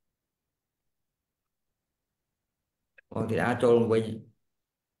បងទីអាចចូលវិញ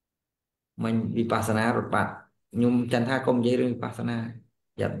មិញវិបស្សនារត់បាត់ខ្ញុំចង់ថាកុំនិយាយរឿងវិបស្សនា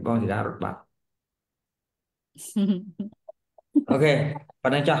យ៉ាត់បងទីរត់បាត់អូខេប៉ុ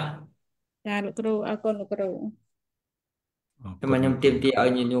ណ្ណឹងចាស់ចាលោកគ្រូអរគុណលោកគ្រូតែខ្ញុំទៀមទាឲ្យ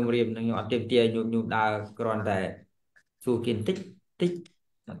ញោមរៀបខ្ញុំអត់ទៀមទាឲ្យញោមដើរគ្រាន់តែសួរគេបន្តិច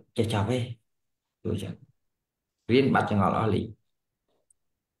ចេះចាប់ទេយល់ចឹងរៀនបាត់ចង្អល់អស់លី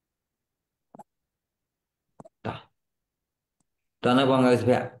តើនៅបងើសុ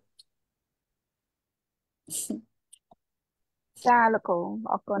ភ័ក្រ ចាលោកគ្រូ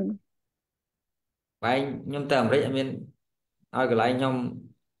អរគុណ បែងខ្ញុំទៅអាមេរិកអត់មានឲ្យកន្លែងខ្ញុំ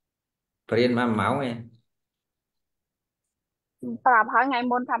បរៀន1 ម៉ោងឯង ប្រាប់ហើយថ្ងៃ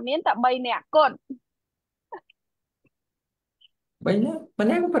មុនថាមានតែ3នាក់គត់ បែងណាម្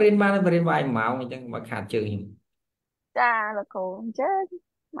នាក់ក៏បរៀនបានបរៀនវាយ1 ម៉ោងអញ្ចឹងមកខាតជើងខ្ញុំ ចាលោកគ្រូអញ្ចឹង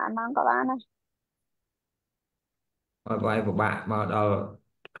បានម៉ោងក៏បានដែរ ឲ្យវាយពិបាកមកដល់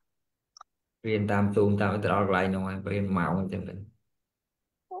រៀនតាមទូមតាមទៅដល់កន្លែងនោះហើយបរៀន1 ម៉ោងអញ្ចឹងទៅ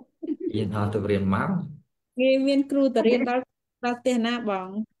យើងហៅទៅបរៀន1 ម៉ោង គេមានគ្រូទៅរៀនដល់ផ្ទះណាបង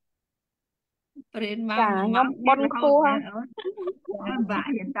រៀនមក ចា 1 ខ្ញុំ ម៉ោង បុន ទៀតរហូ គូ ត ហើយ អូនបាក់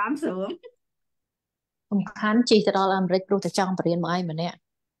រៀនតាមស្រួល សំខាន់ជិះទៅដល់អាមេរិកព្រោះតែចង់បរៀនមកឯងម្នាក់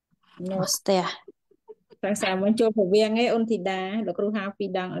នោះ អស់ស្ទះ តែសាមកចូលពវាំងឯអូនធីតាលោកគ្រូហៅពីរ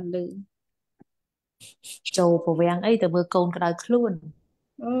ដងអត់លឺ ចូលប្រវាំងអីទៅមើលកូនក្តៅខ្លួន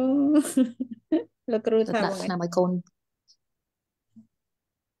អូ លោកគ្រូ ទៅ ថា ដាក់ បងឯង ឆ្នាំឲ្យកូន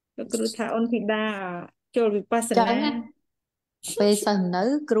លោកគ្រូថាអូនធីតាចូលវិបស្ស ចឹង នា ណាពេលសិស្សមិននៅ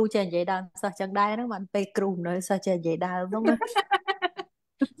គ្រូចេះនិយាយដើមសិស្សចឹងដែរហ្នឹងបានពេលគ្រូមិននៅសិស្សចេះនិយាយដើមហ្នឹងណា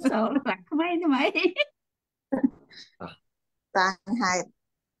សូមសាក់ថ្មីថ្មី តាំងហេតុ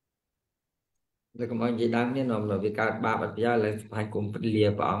លើកុំឲ្យនិយាយដើមនេះនាំទៅវាកើតបាបអត់ប្រយោជន៍លើស្វែងគុំពលា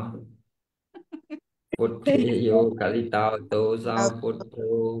ព្រះអង្គពុទ្ធិយោកលិតោតោសោពុទ្ធោ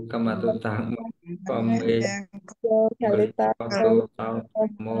កម្មតុតាំងបំមេ ចូលខាលិតា កលិតោសោ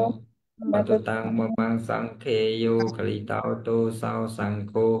មោបតុតាំងមមាំងសង្ឃេយោកលិតោតោសោសង្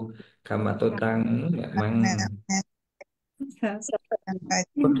ឃោកម្មតុតាំងមង្ង ជំរា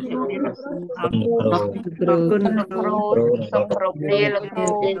បលាលោកគ្រូអរ អរគុណលោកគ្រូ គ្រូ គ្រូ សូមគោរពលាលោកគ្រូ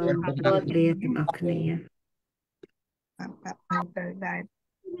ជំរាបលាទាំងអស់គ្នា បាត់ទៅដែរ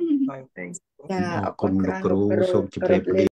ចា អ អ រ រ គុ គុ ណ ណ លោក ខ្លះ គ្រូ លោកគ្រូ សូមជ គោ ម្ រ រាប ព លា លា